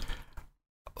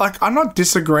 Like, I'm not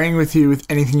disagreeing with you with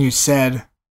anything you said,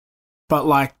 but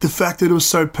like the fact that it was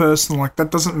so personal, like that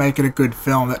doesn't make it a good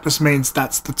film. That just means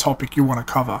that's the topic you want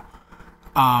to cover.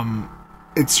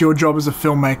 It's your job as a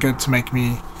filmmaker to make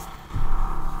me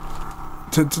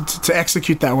to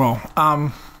execute that well.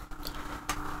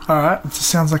 Alright, it just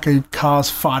sounds like a car's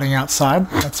farting outside.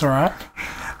 That's alright.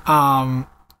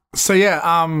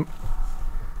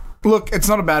 Look, it's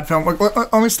not a bad film.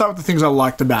 Let me start with the things I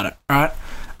liked about it, alright?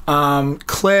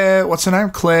 Claire, what's her name?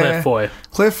 Claire Foy.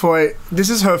 Claire Foy. This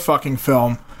is her fucking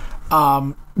film.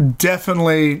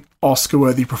 Definitely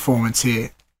Oscar-worthy performance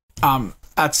here.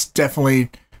 That's definitely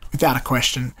without a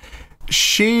question.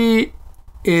 She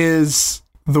is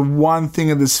the one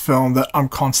thing of this film that I'm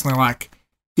constantly like,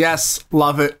 yes,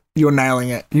 love it. You're nailing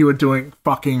it. You are doing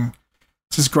fucking...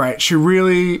 This is great. She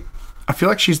really... I feel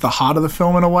like she's the heart of the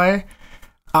film in a way.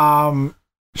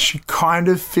 She kind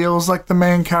of feels like the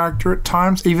main character at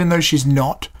times, even though she's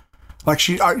not. Like,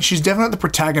 she's definitely the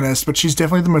protagonist, but she's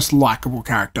definitely the most likable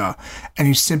character. And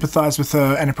you sympathise with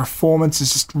her, and her performance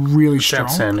is just really strong.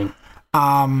 Outstanding.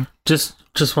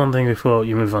 Just one thing before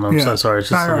you move on. I'm so sorry. It's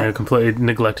just something I completely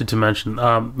neglected to mention.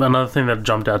 Another thing that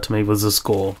jumped out to me was the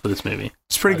score for this movie.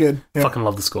 It's pretty good. Yeah. Fucking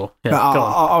love the score. Yeah,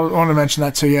 I want to mention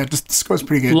that too. Yeah, just the score's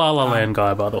pretty good. La La Land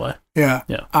guy, by the way. Yeah.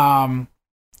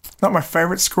 Not my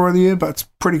favourite score of the year, but it's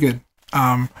pretty good.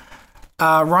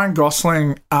 Ryan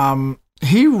Gosling,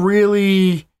 he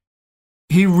really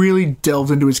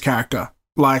delved into his character.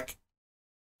 Like,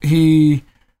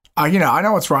 I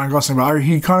know it's Ryan Gosling, but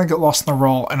he kind of got lost in the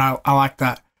role, and I like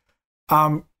that.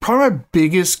 Probably my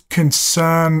biggest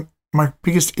concern, my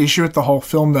biggest issue with the whole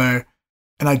film, though,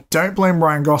 and I don't blame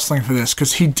Ryan Gosling for this,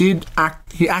 because he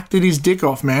acted his dick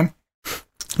off, man.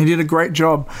 He did a great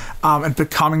job at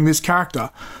becoming this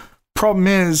character. Problem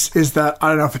is that I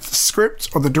don't know if it's the script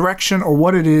or the direction or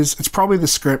what it is. It's probably the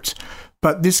script,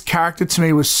 but this character to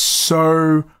me was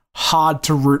so hard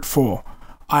to root for.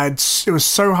 It was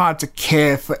so hard to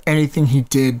care for anything he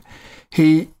did.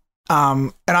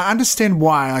 And I understand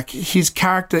why. Like, his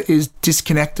character is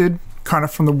disconnected kind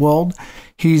of from the world.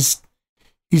 He's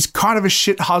kind of a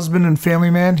shit husband and family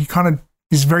man.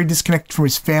 He's very disconnected from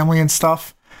his family and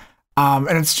stuff.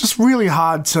 And it's just really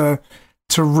hard to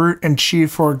root and cheer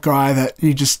for a guy that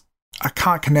I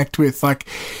can't connect with. Like,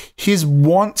 he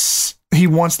wants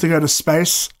to go to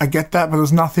space. I get that, but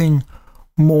there's nothing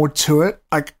more to it.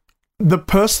 Like, the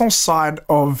personal side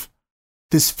of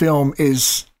this film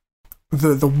is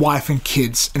the wife and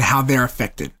kids and how they're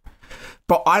affected.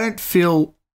 But I don't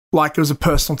feel like it was a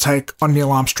personal take on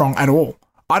Neil Armstrong at all.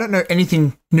 I don't know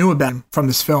anything new about him from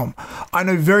this film. I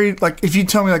know if you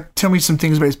tell me some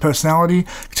things about his personality,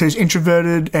 so he's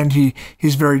introverted and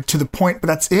he's very to the point, but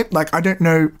that's it. Like, I don't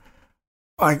know,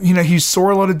 he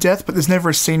saw a lot of death, but there's never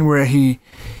a scene where he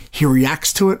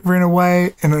reacts to it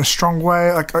in a strong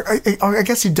way. Like, I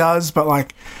guess he does, but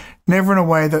like never in a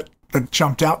way that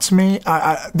jumped out to me.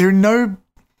 There are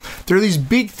these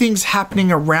big things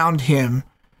happening around him,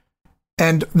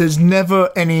 and there's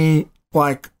never any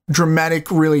like dramatic,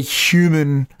 really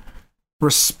human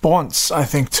response, I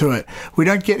think, to it. We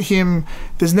don't get him.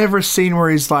 There's never a scene where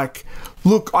he's like,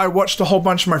 look, I watched a whole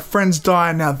bunch of my friends die,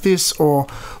 and now this, or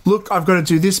look, I've got to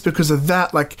do this because of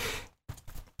that. Like,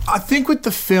 I think with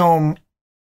the film,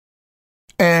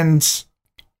 and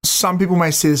some people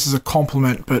may see this as a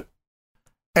compliment,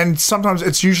 and sometimes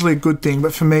it's usually a good thing,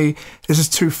 but for me, this is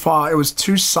too far. It was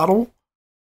too subtle.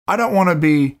 I don't want to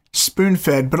be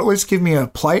spoon-fed, but at least give me a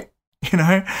plate,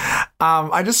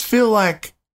 I just feel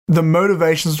like the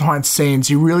motivations behind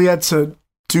scenes, you really had to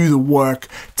do the work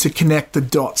to connect the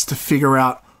dots to figure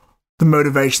out the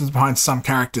motivations behind some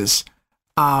characters.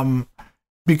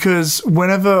 Because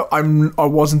whenever I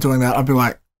wasn't doing that, I'd be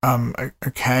like,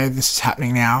 okay, this is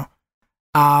happening now.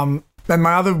 And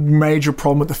my other major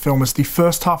problem with the film is the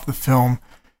first half of the film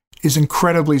is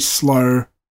incredibly slow.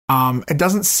 It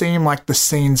doesn't seem like the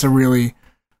scenes are really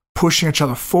pushing each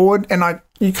other forward, and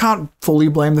you can't fully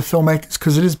blame the filmmakers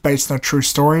because it is based on a true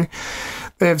story.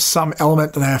 They have some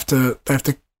element that they have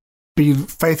to be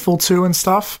faithful to and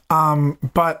stuff.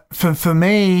 But for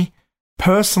me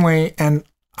personally, and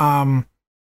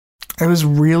it was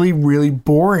really, really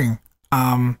boring.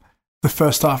 The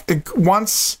first half.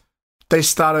 Once they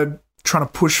started trying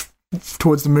to push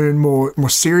towards the moon more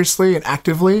seriously and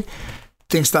actively,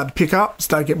 things started to pick up,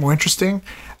 started to get more interesting.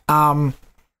 And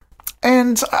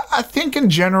I think in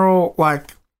general,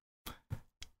 like,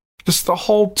 just the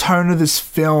whole tone of this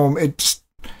film, it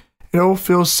all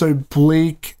feels so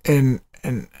bleak and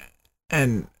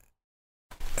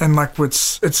like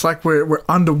it's like we're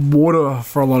underwater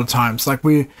for a lot of times. Like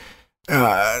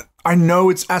I know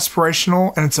it's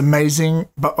aspirational and it's amazing,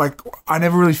 but like I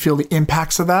never really feel the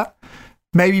impacts of that.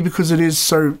 Maybe because it is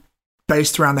so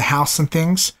based around the house and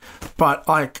things, but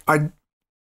like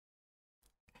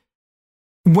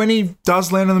when he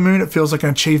does land on the moon, it feels like an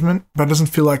achievement, but it doesn't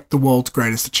feel like the world's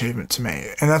greatest achievement to me.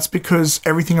 And that's because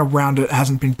everything around it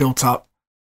hasn't been built up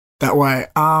that way.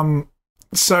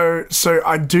 So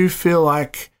I do feel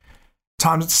like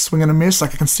times it's a swing and a miss.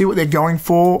 Like I can see what they're going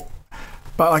for,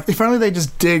 but like if only they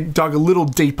just dug a little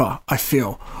deeper, I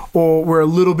feel, or were a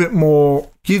little bit more,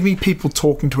 give me people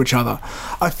talking to each other.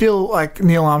 I feel like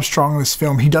Neil Armstrong in this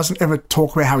film, he doesn't ever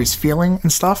talk about how he's feeling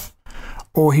and stuff,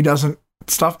 or he doesn't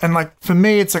stuff. And like for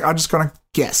me, it's like I just gotta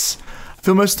guess. I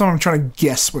feel most of the time I'm trying to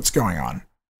guess what's going on.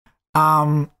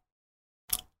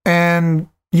 And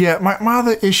yeah, my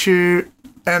other issue,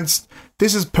 and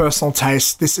this is personal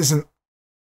taste, this isn't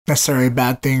necessarily a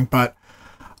bad thing, but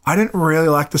I didn't really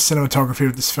like the cinematography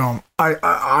of this film.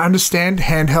 I understand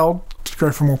handheld to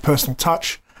go for more personal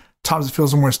touch. Times it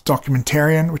feels almost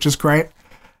documentarian, which is great.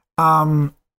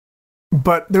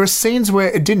 But there were scenes where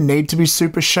it didn't need to be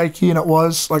super shaky, and it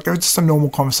was just a normal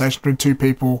conversation between two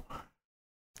people.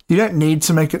 You don't need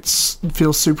to make it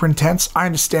feel super intense. I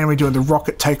understand we're doing the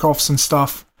rocket takeoffs and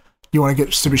stuff. You want to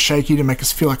get super shaky to make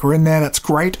us feel like we're in there. That's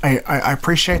great. I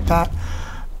appreciate that.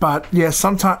 But yeah,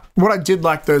 sometimes what I did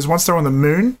like though is once they're on the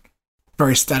moon,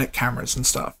 very static cameras and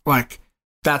stuff. Like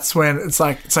that's when it's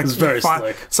very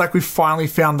slick. It's like we finally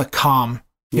found the calm.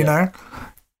 You know.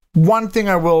 One thing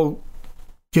I will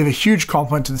give a huge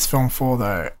compliment to this film for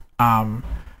though,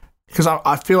 because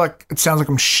I feel like it sounds like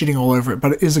I'm shitting all over it,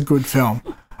 but it is a good film.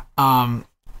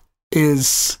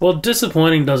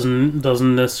 Disappointing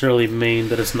doesn't necessarily mean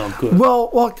that it's not good. Well,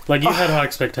 like you had high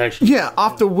expectations. Yeah,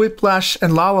 after Whiplash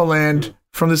and La La Land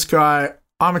from this guy,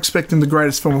 I'm expecting the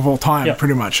greatest film of all time,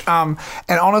 pretty much. And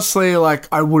honestly, like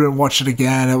I wouldn't watch it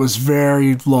again. It was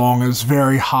very long. It was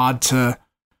very hard to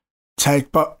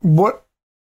take. But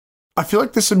I feel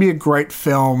like this would be a great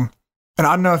film. And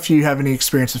I don't know if you have any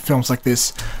experience with films like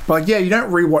this, but like, yeah, you don't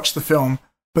rewatch the film,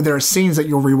 but there are scenes that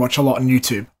you'll rewatch a lot on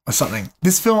YouTube or something.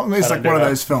 This film is like one of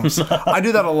those films. I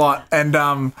do that a lot. And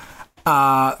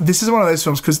this is one of those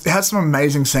films because it has some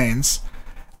amazing scenes.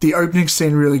 The opening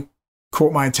scene really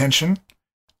caught my attention.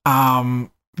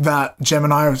 That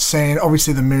Gemini was saying,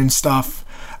 obviously the moon stuff.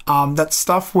 That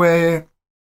stuff where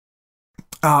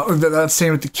that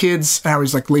scene with the kids, how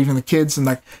he's like leaving the kids and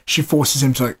like she forces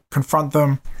him to like confront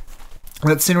them. And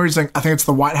that scene where he's like, I think it's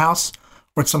the White House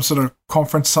or it's some sort of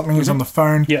conference, something, he's on the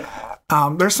phone. Yeah.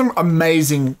 There's some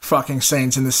amazing fucking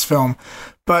scenes in this film,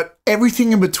 but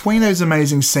everything in between those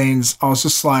amazing scenes, I was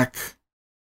just like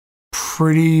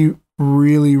really,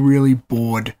 really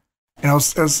bored. And it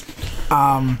was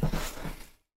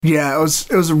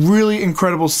really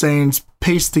incredible scenes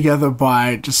pieced together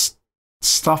by just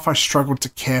stuff I struggled to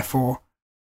care for.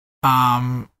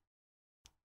 But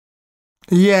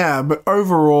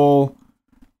overall,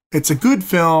 it's a good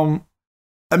film.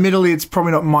 Admittedly, it's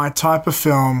probably not my type of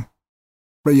film.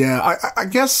 But yeah, I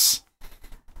guess,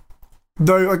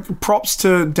 though, like, props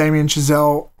to Damien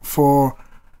Chazelle for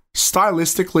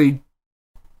stylistically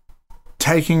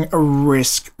taking a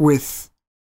risk with...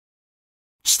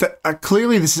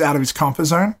 clearly, this is out of his comfort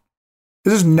zone.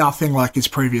 This is nothing like his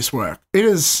previous work. It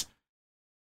is...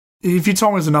 If you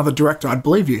told me it was another director, I'd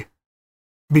believe you.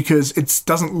 Because it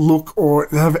doesn't look or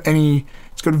have any...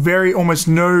 It's got almost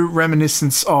no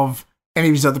reminiscence of any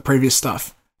of his other previous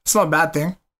stuff. It's not a bad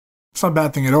thing. It's not a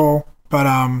bad thing at all. But,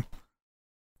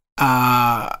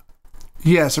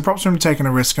 so props to him taking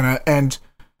a risk on it. And,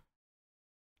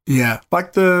 yeah,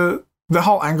 like the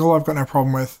whole angle I've got no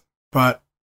problem with. But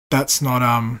that's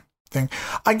not, thing.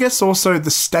 I guess also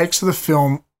the stakes of the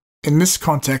film in this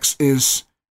context is...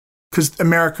 Because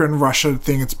America and Russia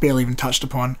thing, it's barely even touched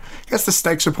upon. I guess the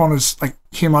stakes upon is like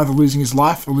him either losing his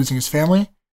life or losing his family.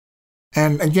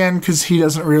 And again, because he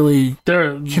doesn't really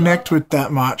connect with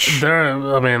that much.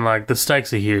 The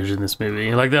stakes are huge in this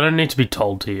movie. Like, they don't need to be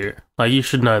told to you. Like, you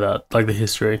should know that. Like, the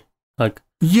history. Like,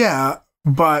 yeah,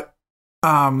 but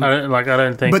I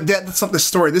don't think. But that's not the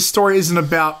story. This story isn't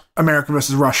about America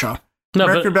versus Russia. No,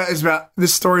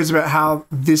 this story is about how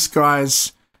this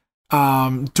guy's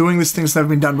doing these things that have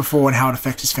been done before and how it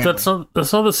affects his family. That's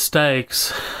not the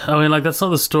stakes. I mean, like, that's not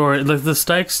the story. Like, the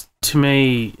stakes to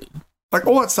me, like,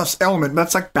 all that stuff's element.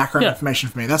 That's like background information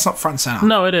for me. That's not front and center.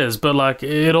 no, it is, but like,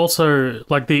 it also,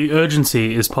 like, the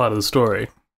urgency is part of the story.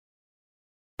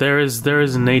 There is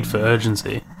a need for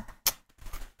urgency.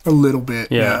 A little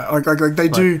bit, yeah. Like they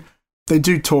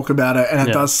do talk about it, and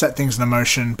it does set things in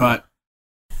motion, but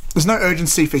there's no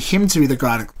urgency for him to be the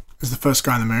guy that is the first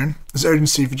guy on the moon. There's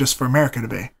urgency for America to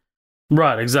be.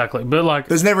 Right, exactly. But like,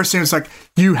 there's never a scene it's like,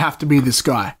 you have to be this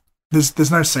guy.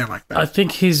 There's no scene like that. I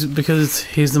think he's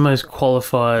the most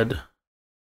qualified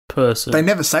person. They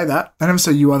never say that. They never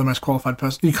say you are the most qualified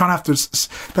person. You can't have to,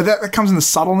 but that comes in the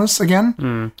subtleness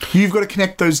again. You've got to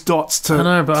connect those dots to. I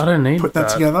know, but I don't need put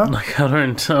that together. Like, I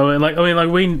don't. I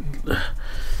mean, we.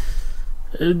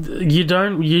 You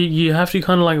don't. You have to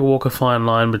kind of like walk a fine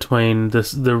line between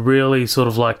the really sort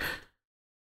of like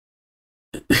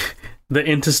the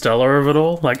Interstellar of it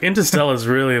all. Like, Interstellar is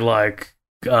really like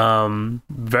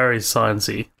very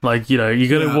sciencey. Like, you know, you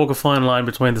got to walk a fine line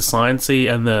between the sciencey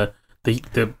and the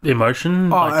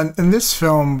emotion. Oh, like, and in this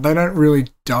film, they don't really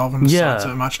delve into science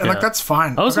so much, and like, that's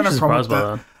fine. I was actually surprised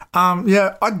by that.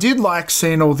 Yeah, I did like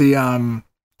seeing all the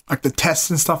like the tests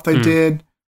and stuff they did.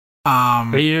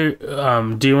 Are you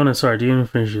do you want to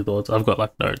finish your thoughts? I've got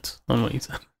like notes on what you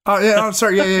said. Oh yeah, oh,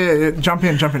 sorry, yeah. Jump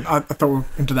in. I thought we were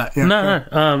into that. Yeah.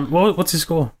 No. What's your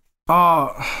score?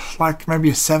 Oh, like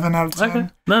maybe a 7 out of 10. Okay.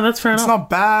 No, that's fair enough. It's not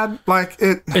bad. Like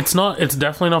it. It's not. It's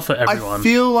definitely not for everyone. I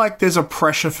feel like there's a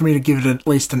pressure for me to give it at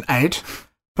least an 8,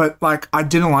 but like I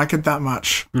didn't like it that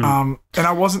much. And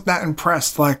I wasn't that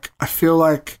impressed. Like, I feel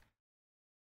like,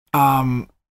 did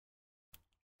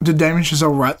Damien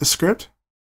Chazelle write the script?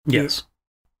 Yes.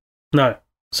 No.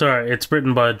 Sorry, it's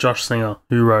written by Josh Singer,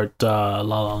 who wrote La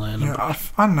La Land. Yeah,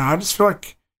 I don't know. I just feel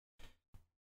like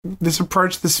this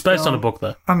approach, this it's based film, on a book,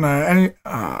 though. I don't know.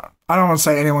 I don't want to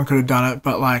say anyone could have done it,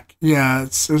 but like, yeah,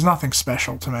 there's nothing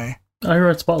special to me. I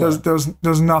wrote Spotlight. There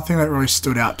was nothing that really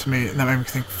stood out to me that made me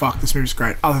think, fuck, this movie's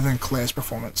great, other than Claire's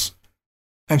performance.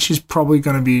 And she's probably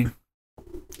going to be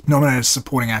nominated as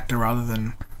supporting actor rather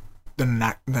than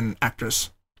actress.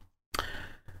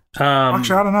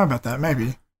 Actually, I don't know about that.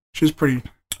 Maybe she's pretty.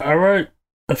 I wrote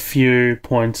a few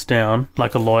points down,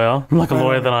 like a lawyer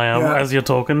that I am, as you're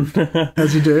talking.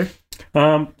 As you do.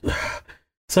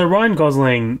 So Ryan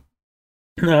Gosling,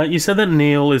 you said that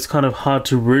Neil is kind of hard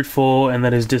to root for and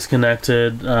that he's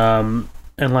disconnected. And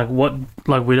like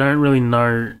we don't really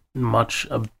know much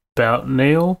about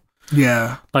Neil.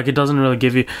 Yeah. Like, it doesn't really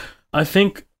give you. I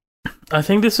think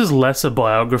this is less a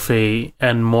biography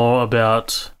and more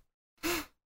about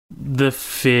the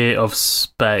fear of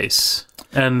space.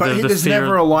 But there's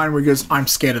never a line where he goes, "I'm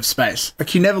scared of space." Like,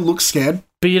 he never looks scared.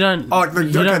 But you don't. Oh, like,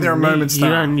 there are moments. You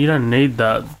don't need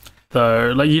that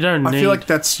though. Like, you don't. I feel like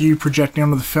that's you projecting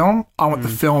onto the film. I want the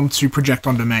film to project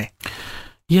onto me.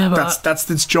 Yeah, but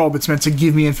that's its job. It's meant to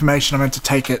give me information. I'm meant to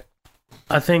take it.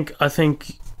 I think.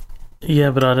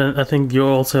 Yeah, but I don't. I think you're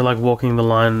also like walking the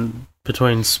line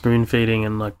between spoon feeding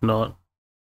and like not.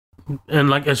 And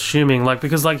like assuming, like,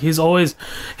 because like he's always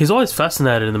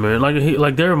fascinated in the moon.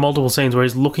 Like there are multiple scenes where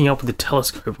he's looking up with the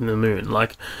telescope in the moon.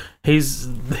 Like he's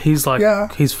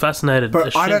like he's fascinated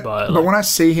as shit by it. But when I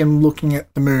see him looking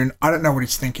at the moon, I don't know what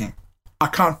he's thinking. I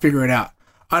can't figure it out.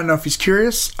 I don't know if he's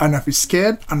curious. I don't know if he's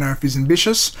scared. I don't know if he's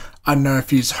ambitious. I don't know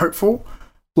if he's hopeful.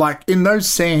 Like, in those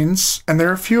scenes, and there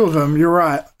are a few of them, you're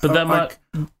right. But that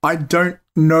I don't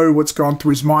know what's gone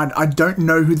through his mind. I don't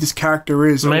know who this character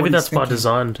is. Maybe that's by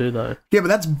design too, though. Yeah, but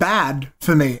that's bad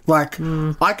for me. Like,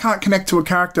 I can't connect to a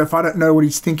character if I don't know what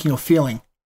he's thinking or feeling.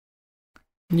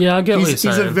 Yeah, I get what you're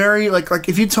saying. He's a very, like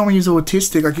if you tell me he's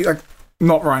autistic, like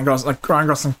not Ryan Gosling, like Ryan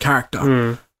Gosling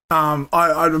character,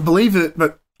 I'd believe it,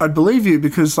 but I'd believe you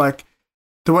because, like,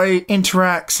 the way he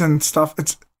interacts and stuff,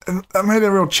 that made it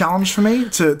a real challenge for me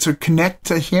to connect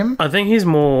to him. I think he's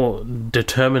more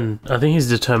determined. I think he's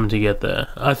determined to get there.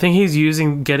 I think he's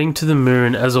using getting to the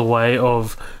moon as a way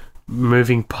of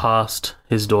moving past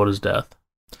his daughter's death.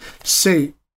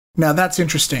 See, now that's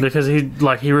interesting. Because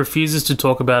he refuses to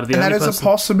talk about it. And that is a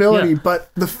possibility,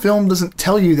 but the film doesn't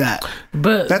tell you that.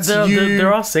 But that's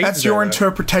there are scenes. That's your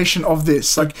interpretation of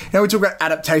this. Like, you know, we talk about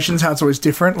adaptations, how it's always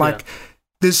different. Like,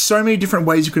 there's so many different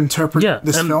ways you can interpret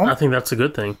this film. I think that's a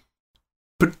good thing.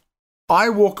 But I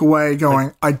walk away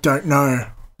going, I don't know.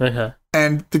 Okay.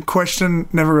 And the question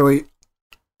never really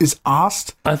is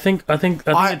asked. I think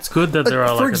it's good that there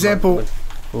are, for example,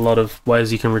 a lot of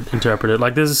ways you can interpret it.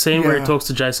 Like, there's a scene where he Yeah. talks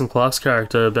to Jason Clarke's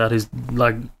character about his,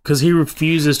 like, because he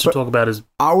refuses to talk about his.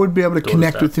 I would be able to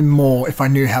connect death. with him more if I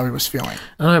knew how he was feeling.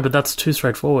 I know, but that's too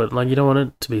straightforward. Like, you don't want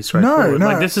it to be straightforward. No,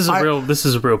 like, this is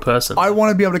a real person. I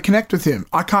want to be able to connect with him.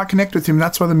 I can't connect with him.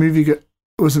 That's why the movie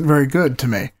wasn't very good to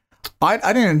me. I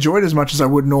didn't enjoy it as much as I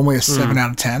would normally a 7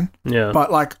 out of 10. Yeah.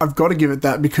 But, like, I've got to give it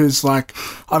that because, like,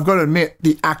 I've got to admit,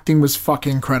 the acting was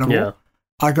fucking incredible. Yeah.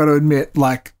 I got to admit,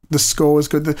 like, the score was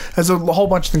good. There's a whole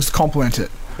bunch of things to compliment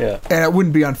it. Yeah. And it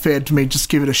wouldn't be unfair to me just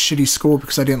give it a shitty score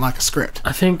because I didn't like a script.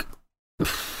 I think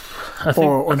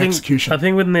Or an execution. I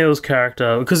think with Neil's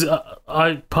character, because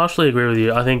I partially agree with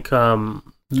you. I think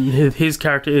his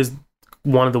character is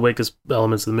one of the weakest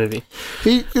elements of the movie.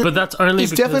 But that's only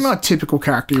he's because... definitely not a typical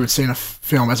character you would see in a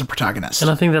film as a protagonist. And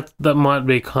I think that might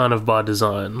be kind of by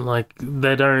design. Like,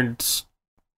 they don't...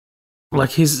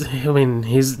 Like, he's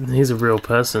a real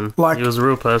person. Like, he was a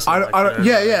real person.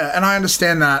 Yeah, and I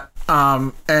understand that.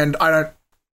 And I don't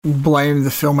blame the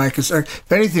filmmakers.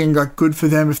 If anything, like, good for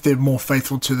them if they're more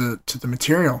faithful to the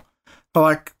material. But,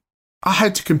 like, I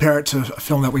hate to compare it to a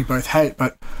film that we both hate,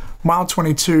 but Mile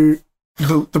 22,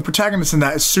 the protagonist in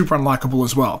that is super unlikable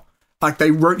as well. Like,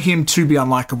 they wrote him to be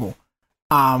unlikable.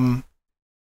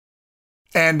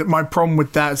 And my problem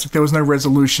with that is there was no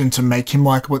resolution to make him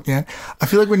likable at the end. I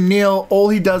feel like with Neil, all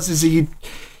he does is he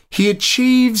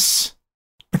achieves...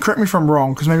 Correct me if I'm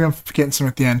wrong, because maybe I'm forgetting something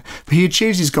at the end. But he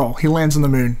achieves his goal. He lands on the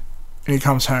moon, and he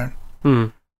comes home.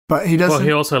 But he doesn't... Well,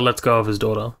 he also lets go of his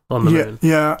daughter on the moon.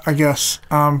 Yeah, I guess.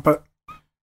 But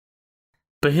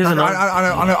here's another...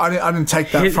 I didn't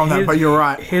take that from that, but you're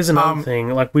right. Here's another thing.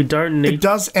 Like, we don't need... It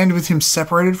does end with him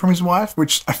separated from his wife,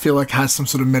 which I feel like has some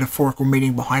sort of metaphorical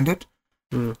meaning behind it.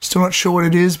 Still not sure what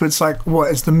it is, but it's like,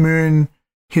 what, is the moon...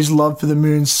 His love for the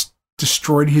moon's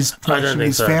destroyed his connection with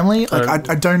his family? Like,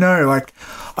 I don't know. Like,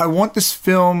 I want this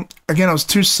film... Again, I was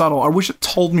too subtle. I wish it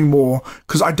told me more,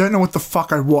 because I don't know what the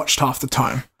fuck I watched half the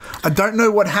time. I don't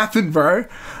know what happened, bro.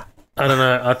 I don't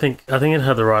know. I think it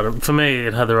had the right... For me,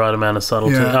 it had the right amount of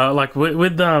subtlety. Yeah. Like,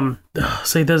 with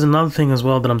see, there's another thing as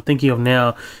well that I'm thinking of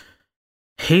now.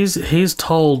 He's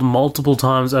told multiple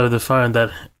times over the phone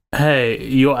that, hey,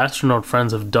 your astronaut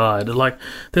friends have died. Like,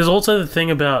 there's also the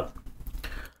thing about...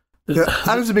 Yeah,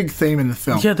 that is a big theme in the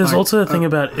film. Yeah, there's like, also the thing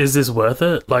about, is this worth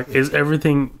it? Like, is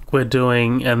everything we're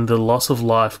doing and the loss of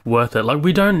life worth it? Like,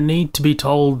 we don't need to be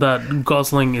told that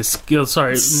Neil is scared.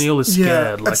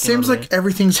 Yeah, Like, it seems like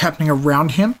everything's happening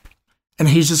around him, and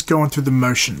he's just going through the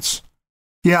motions.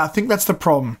 Yeah, I think that's the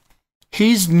problem.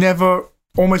 He's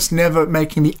almost never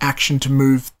making the action to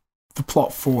move the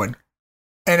plot forward.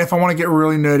 And if I want to get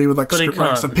really nerdy with, like, script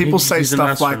writing stuff, people say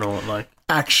stuff like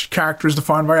character is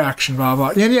defined by action, blah,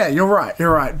 blah. Yeah, you're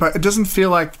right. But it doesn't feel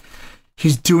like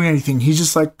he's doing anything. He's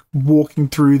just, like, walking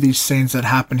through these scenes that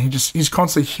happen. He's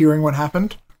constantly hearing what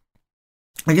happened.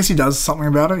 I guess he does something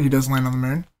about it. He does land on the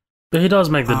moon. But he does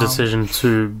make the decision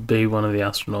to be one of the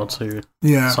astronauts who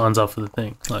signs up for the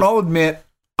thing. Like, I'll admit,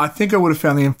 I think I would have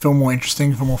found the film more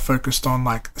interesting if I'm more focused on,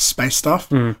 like, the space stuff.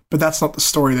 But that's not the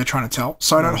story they're trying to tell.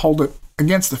 So I don't hold it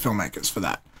against the filmmakers for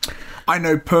that. I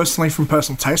know personally, from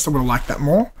personal taste, I would have liked that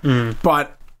more.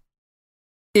 But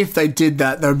if they did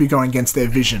that, they would be going against their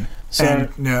vision. So,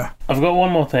 I've got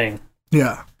one more thing.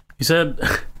 Yeah. You said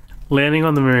landing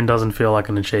on the moon doesn't feel like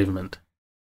an achievement.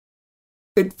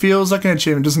 It feels like an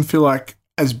achievement. It doesn't feel like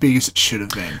as big as it should have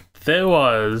been. There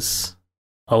was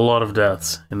a lot of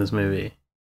deaths in this movie.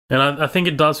 And I think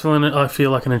it does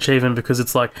feel like an achievement because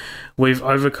it's like we've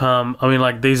overcome... I mean,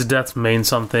 like, these deaths mean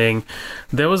something.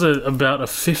 There was about a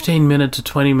 15-minute to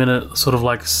 20-minute sort of,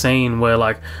 like, scene where,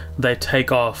 like, they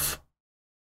take off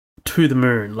to the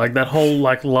moon. Like, that whole,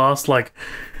 like, last, like,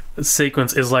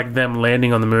 sequence is, like, them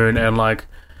landing on the moon and, like...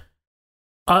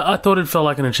 I thought it felt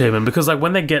like an achievement because, like,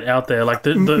 when they get out there, like...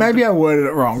 Maybe I worded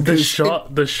it wrong. The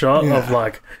shot of,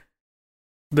 like...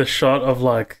 The shot of,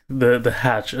 like, the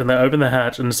hatch, and they open the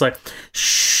hatch, and it's like,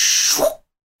 shh,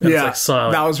 and it's like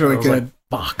silent. That was really good.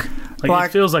 Like, fuck. Like,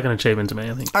 it feels like an achievement to me,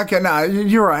 I think. Okay, no,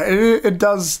 you're right. It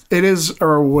does. It is a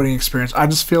rewarding experience. I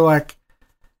just feel like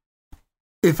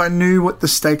if I knew what the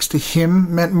stakes to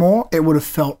him meant more, it would have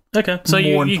felt okay. So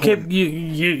more you keep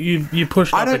you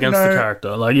push up against the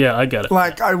character. Like, yeah, I get it.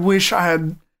 Like, I wish I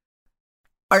had.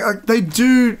 They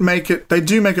do make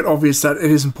it obvious that it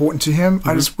is important to him.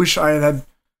 I just wish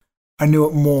I knew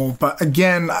it more, but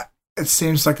again, it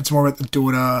seems like it's more about the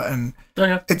daughter, and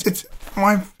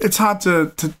it's hard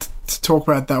to talk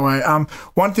about it that way.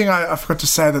 One thing I forgot to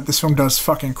say that this film does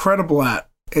fucking incredible at,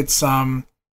 it's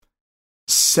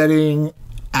setting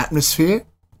atmosphere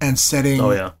and setting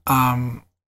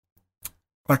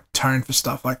like tone for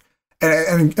stuff. Like,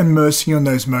 and immersing you in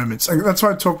those moments. Like, that's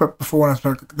what I talked about before when I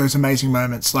spoke those amazing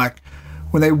moments. Like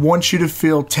when they want you to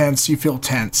feel tense, you feel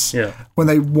tense. Yeah. When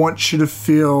they want you to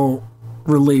feel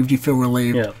relieved, you feel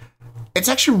relieved. Yeah. It's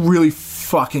actually really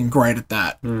fucking great at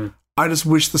that. I just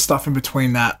wish the stuff in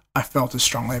between that I felt as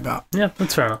strongly about. Yeah,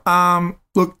 that's fair enough.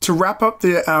 Look, to wrap up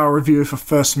our review for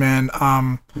First Man,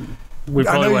 We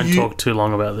probably won't talk too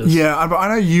long about this. yeah, but I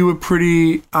know you were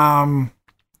pretty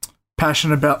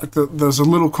passionate about, like, there's a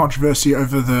little controversy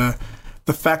over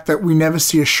the fact that we never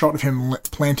see a shot of him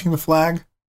planting the flag.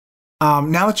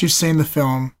 Now that you've seen the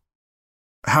film,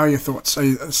 how are your thoughts? Are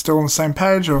you still on the same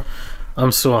page, or?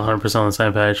 I'm still 100% on the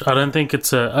same page. I don't think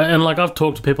it's and like I've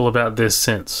talked to people about this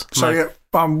since. So like,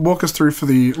 walk us through for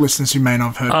the listeners who may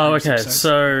not have heard. Oh, okay.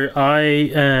 So I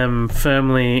am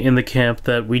firmly in the camp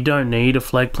that we don't need a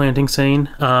flag planting scene.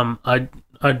 I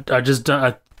just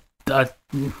don't.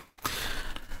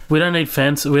 We don't need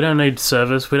fence. We don't need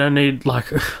service. We don't need, like,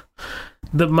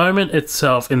 the moment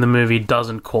itself in the movie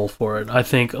doesn't call for it. I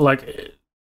think, like,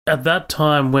 at that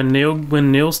time when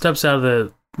Neil steps out of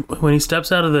the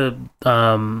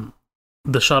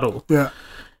shuttle, yeah,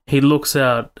 he looks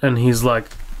out and he's like,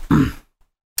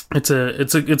 it's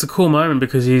a cool moment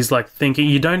because he's like thinking.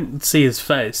 You don't see his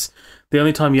face. The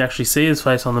only time you actually see his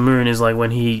face on the moon is like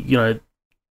when he,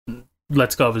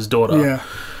 lets go of his daughter. Yeah.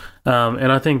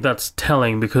 And I think that's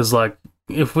telling because, like,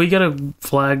 if we get a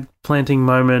flag planting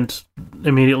moment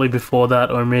immediately before that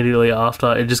or immediately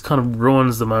after, it just kind of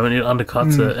ruins the moment. It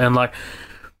undercuts it.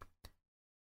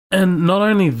 And not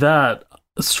only that,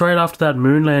 straight after that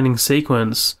moon landing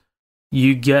sequence,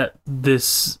 you get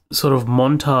this sort of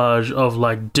montage of,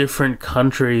 like, different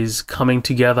countries coming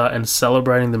together and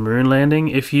celebrating the moon landing.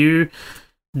 If you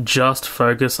just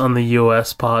focus on the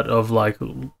US part of, like,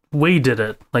 we did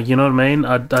it, like, you know what I mean?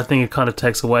 I think it kind of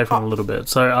takes away from it a little bit.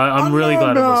 So I'm really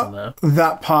glad it wasn't there.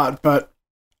 That part, but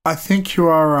I think you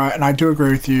are right, and I do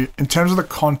agree with you. In terms of the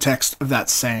context of that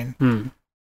scene,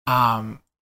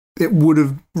 it would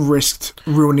have risked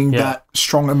ruining that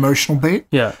strong emotional beat.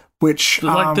 Yeah. Which,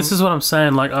 like, this is what I'm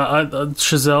saying. Like,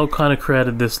 Chazelle kind of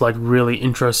created this, like, really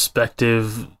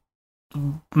introspective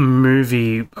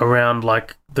movie around,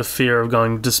 like, the fear of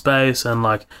going to space and,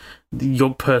 like,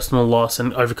 your personal loss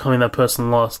and overcoming that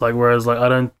personal loss. Like, whereas, like,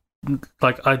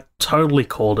 I totally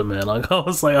called it, man. Like, I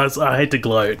was like, I hate to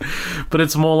gloat, but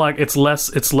it's more like it's less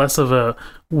of a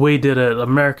we did it,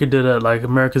 America did it, like,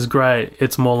 America's great.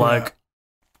 It's more like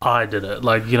I did it,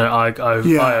 like,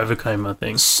 I overcame my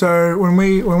thing. So when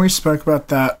we spoke about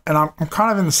that, and I'm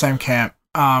kind of in the same camp.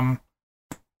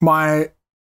 My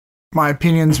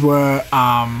opinions were,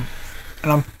 and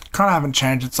I'm kind of haven't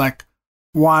changed. It's like,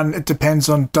 one, it depends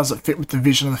on, does it fit with the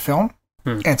vision of the film?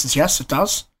 Answer's yes, it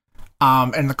does.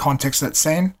 In the context of that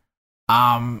scene.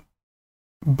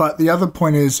 But the other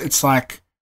point is, it's like,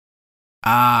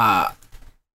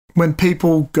 when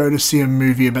people go to see a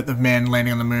movie about the man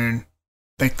landing on the moon,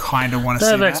 they kind of want to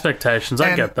see that. They have expectations.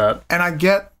 I get that. And I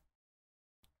get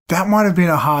that might have been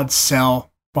a hard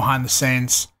sell behind the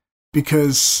scenes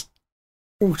because,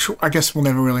 which I guess we'll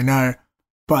never really know,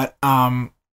 but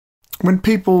when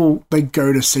people, they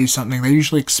go to see something, they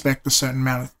usually expect a certain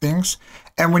amount of things.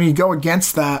 And when you go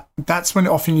against that, that's when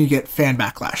often you get fan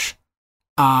backlash.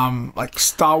 Like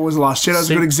Star Wars The Last Jedi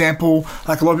is a good example.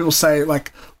 Like, a lot of people say,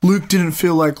 like, Luke didn't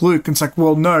feel like Luke. And it's like,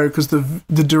 well, no, because the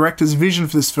director's vision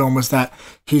for this film was that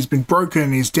he's been broken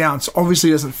and he's down. So obviously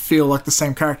he doesn't feel like the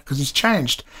same character because he's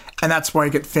changed. And that's why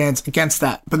you get fans against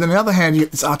that. But then on the other hand, you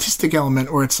get this artistic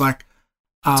element where it's like,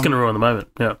 it's going to ruin the moment,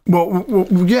 yeah. Well,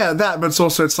 yeah, that, but it's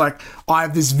also, it's like, I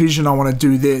have this vision, I want to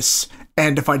do this,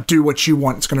 and if I do what you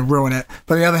want, it's going to ruin it.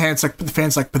 But on the other hand, it's like, the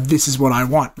fans like, but this is what I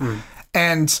want.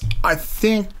 And I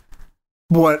think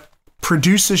what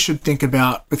producers should think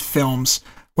about with films,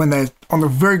 when they're on the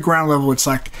very ground level, it's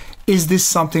like, is this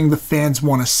something the fans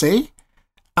want to see?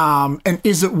 And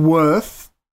is it worth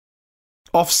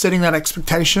offsetting that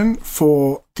expectation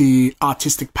for the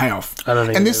artistic payoff? I don't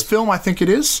think in this film, I think it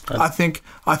is. I think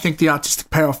the artistic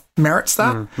payoff merits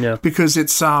that because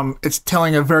it's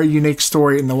telling a very unique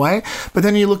story in the way. But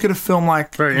then you look at a film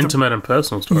like very intimate and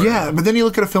personal story. Yeah, but then you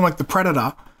look at a film like The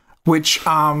Predator, which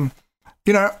I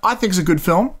think is a good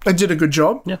film. They did a good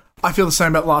job. Yeah, I feel the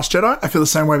same about Last Jedi. I feel the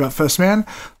same way about First Man.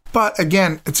 But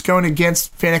again, it's going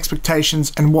against fan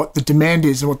expectations and what the demand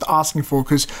is and what they're asking for.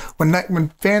 Because when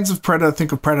fans of Predator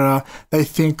think of Predator, they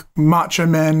think macho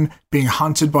men being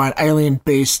hunted by an alien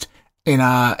beast in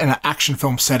an action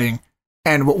film setting.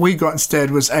 And what we got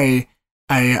instead was a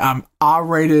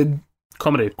R-rated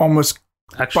comedy, almost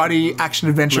buddy action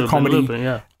adventure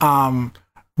comedy,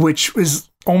 which is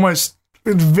almost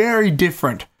very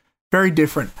different. Very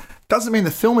different. doesn't mean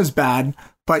the film is bad,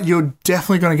 but you're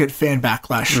definitely going to get fan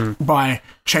backlash by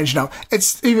changing up.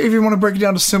 It's if you want to break it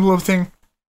down to a simpler thing,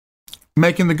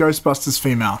 making the Ghostbusters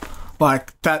female.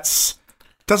 Like, that's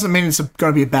doesn't mean it's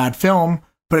going to be a bad film,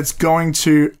 but it's going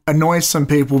to annoy some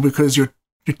people because you're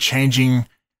changing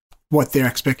what their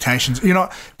expectations. You know,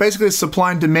 basically it's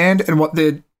supply and demand, and what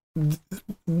they're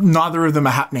neither of them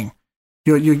are happening.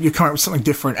 You're coming up with something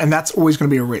different, and that's always going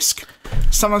to be a risk.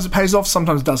 Sometimes it pays off,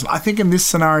 sometimes it doesn't. I think in this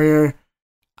scenario,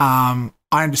 I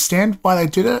understand why they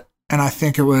did it, and I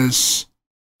think it was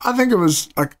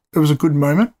like it was a good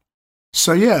moment.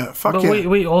 So yeah, fuck but yeah.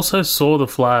 we also saw the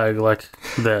flag like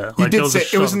there. You Like, did say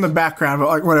it was in the background, but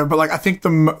like whatever. But like I think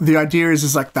the idea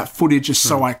is like that footage is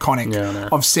so iconic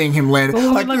of seeing him land.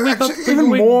 Well, like we got, actually, even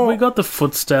more. We got the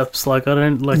footsteps. Like I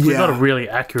don't like. We got a really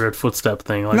accurate footstep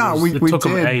thing. Like, No, it took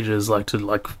them ages. Like to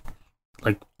like.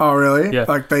 Oh really? Yeah.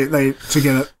 Like they to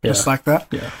get it just like that.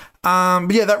 Yeah.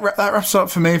 But yeah, that wraps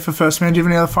up for me for First Man. Do you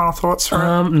have any other final thoughts for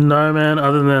it? No, man.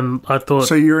 Other than I thought.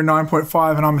 So you're a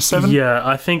 9.5 and I'm a 7. Yeah,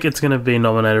 I think it's going to be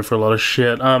nominated for a lot of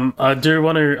shit. I do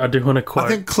want to quote. I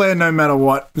think Claire, no matter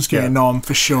what, is getting a nom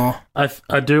for sure.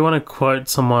 I do want to quote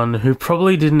someone who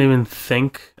probably didn't even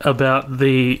think about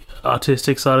the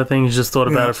artistic side of things, just thought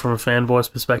about it from a fanboy's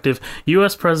perspective.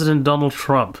 U.S. President Donald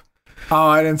Trump. Oh,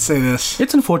 I didn't see this.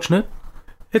 It's unfortunate.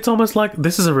 It's almost like,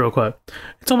 this is a real quote,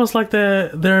 it's almost like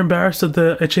they're embarrassed at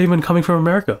the achievement coming from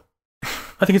America.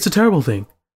 I think it's a terrible thing.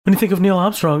 When you think of Neil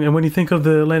Armstrong and when you think of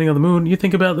the landing on the moon, you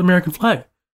think about the American flag.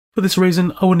 For this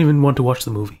reason, I wouldn't even want to watch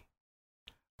the movie.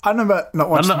 I don't know about not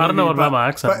watching the movie. I don't know about my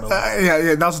accent. But,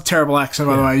 yeah, that was a terrible accent,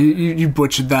 by the way. You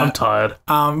butchered that. I'm tired.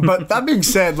 But that being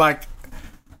said, like,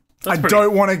 I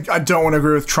don't want to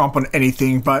agree with Trump on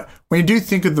anything, but when you do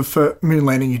think of the moon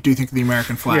landing, you do think of the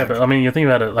American flag. Yeah, but I mean, you think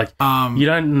about it, like, you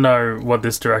don't know what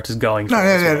this director's going for.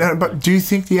 No, but do you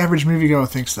think the average moviegoer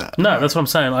thinks that? No, that's what I'm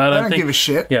saying. I don't give a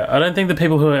shit. Yeah, I don't think the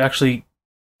people who are actually...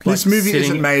 This movie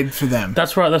isn't made for them.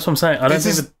 That's right, that's what I'm saying. I don't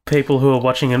think the people who are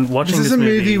watching this movie... This is a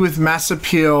movie with mass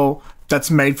appeal that's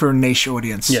made for a niche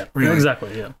audience. Yeah, really.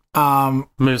 Exactly, yeah.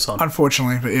 Moves on.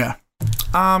 Unfortunately, but yeah.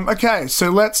 Okay, so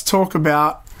let's talk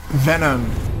about Venom.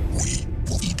 We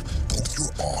will eat both your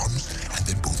arms and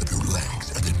then both of your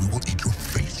legs, and then we will eat your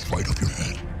face right off your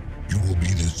head. You will be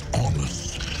this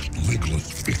armless,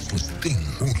 legless, faceless thing,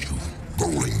 won't you?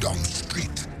 Rolling down the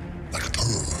street like a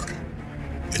turd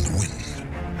in the wind.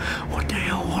 What the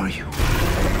hell are you?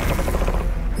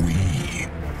 We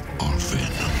are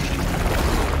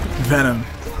Venom.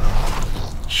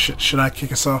 Should I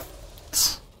kick us off?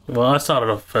 Well, I started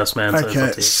off first, man.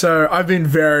 Okay, so I've been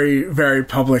very, very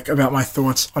public about my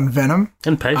thoughts on Venom.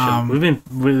 And patient.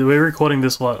 We're recording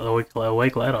this a week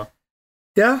later.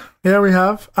 Yeah, we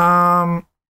have. I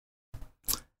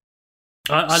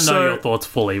know your thoughts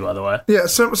fully, by the way. Yeah,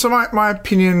 so my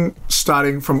opinion,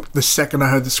 starting from the second I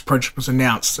heard this project was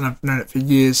announced, and I've known it for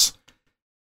years,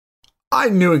 I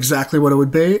knew exactly what it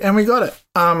would be, and we got it.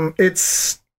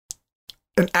 It's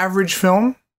an average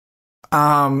film.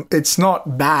 It's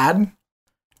not bad.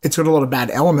 It's got a lot of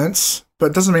bad elements, but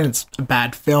it doesn't mean it's a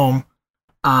bad film.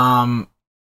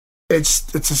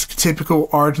 It's a typical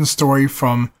origin story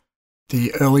from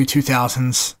the early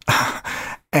 2000s.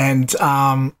 And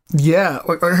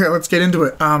okay, let's get into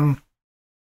it. A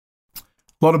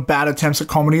lot of bad attempts at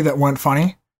comedy that weren't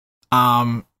funny.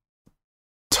 Tom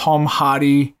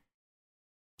Hardy,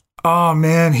 oh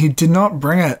man, he did not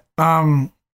bring it.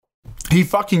 He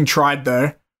fucking tried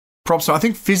though. Props. I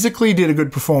think physically he did a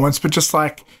good performance, but just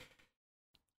like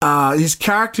his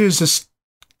character is just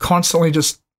constantly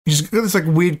he's got this like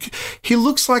weird. He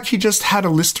looks like he just had a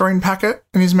Listerine packet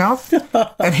in his mouth,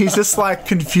 and he's just like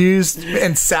confused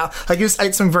and sour. Like he just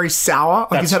ate something very sour.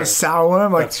 Like he's had a sour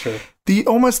worm. Like that's true.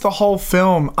 Almost the whole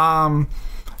film. And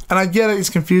I get it. He's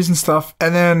confused and stuff.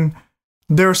 And then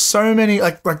there are so many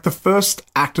like the first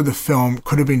act of the film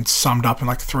could have been summed up in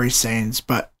like 3 scenes,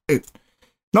 but it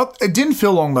didn't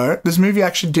feel long though. This movie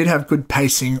actually did have good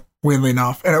pacing, weirdly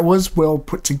enough, and it was well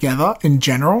put together in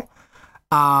general.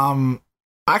 I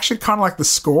actually kind of like the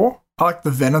score. I like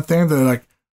the Venom thing. The like,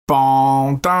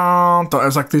 bong, dong, dong. It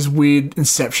was like these weird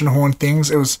Inception horn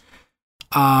things. It was,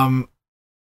 a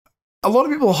lot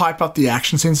of people hype up the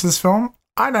action scenes of this film.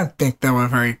 I don't think they were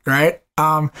very great.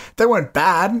 They weren't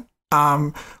bad.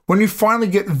 When you finally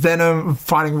get Venom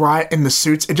fighting right in the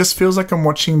suits, it just feels like I'm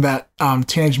watching that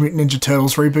Teenage Mutant Ninja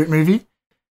Turtles reboot movie.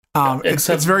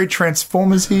 It's very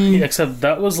Transformers-y. Except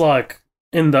that was like,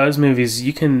 in those movies,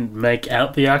 you can make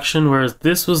out the action, whereas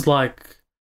this was like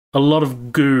a lot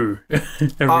of goo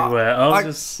everywhere.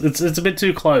 It's a bit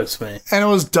too close for me. And it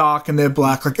was dark and they're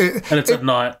black. And it's at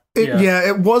night.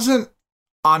 It wasn't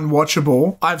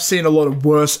unwatchable. I've seen a lot of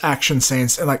worse action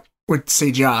scenes and like with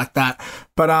CGI like that,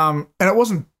 but and it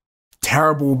wasn't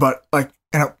terrible, but like,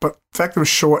 but the fact it was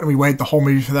short and we waited the whole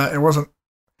movie for that, it wasn't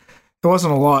a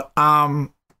lot.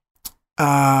 I'm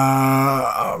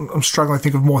struggling to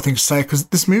think of more things to say because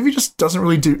this movie just doesn't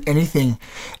really do anything.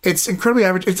 It's incredibly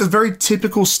average. It's a very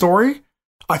typical story.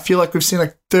 I feel like we've seen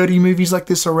like 30 movies like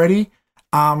this already.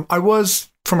 I was,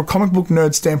 from a comic book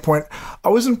nerd standpoint, I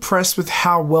was impressed with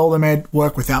how well they made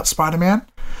work without Spider-Man.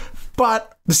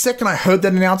 But the second I heard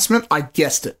that announcement, I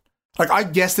guessed it. Like, I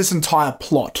guessed this entire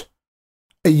plot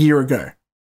a year ago.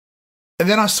 And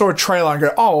then I saw a trailer and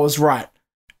go, oh, I was right.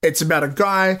 It's about a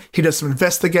guy, he does some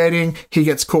investigating, he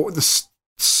gets caught with the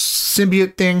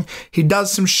symbiote thing, he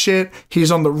does some shit,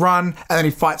 he's on the run, and then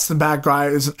he fights the bad guy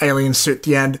as an alien suit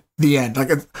at the end.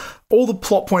 Like, all the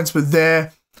plot points were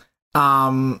there.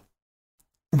 Wow,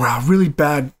 really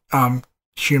bad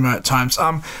humor at times.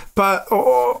 But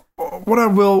what I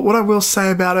will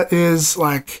say about it is,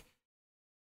 like,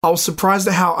 I was surprised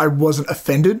at how I wasn't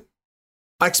offended.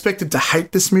 I expected to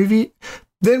hate this movie.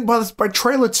 Then by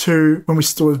trailer 2, when we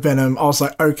still with Venom, I was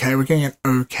like, okay, we're getting an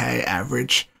okay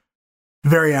average,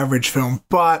 very average film.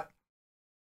 But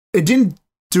it didn't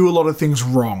do a lot of things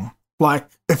wrong. Like,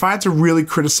 if I had to really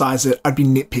criticize it, I'd be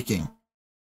nitpicking.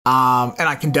 And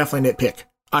I can definitely nitpick.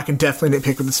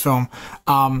 With this film.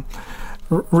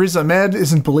 Riz Ahmed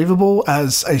isn't believable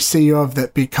as a CEO of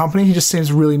that big company. He just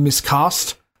seems really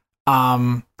miscast.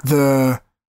 I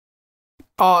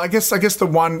guess the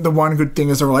one good thing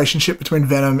is the relationship between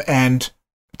Venom and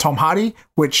Tom Hardy,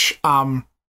 which I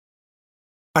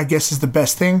guess is the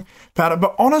best thing about it.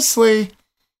 But honestly,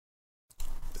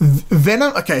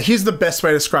 Venom. Okay, here's the best way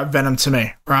to describe Venom to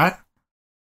me. Right,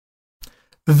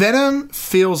 Venom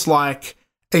feels like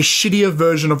a shittier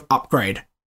version of Upgrade.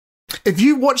 If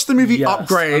you watch the movie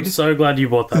Upgrade, I'm so glad you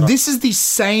brought that up. This is the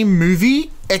same movie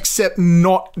except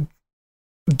not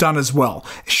done as well.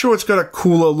 Sure, it's got a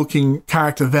cooler looking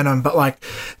character, Venom, but like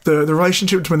the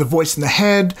relationship between the voice and the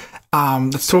head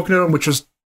that's talking to him, which was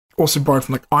also borrowed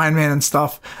from like Iron Man and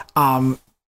stuff,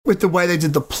 with the way they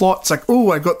did the plot, it's like, oh,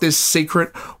 I got this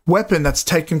secret weapon that's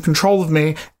taken control of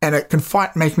me and it can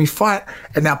make me fight,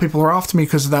 and now people are after me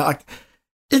because of that. Like,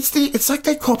 it's like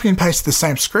they copy and pasted the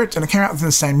same script and it came out within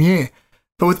the same year.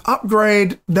 But with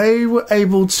Upgrade, they were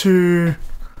able to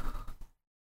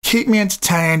keep me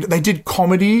entertained. They did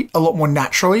comedy a lot more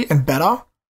naturally and better.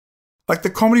 Like, the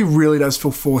comedy really does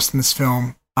feel forced in this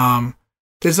film.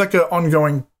 There's like an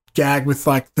ongoing gag with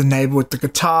like the neighbor with the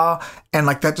guitar, and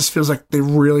like that just feels like they're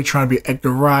really trying to be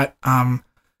Edgar Wright.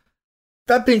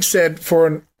 That being said, for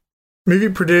a movie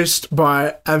produced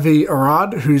by Avi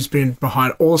Arad, who's been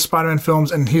behind all the Spider-Man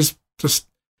films, and he's just,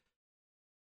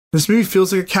 this movie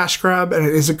feels like a cash grab, and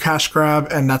it is a cash grab,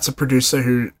 and that's a producer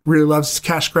who really loves his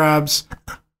cash grabs.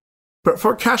 But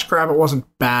for a cash grab, it wasn't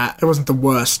bad. It wasn't the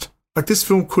worst. Like, this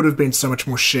film could have been so much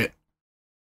more shit.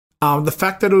 The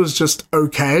fact that it was just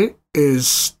okay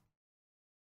is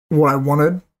what I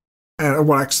wanted and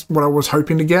what I was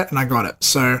hoping to get, and I got it.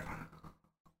 So,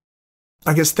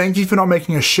 I guess thank you for not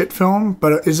making a shit film,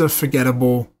 but it is a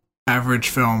forgettable, average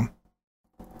film.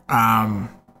 What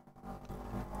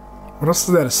else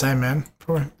is there to say, man?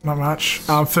 Probably not much.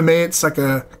 For me, it's like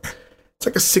a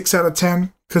 6 out of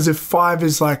 10. Because if 5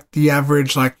 is like the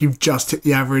average, like you've just hit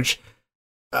the average.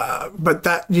 But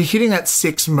that you're hitting that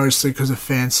 6 mostly because of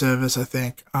fan service, I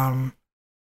think. And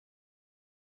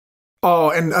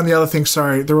the other thing,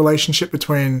 sorry, the relationship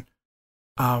between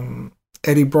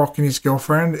Eddie Brock and his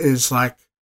girlfriend is like,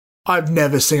 I've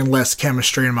never seen less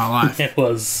chemistry in my life. It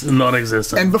was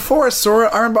non-existent. And before I saw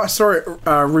it, I remember I saw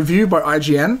a review by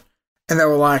IGN, and they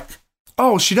were like,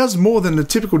 "Oh, she does more than the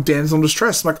typical damsel in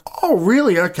distress." I'm like, "Oh,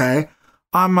 really? Okay."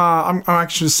 I'm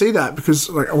actually to see that because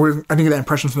like I didn't get that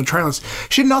impression from the trailers.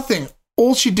 She did nothing.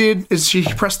 All she did is she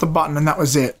pressed the button and that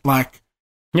was it. Like,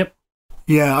 yep,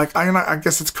 yeah. Like I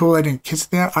guess it's cool they didn't kiss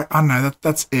at the end. I don't know.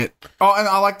 That's it. Oh, and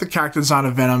I like the character design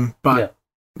of Venom, but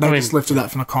they just lifted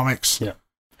that from the comics.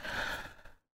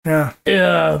 Yeah,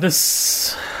 yeah.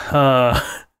 This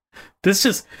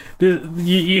just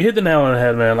you hit the nail on the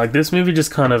head, man. Like, this movie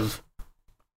just kind of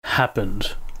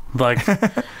happened. Like,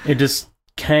 it just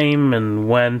came and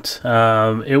went.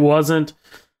 It wasn't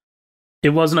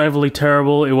overly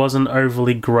terrible, it wasn't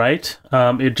overly great.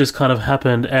 It just kind of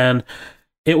happened, and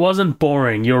it wasn't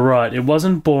boring. You're right, it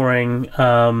wasn't boring.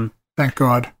 Thank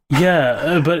God.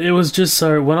 Yeah, but it was just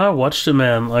so, when I watched it,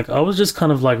 man, like, I was just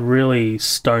kind of like really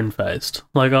stone-faced.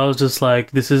 Like, I was just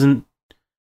like, this isn't,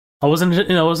 I wasn't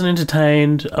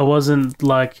entertained. I wasn't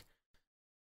like,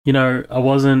 I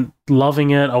wasn't loving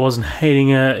it, I wasn't hating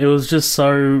it. It was just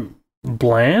so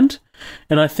bland.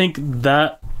 And I think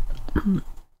that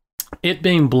it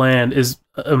being bland is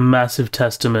a massive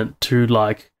testament to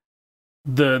like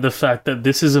the fact that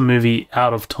this is a movie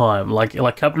out of time. Like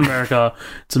Captain America,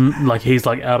 it's like he's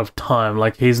like out of time.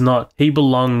 Like he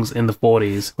belongs in the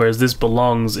 40s, whereas this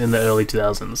belongs in the early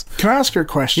 2000s. Can I ask you a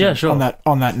question? Yeah, sure.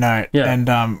 On that note, Yeah. and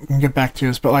we can get back to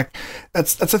this, but like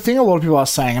that's a thing a lot of people are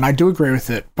saying, and I do agree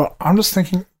with it. But I'm just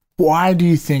thinking, why do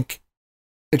you think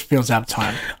it feels out of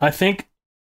time? I think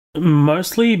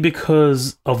mostly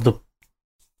because of the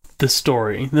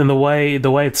story and the way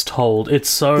it's told. It's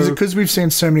so. Is it because we've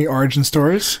seen so many origin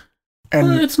stories?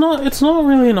 And It's not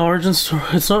really an origin story.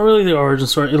 It's not really the origin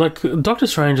story. Like Doctor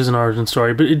Strange is an origin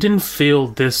story, but it didn't feel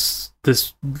this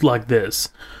like this.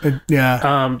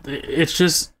 yeah, It's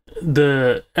just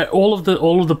all of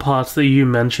the parts that you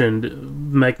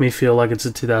mentioned make me feel like it's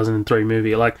a 2003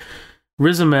 movie. Like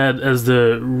Riz Ahmed as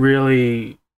the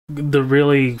really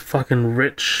fucking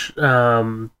rich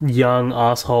young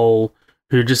asshole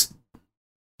who just,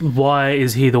 why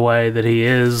is he the way that he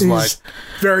is? he's like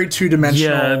very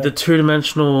two-dimensional. yeah, the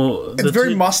two-dimensional. It's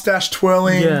very mustache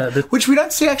twirling, Yeah, which we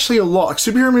don't see actually a lot. Like,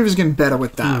 superhero movies are getting better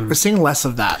with that. We're seeing less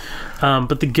of that.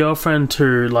 But the girlfriend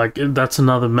too, like that's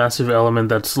another massive element.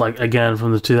 That's like again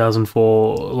from the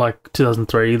 2004, like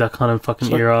 2003, that kind of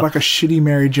fucking era. Like a shitty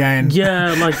Mary Jane.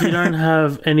 Yeah, like you don't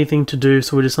have anything to do,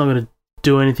 so we're just not going to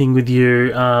do anything with you.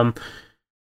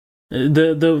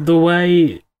 The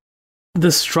way,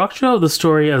 the structure of the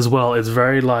story as well is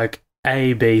very like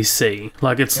A, B, C.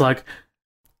 Like it's like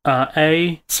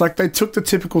A. It's like they took the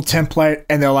typical template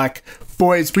and they're like,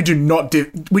 boys, we do not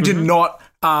get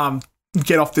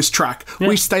off this track. Yeah.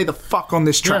 We stay the fuck on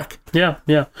this track.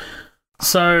 Yeah.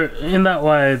 So in that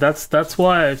way, that's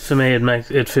why for me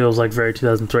it feels like very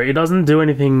 2003. It doesn't do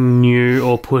anything new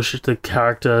or push the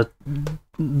character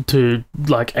to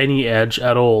like any edge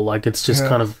at all. Like it's just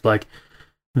kind of like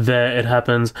there it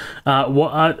happens.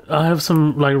 I have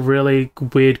some like really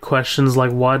weird questions.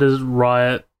 Like why does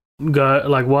Riot go?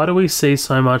 Like why do we see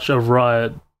so much of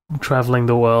Riot traveling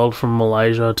the world from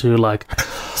Malaysia to like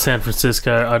San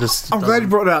Francisco? I'm glad you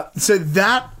brought it up. So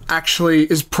that actually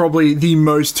is probably the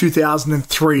most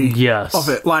 2003 Yes. of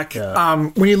it. Like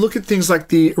when you look at things like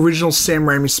the original Sam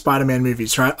Raimi Spider-Man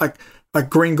movies, right? Like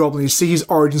Green Goblin, you see his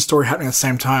origin story happening at the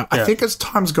same time. I think as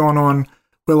time's gone on,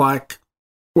 we're like,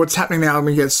 what's happening now when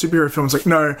we get superhero films? Like,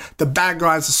 no, the bad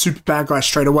guy's a super bad guy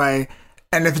straight away.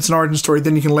 And if it's an origin story,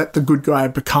 then you can let the good guy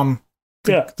become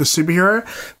the superhero.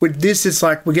 With this, it's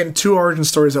like we're getting two origin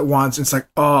stories at once. It's like,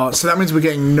 oh, so that means we're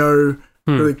getting no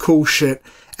really cool shit.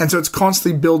 And so it's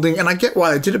constantly building. And I get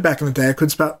why they did it back in the day, because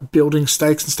it's about building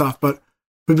stakes and stuff. But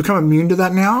we've become immune to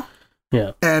that now.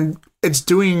 Yeah. And it's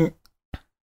doing...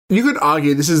 You could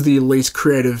argue this is the least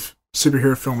creative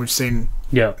superhero film we've seen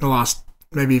in the last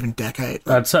maybe even decade.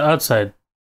 I'd say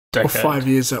decade. Or 5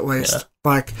 years at least. Yeah.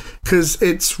 Like, because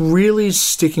it's really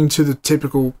sticking to the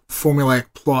typical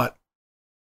formulaic plot.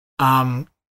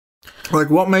 Like,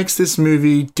 what makes this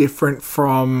movie different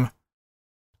from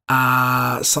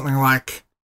something like,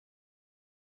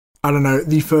 I don't know,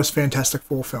 the first Fantastic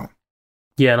Four film?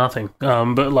 Yeah, nothing.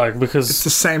 But like, because it's the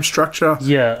same structure.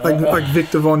 Yeah, like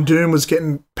Victor Von Doom was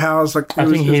getting powers. Like I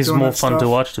think he's more fun to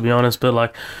watch, to be honest. But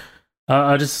like,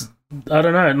 I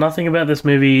don't know. Nothing about this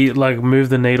movie like moved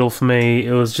the needle for me.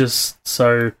 It was just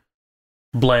so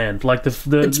bland. Like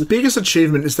its biggest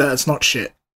achievement is that it's not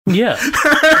shit. Yeah,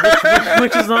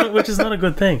 which is not a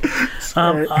good thing.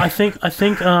 I think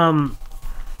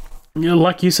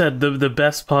like you said, the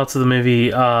best parts of the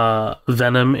movie are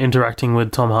Venom interacting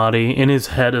with Tom Hardy in his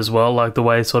head as well. Like the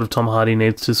way sort of Tom Hardy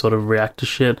needs to sort of react to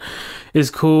shit is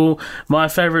cool. My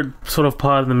favorite sort of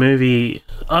part of the movie,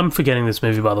 I'm forgetting this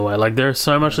movie by the way. Like there's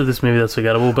so much of this movie that's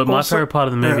forgettable. But my favorite part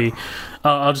of the movie,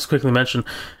 I'll just quickly mention.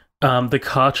 The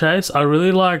car chase. I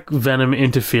really like Venom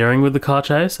interfering with the car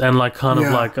chase and like kind of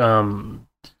like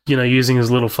using his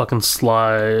little fucking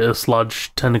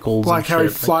sludge tentacles. Like and how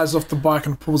shit. he flies off the bike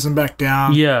and pulls him back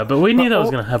down. Yeah, but we knew that was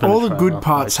going to happen. All in the the trailer. good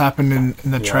parts happen in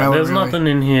the trailer. There's nothing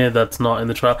in here that's not in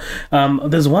the trailer.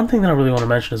 There's one thing that I really want to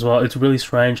mention as well. It's really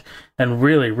strange and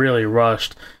really, really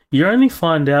rushed. You only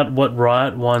find out what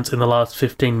Riot wants in the last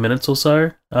 15 minutes or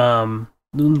so.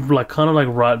 Like kind of like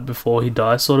right before he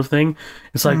dies, sort of thing.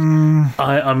 It's like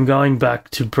I'm going back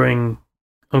to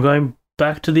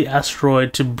the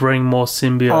asteroid to bring more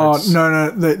symbiotes. Oh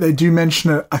no, they do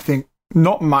mention it. I think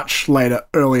not much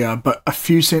earlier, but a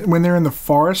few scenes when they're in the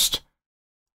forest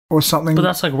or something. But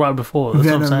that's like right before. That's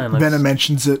what I'm saying. Like, Venom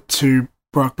mentions it to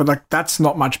Brock, but like that's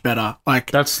not much better.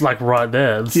 Like that's like right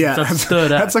there. That's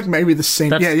third act. That's like maybe the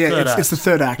scene. That's it's the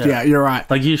third act. Yeah, you're right.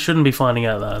 Like you shouldn't be finding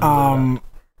out that.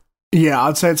 Yeah,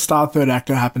 I'd say it's start third act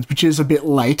that happens, which is a bit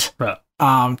late. Right.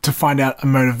 To find out a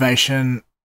motivation.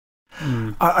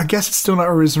 I guess it's still not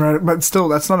a reason, but still,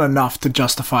 that's not enough to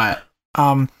justify it.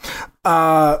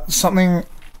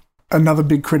 Another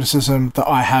big criticism that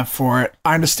I have for it.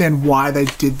 I understand why they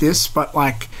did this, but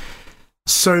like,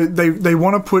 so they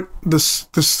want to put this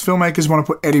filmmakers want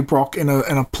to put Eddie Brock in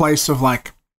a place of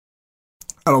like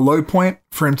at a low point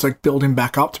for him to like build him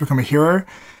back up to become a hero.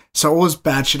 So all this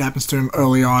bad shit happens to him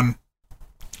early on,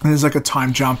 and there's like a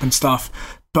time jump and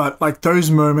stuff. But like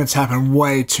those moments happen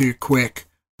way too quick.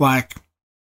 Like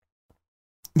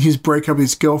his breakup with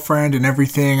his girlfriend and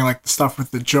everything, and like the stuff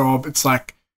with the job. It's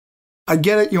like, I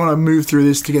get it. You want to move through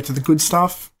this to get to the good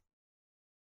stuff,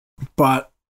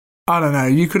 but I don't know.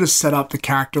 You could have set up the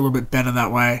character a little bit better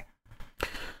that way.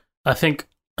 I think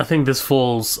this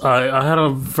falls. I had a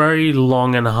very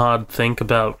long and hard think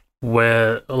about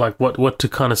where, like, what to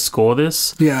kind of score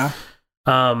this. Yeah.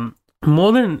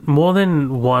 More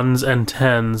than ones and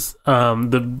tens.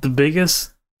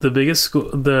 The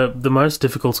most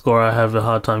difficult score I have a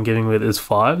hard time giving with is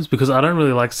fives, because I don't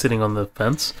really like sitting on the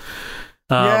fence.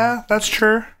 Yeah, that's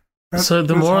true. So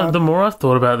the more I've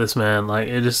thought about this, man, like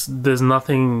there's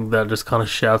nothing that just kind of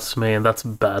shouts to me, and that's a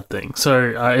bad thing.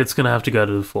 So it's gonna have to go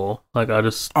to the 4. Like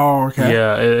Oh, okay.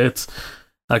 Yeah,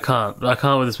 I can't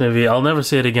with this movie. I'll never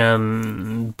see it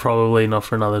again. Probably not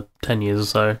for another 10 years or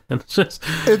so. And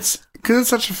It's because it's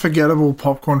such a forgettable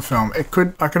popcorn film. I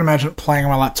can imagine it playing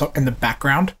on my laptop in the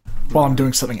background while I'm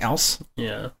doing something else.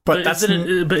 Yeah, but is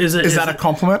that a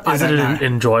compliment? Is it an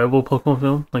enjoyable popcorn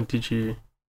film? Like, did you?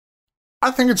 I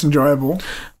think it's enjoyable.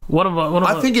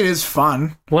 I think it is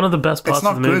fun. One of the best parts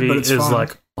of the movie but it's is fun.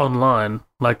 like online,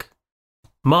 like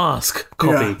mask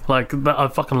copy. Yeah. Like that, I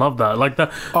fucking love that. Like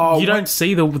that, you don't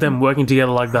see them working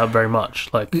together like that very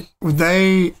much. Like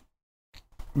they.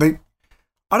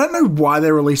 I don't know why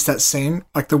they released that scene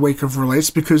like the week of release,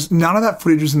 because none of that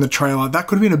footage was in the trailer. That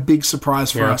could have been a big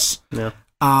surprise for us. Yeah.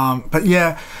 But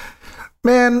yeah,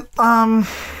 man.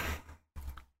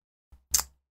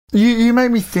 You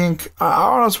make me think.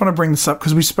 I just want to bring this up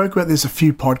because we spoke about this a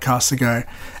few podcasts ago,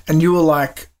 and you were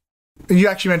like, you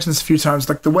actually mentioned this a few times.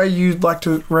 Like the way you like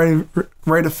to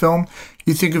rate a film,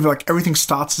 you think of like everything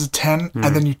starts as a 10,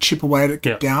 and then you chip away at it,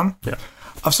 get down. Yeah.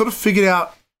 I've sort of figured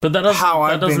out. But that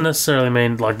doesn't necessarily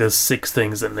mean like there's 6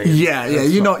 things that need. Yeah.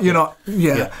 You're not.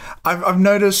 Yeah. I've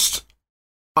noticed.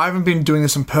 I haven't been doing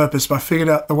this on purpose, but I figured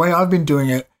out the way I've been doing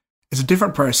it is a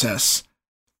different process.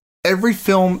 Every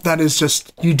film that is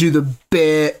just you do the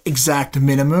bare exact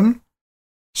minimum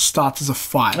starts as a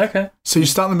 5. Okay. So you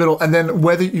start in the middle, and then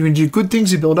whether you do good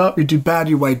things, you build up. You do bad,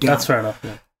 you weigh down. That's fair enough.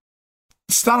 Yeah.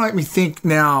 It's starting to make me think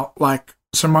now. Like,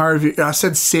 so my review, I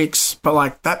said 6, but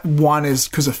like that 1 is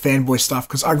because of fanboy stuff.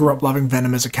 Because I grew up loving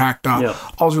Venom as a character. Yeah.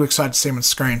 I was really excited to see him on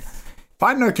screen. If I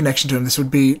had no connection to him, this would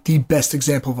be the best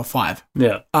example of a 5.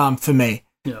 Yeah. For me,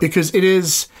 because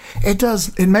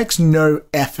it makes no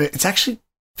effort. It's actually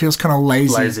feels kind of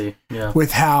lazy. Yeah.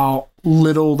 With how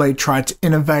little they tried to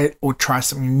innovate or try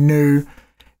something new.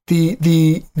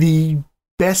 The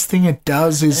best thing it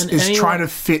does is try to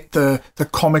fit the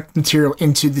comic material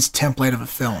into this template of a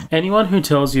film. Anyone who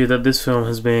tells you that this film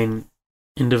has been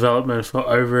in development for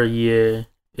over a year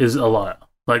is a liar.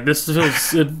 Like this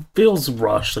feels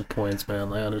rushed at points, man.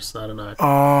 Like I don't know.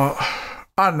 I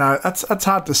don't know. That's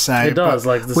hard to say. It does.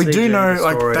 Like we do know,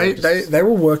 like they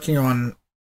were working on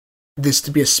this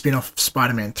to be a spin-off of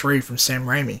Spider-Man 3 from Sam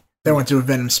Raimi. They wanted to do a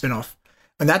Venom spin-off.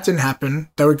 And that didn't happen.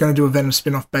 They were going to do a Venom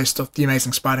spin-off based off The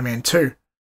Amazing Spider-Man 2.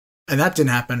 And that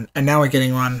didn't happen. And now we're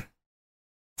getting one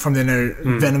from the new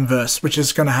Venomverse, which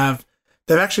is going to have...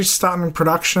 They've actually started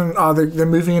production. They're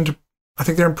moving into... I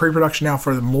think they're in pre-production now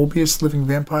for the Morbius Living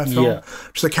Vampire film,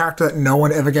 which is a character that no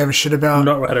one ever gave a shit about.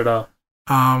 Not rated R.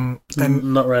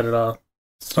 Not rated R.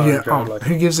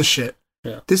 Who gives a shit?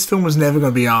 Yeah. This film was never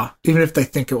going to be R, even if they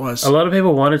think it was. A lot of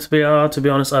people want it to be R. To be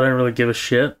honest, I don't really give a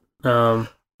shit. I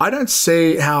don't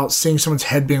see how seeing someone's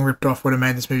head being ripped off would have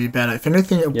made this movie better. If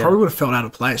anything, it probably would have felt out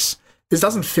of place. This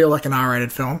doesn't feel like an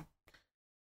R-rated film.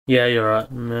 Yeah, you're right.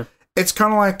 Yeah. It's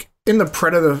kind of like in The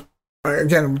Predator.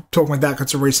 Again, talking about that because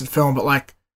it's a recent film, but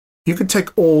like you could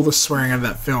take all the swearing out of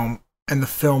that film, and the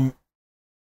film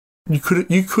you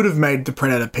could have made The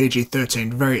Predator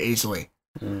PG-13 very easily.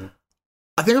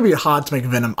 I think it'd be hard to make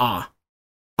Venom R,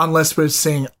 unless we're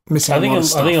missing a lot of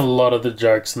stuff. I think a lot of the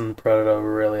jokes in Predator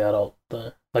were really adult,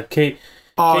 though. Like Good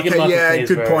point.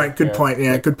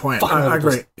 Yeah, good point. I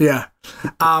agree. Yeah.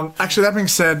 Actually, that being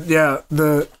said,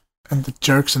 and the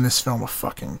jokes in this film are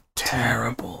fucking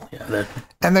terrible. Yeah,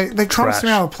 and they try to stay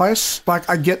out of place. Like,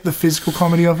 I get the physical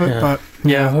comedy of it, but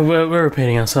we're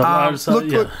repeating ourselves. Look,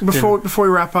 before we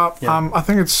wrap up, I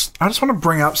think I just want to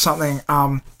bring up something.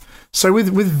 So with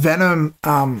Venom,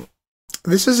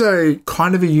 this is a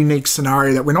kind of a unique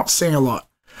scenario that we're not seeing a lot.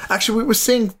 Actually, we're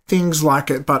seeing things like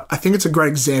it, but I think it's a great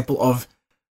example of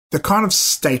the kind of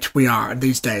state we are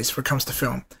these days when it comes to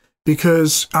film.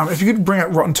 Because if you could bring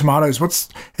up Rotten Tomatoes,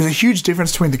 there's a huge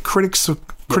difference between the critic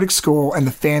score and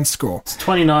the fan score. It's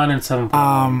 29 and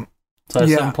 7.1. So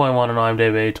 7.1 on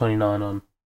IMDb, 29 on...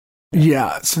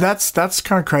 Yeah, so that's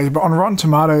kind of crazy. But on Rotten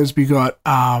Tomatoes, we got...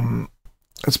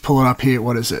 let's pull it up here.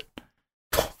 What is it?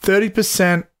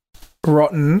 30%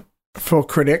 rotten for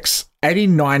critics,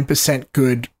 89%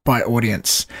 good by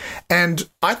audience. And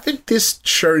I think this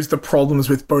shows the problems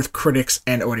with both critics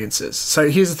and audiences. So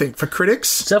here's the thing. For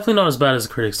critics... It's definitely not as bad as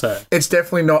the critics say. It's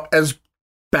definitely not as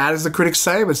bad as the critics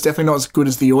say, but it's definitely not as good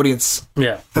as the audience.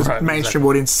 Yeah. As mainstream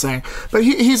audience is saying. But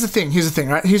here's the thing,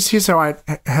 right? Here's how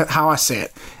I see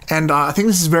it. And I think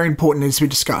this is very important, needs to be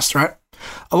discussed, right?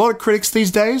 A lot of critics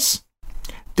these days,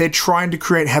 they're trying to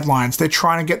create headlines. They're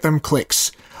trying to get them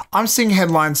clicks. I'm seeing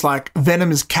headlines like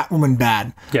Venom is Catwoman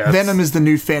bad. Yeah, Venom is the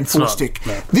new Fan Four Stick.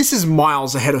 No. This is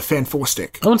miles ahead of Fan Four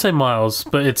Stick. I wouldn't say miles,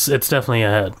 but it's definitely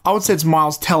ahead. I would say it's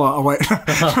Miles Teller away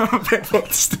from Fan Four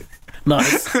Stick.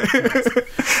 Nice.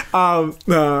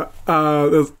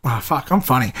 Fuck, I'm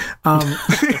funny.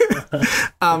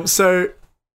 So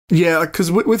yeah,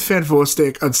 because with Fan Four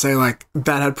Stick, I'd say like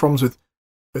that had problems with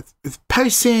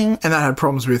pacing, and that had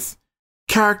problems with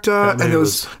character, and there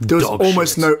was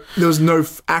almost no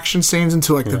action scenes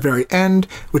until like the very end,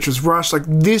 which was rushed. Like,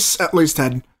 this at least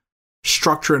had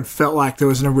structure and felt like there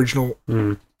was an original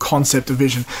concept of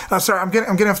vision. Sorry, I'm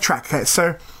getting off track. Okay,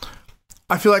 so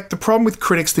I feel like the problem with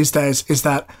critics these days is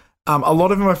that a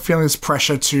lot of them are feeling this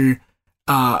pressure to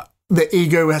the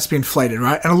ego has to be inflated,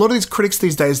 right? And a lot of these critics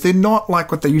these days, they're not like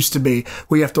what they used to be,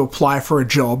 where you have to apply for a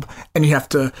job and you have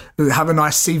to have a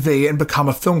nice CV and become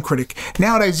a film critic.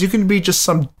 Nowadays, you can be just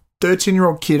some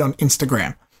 13-year-old kid on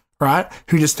Instagram, right?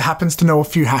 Who just happens to know a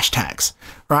few hashtags,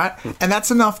 right? And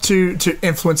that's enough to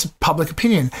influence public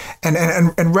opinion and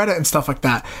Reddit and stuff like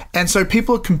that. And so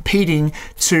people are competing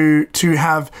to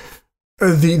have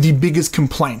the biggest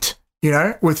complaint, you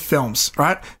know, with films,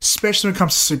 right? Especially when it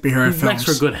comes to superhero films. It makes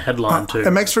for a good headline, too.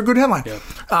 It makes for a good headline.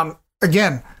 Yeah.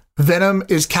 Again, Venom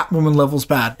is Catwoman levels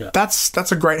bad. Yeah.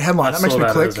 That's a great headline. That makes me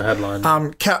click. As a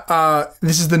headline.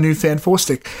 This is the new Fan Four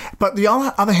Stick. But the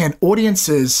other hand,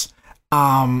 audiences,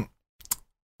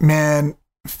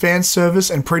 fan service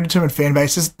and predetermined fan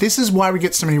bases, this is why we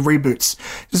get so many reboots.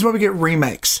 This is why we get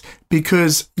remakes.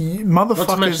 Because motherfuckers...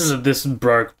 Not to mention that this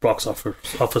broke box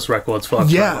office records for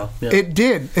October. Yeah, it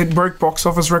did. It broke box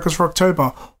office records for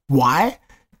October. Why?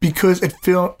 Because it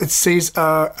sees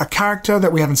a character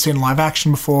that we haven't seen in live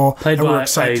action before. Played by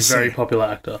a very popular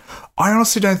actor. I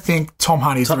honestly don't think Tom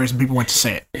Hardy is the reason people went to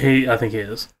see it. I think he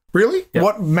is. Really? Yep.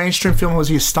 What mainstream film was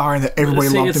he a star in that everybody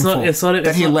loved him for? It's not a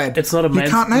main. You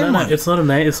can't name one. It's not a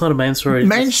main story.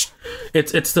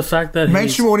 It's the fact that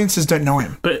mainstream audiences don't know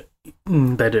him, but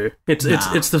they do.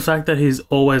 It's the fact that he's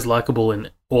always likable in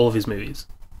all of his movies.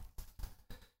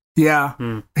 Yeah,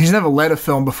 he's never led a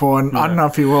film before, and I don't know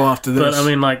if he will after this. But I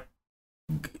mean, like,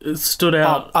 stood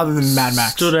out other than Mad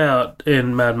Max. Stood out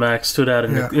in Mad Max. Stood out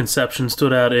in Inception.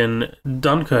 Stood out in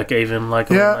Dunkirk. Even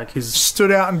he's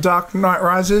stood out in Dark Knight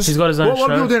Rises. He's got his own show. A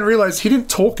lot of people didn't realize he didn't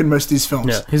talk in most of these films.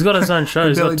 Yeah, he's got his own show.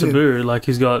 He's got Taboo. Did. Like,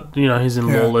 he's got he's in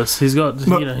Lawless. He's got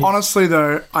honestly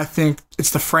though, I think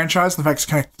it's the franchise, the fact it's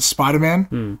connected to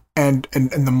Spider-Man and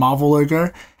the Marvel logo.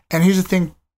 And here's the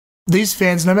thing: these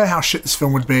fans, no matter how shit this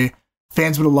film would be,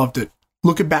 fans would have loved it.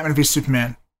 Look at Batman v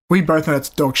Superman. We both know it's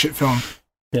a dog shit film.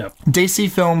 Yeah. DC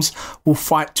films will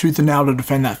fight tooth and nail to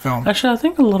defend that film. Actually, I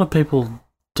think a lot of people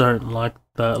don't like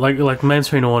that. Like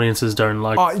mainstream audiences don't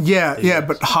like. Oh yeah,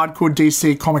 but hardcore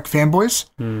DC comic fanboys,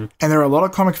 and there are a lot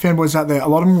of comic fanboys out there. A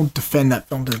lot of them will defend that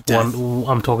film to death.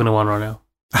 I'm talking to one right now.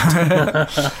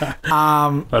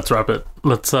 Let's wrap it.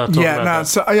 Let's talk about that.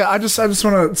 So I just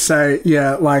want to say,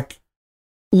 like,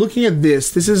 looking at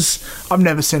this is, I've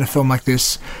never seen a film like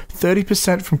this.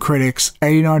 30% from critics,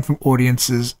 89% from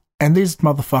audiences, and these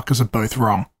motherfuckers are both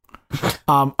wrong.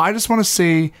 I just want to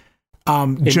see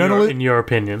in your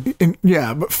opinion.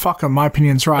 But fuck them. My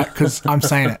opinion's right because I'm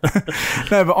saying it.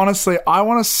 No, but honestly, I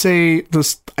want to see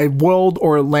a world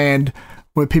or a land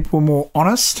where people are more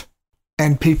honest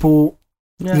and people.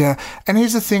 Yeah. And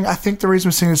here's the thing. I think the reason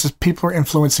we're seeing this is people are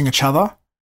influencing each other.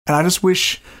 And I just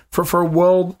wish for a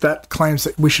world that claims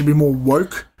that we should be more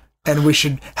woke and we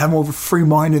should have more of a free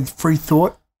mind and free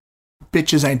thought,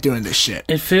 bitches ain't doing this shit.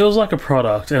 It feels like a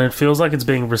product, and it feels like it's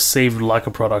being received like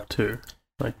a product too.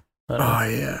 Like, I don't know. Oh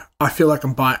yeah, I feel like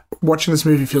watching this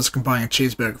movie feels like I'm buying a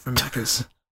cheeseburger from Macca's.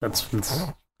 That's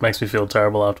makes me feel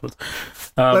terrible afterwards.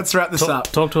 Let's wrap this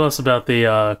up. Talk to us about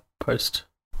the post.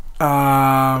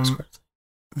 The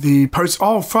post.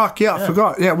 Oh fuck yeah, I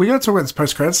forgot. Yeah, we gotta talk about this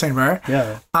post-credit scene, bro.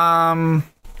 Yeah.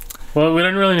 Well, we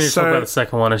don't really need to talk about the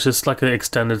second one. It's just like an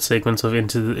extended sequence of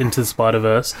Into the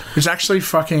Spider-Verse. It's actually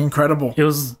fucking incredible. It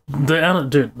was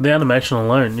the animation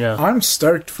alone. Yeah, I'm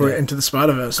stoked for Into the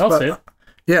Spider-Verse. I'll see it.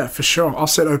 Yeah, for sure. I'll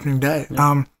set opening day.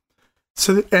 Yeah.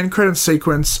 So the end credit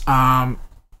sequence.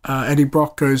 Eddie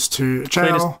Brock goes to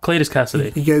jail. Cletus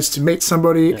Cassidy. He goes to meet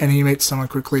somebody, and he meets someone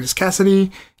called Cletus Cassidy.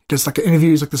 He does like an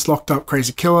interview. He's like this locked up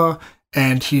crazy killer,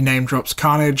 and he name drops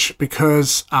Carnage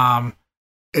because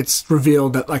it's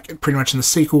revealed that like pretty much in the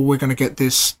sequel we're going to get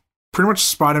this pretty much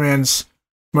Spider-Man's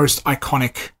one of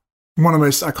the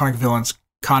most iconic villains.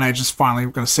 Carnage is finally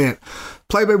going to see it.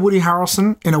 Played by Woody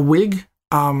Harrelson in a wig.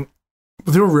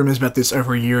 There were rumors about this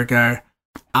over a year ago.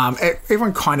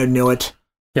 Everyone kind of knew it,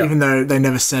 even though they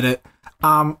never said it.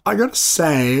 I got to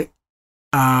say,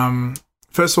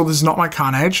 first of all, this is not my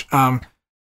Carnage.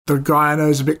 The guy I know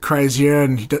is a bit crazier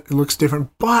and he looks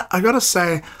different. But I got to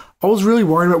say, I was really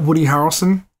worried about Woody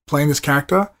Harrelson playing this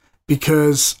character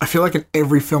because I feel like in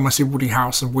every film I see Woody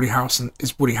Harrelson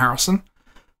is Woody Harrelson.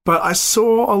 But I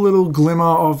saw a little glimmer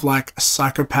of like a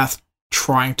psychopath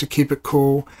trying to keep it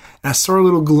cool. And I saw a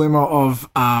little glimmer of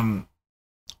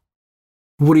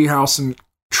Woody Harrelson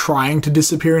trying to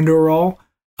disappear into a role,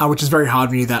 which is very hard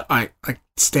when you that I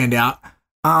stand out.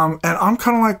 And I'm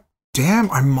kind of like,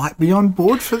 damn, I might be on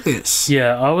board for this.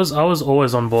 Yeah, I was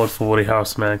always on board for Woody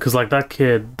Harrelson, man, because like that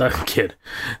guy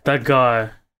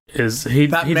is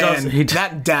that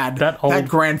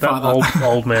grandfather, that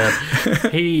old man.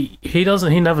 he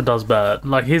never does bad.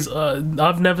 Like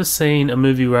I've never seen a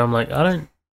movie where I'm like, I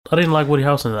didn't like Woody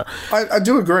Harrelson in that. I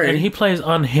do agree, and he plays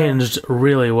unhinged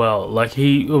really well. Like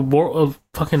he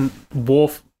fucking War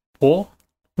for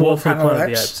the Planet of the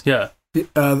Apes. Yeah.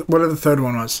 Whatever the third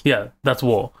one was. Yeah, that's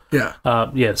War. Yeah.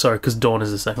 Sorry, because Dawn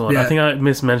is the second one. Yeah. I think I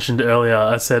mismentioned earlier.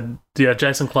 I said,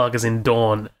 Jason Clarke is in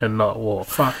Dawn and not War.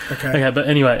 Fuck, okay. Okay, but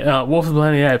anyway, War for the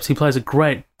Planet of the Apes, he plays a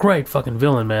great fucking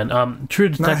villain, man. True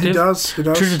Detective. No, he does.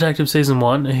 True Detective Season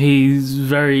 1, he's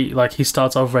very, like, he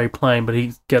starts off very plain, but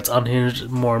he gets unhinged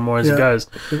more and more as it goes.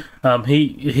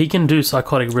 He can do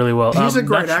psychotic really well. He's a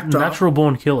great actor. Natural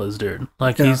born killers, dude.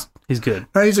 Like, he's good.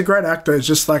 No, he's a great actor. It's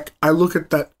just like, I look at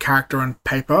that character on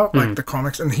paper, like the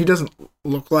comics, and he doesn't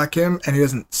look like him, and he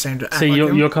doesn't seem to act like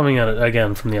him. You're coming at it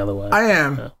again from the other way. I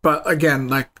am, but again,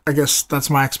 like, I guess that's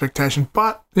my expectation.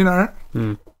 But, you know,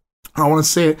 I want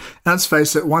to see it. And let's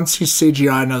face it, once he's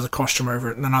CGI and there's a costume over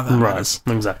it, none of that matters.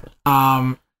 Exactly.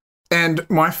 And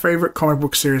my favorite comic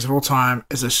book series of all time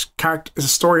is a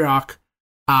story arc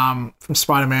from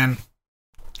Spider-Man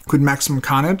called Maximum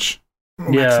Carnage.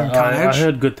 I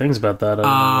heard good things about that.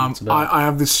 I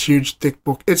have this huge, thick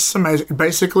book. It's amazing.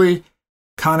 Basically,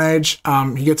 Carnage,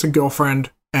 he gets a girlfriend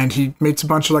and he meets a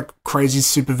bunch of like crazy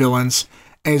supervillains,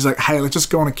 and he's like, hey, let's just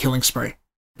go on a killing spree.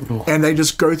 Ooh. And they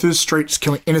just go through the streets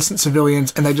killing innocent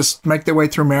civilians, and they just make their way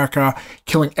through America,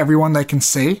 killing everyone they can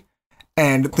see.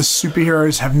 And the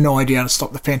superheroes have no idea how to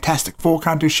stop. The Fantastic Four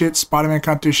can't do shit. Spider-Man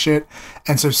can't do shit.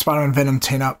 And so Spider-Man and Venom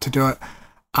team up to do it.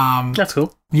 That's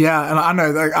cool. Yeah, and I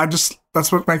know, like, that's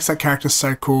what makes that character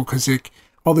so cool, because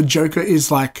while the Joker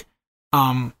is like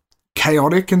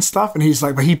chaotic and stuff, and he's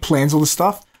like, but he plans all this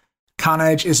stuff,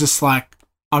 Carnage is just like,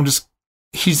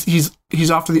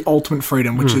 he's after the ultimate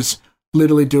freedom, which is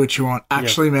literally do what you want.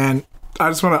 Actually, man, I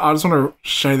just want to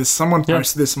show this. Someone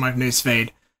posted this in my news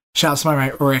feed. Shout out to my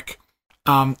mate Rick.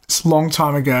 It's a long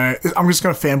time ago. I'm just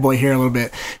going to fanboy here a little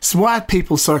bit. So why are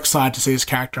people so excited to see this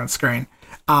character on screen?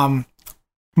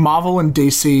 Marvel and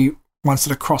DC once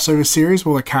did a crossover series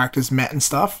where the characters met and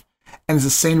stuff, and there's a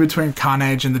scene between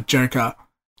Carnage and the Joker,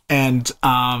 and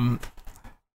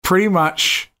pretty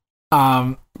much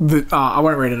I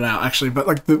won't read it out actually, but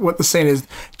like what the scene is,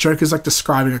 Joker's like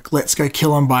describing like, let's go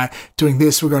kill him by doing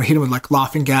this, we're going to hit him with like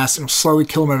laughing gas and slowly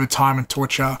kill him over time and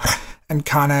torture. And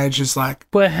Carnage is like,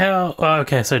 but how? Oh,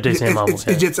 okay, so DC and Marvel. It's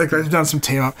like they've done some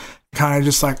team up. Carnage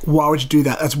is like, why would you do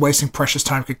that? That's wasting precious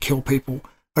time, could kill people.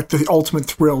 Like, the ultimate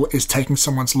thrill is taking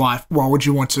someone's life. Why would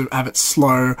you want to have it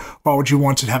slow? Why would you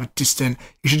want to have it distant?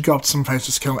 You should go up to some place,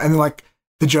 just kill him. And then, like,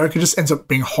 the Joker just ends up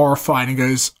being horrified and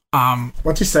goes,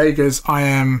 what's he say? He goes,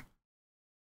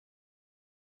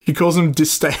 he calls him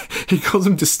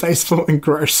distasteful and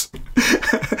gross.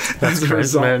 That's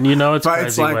crazy, man. You know it's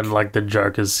crazy like, when, like, the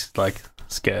Joker's, like,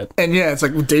 scared. And, yeah, it's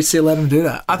like, well, DC let him do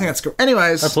that. I think that's cool.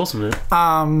 Anyways. That's awesome,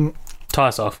 dude. Tie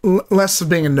us off. less of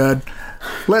being a nerd.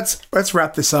 Let's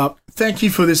wrap this up. Thank you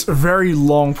for this very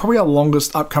long, probably our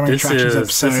longest upcoming attractions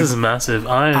episode. This is massive.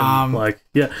 I am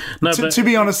No, to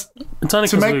be honest, it's only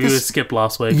because we skipped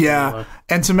last week. Yeah,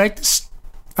 and to make this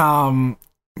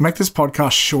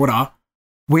podcast shorter,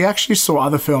 we actually saw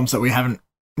other films that we haven't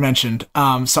mentioned.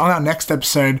 So on our next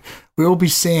episode, we will be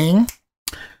seeing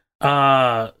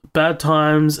Bad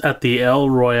Times at the El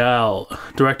Royale,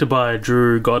 directed by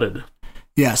Drew Goddard.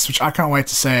 Yes, which I can't wait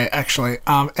to say, actually.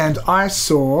 And I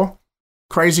saw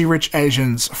Crazy Rich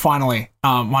Asians, finally.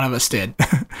 One of us did.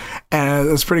 And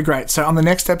it was pretty great. So on the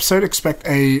next episode, expect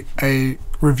a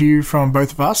review from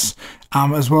both of us,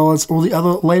 as well as all the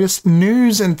other latest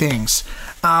news and things.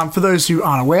 For those who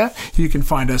aren't aware, you can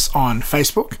find us on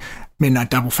Facebook, Midnight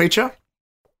Double Feature.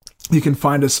 You can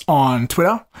find us on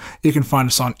Twitter. You can find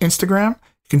us on Instagram.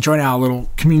 You can join our little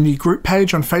community group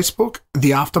page on Facebook,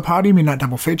 The After Party, Midnight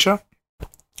Double Feature.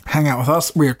 Hang out with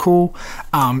us. We are cool.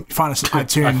 Find us on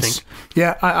iTunes.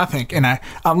 I think.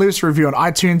 Leave us a review on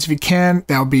iTunes if you can.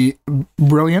 That would be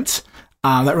brilliant.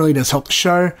 That really does help the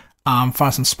show. Find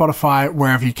us on Spotify,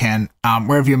 wherever you can,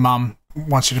 wherever your mum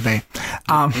wants you to be.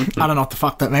 I don't know what the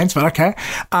fuck that means, but okay.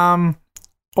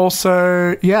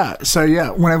 Whenever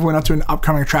we're not doing an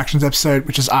upcoming attractions episode,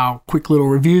 which is our quick little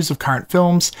reviews of current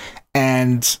films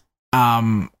and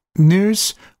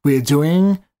news, we are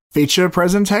doing feature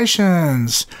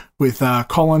presentations with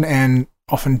Colin and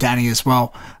often Danny as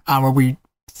well, where we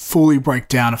fully break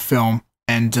down a film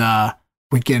and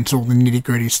we get into all the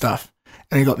nitty-gritty stuff.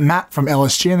 And we got Matt from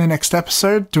LSG in the next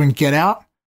episode doing Get Out.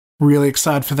 Really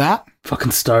excited for that.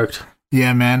 Fucking stoked.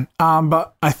 Yeah, man.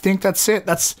 But I think that's it.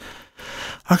 I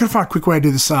gotta find a quick way to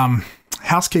do this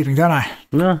housekeeping, don't I?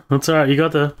 No, that's all right. You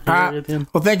got the. At the end.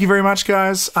 Well, thank you very much,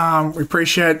 guys. We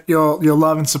appreciate your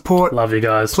love and support. Love you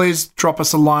guys. Please drop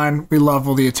us a line. We love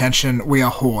all the attention. We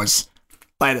are whores.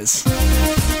 Laters.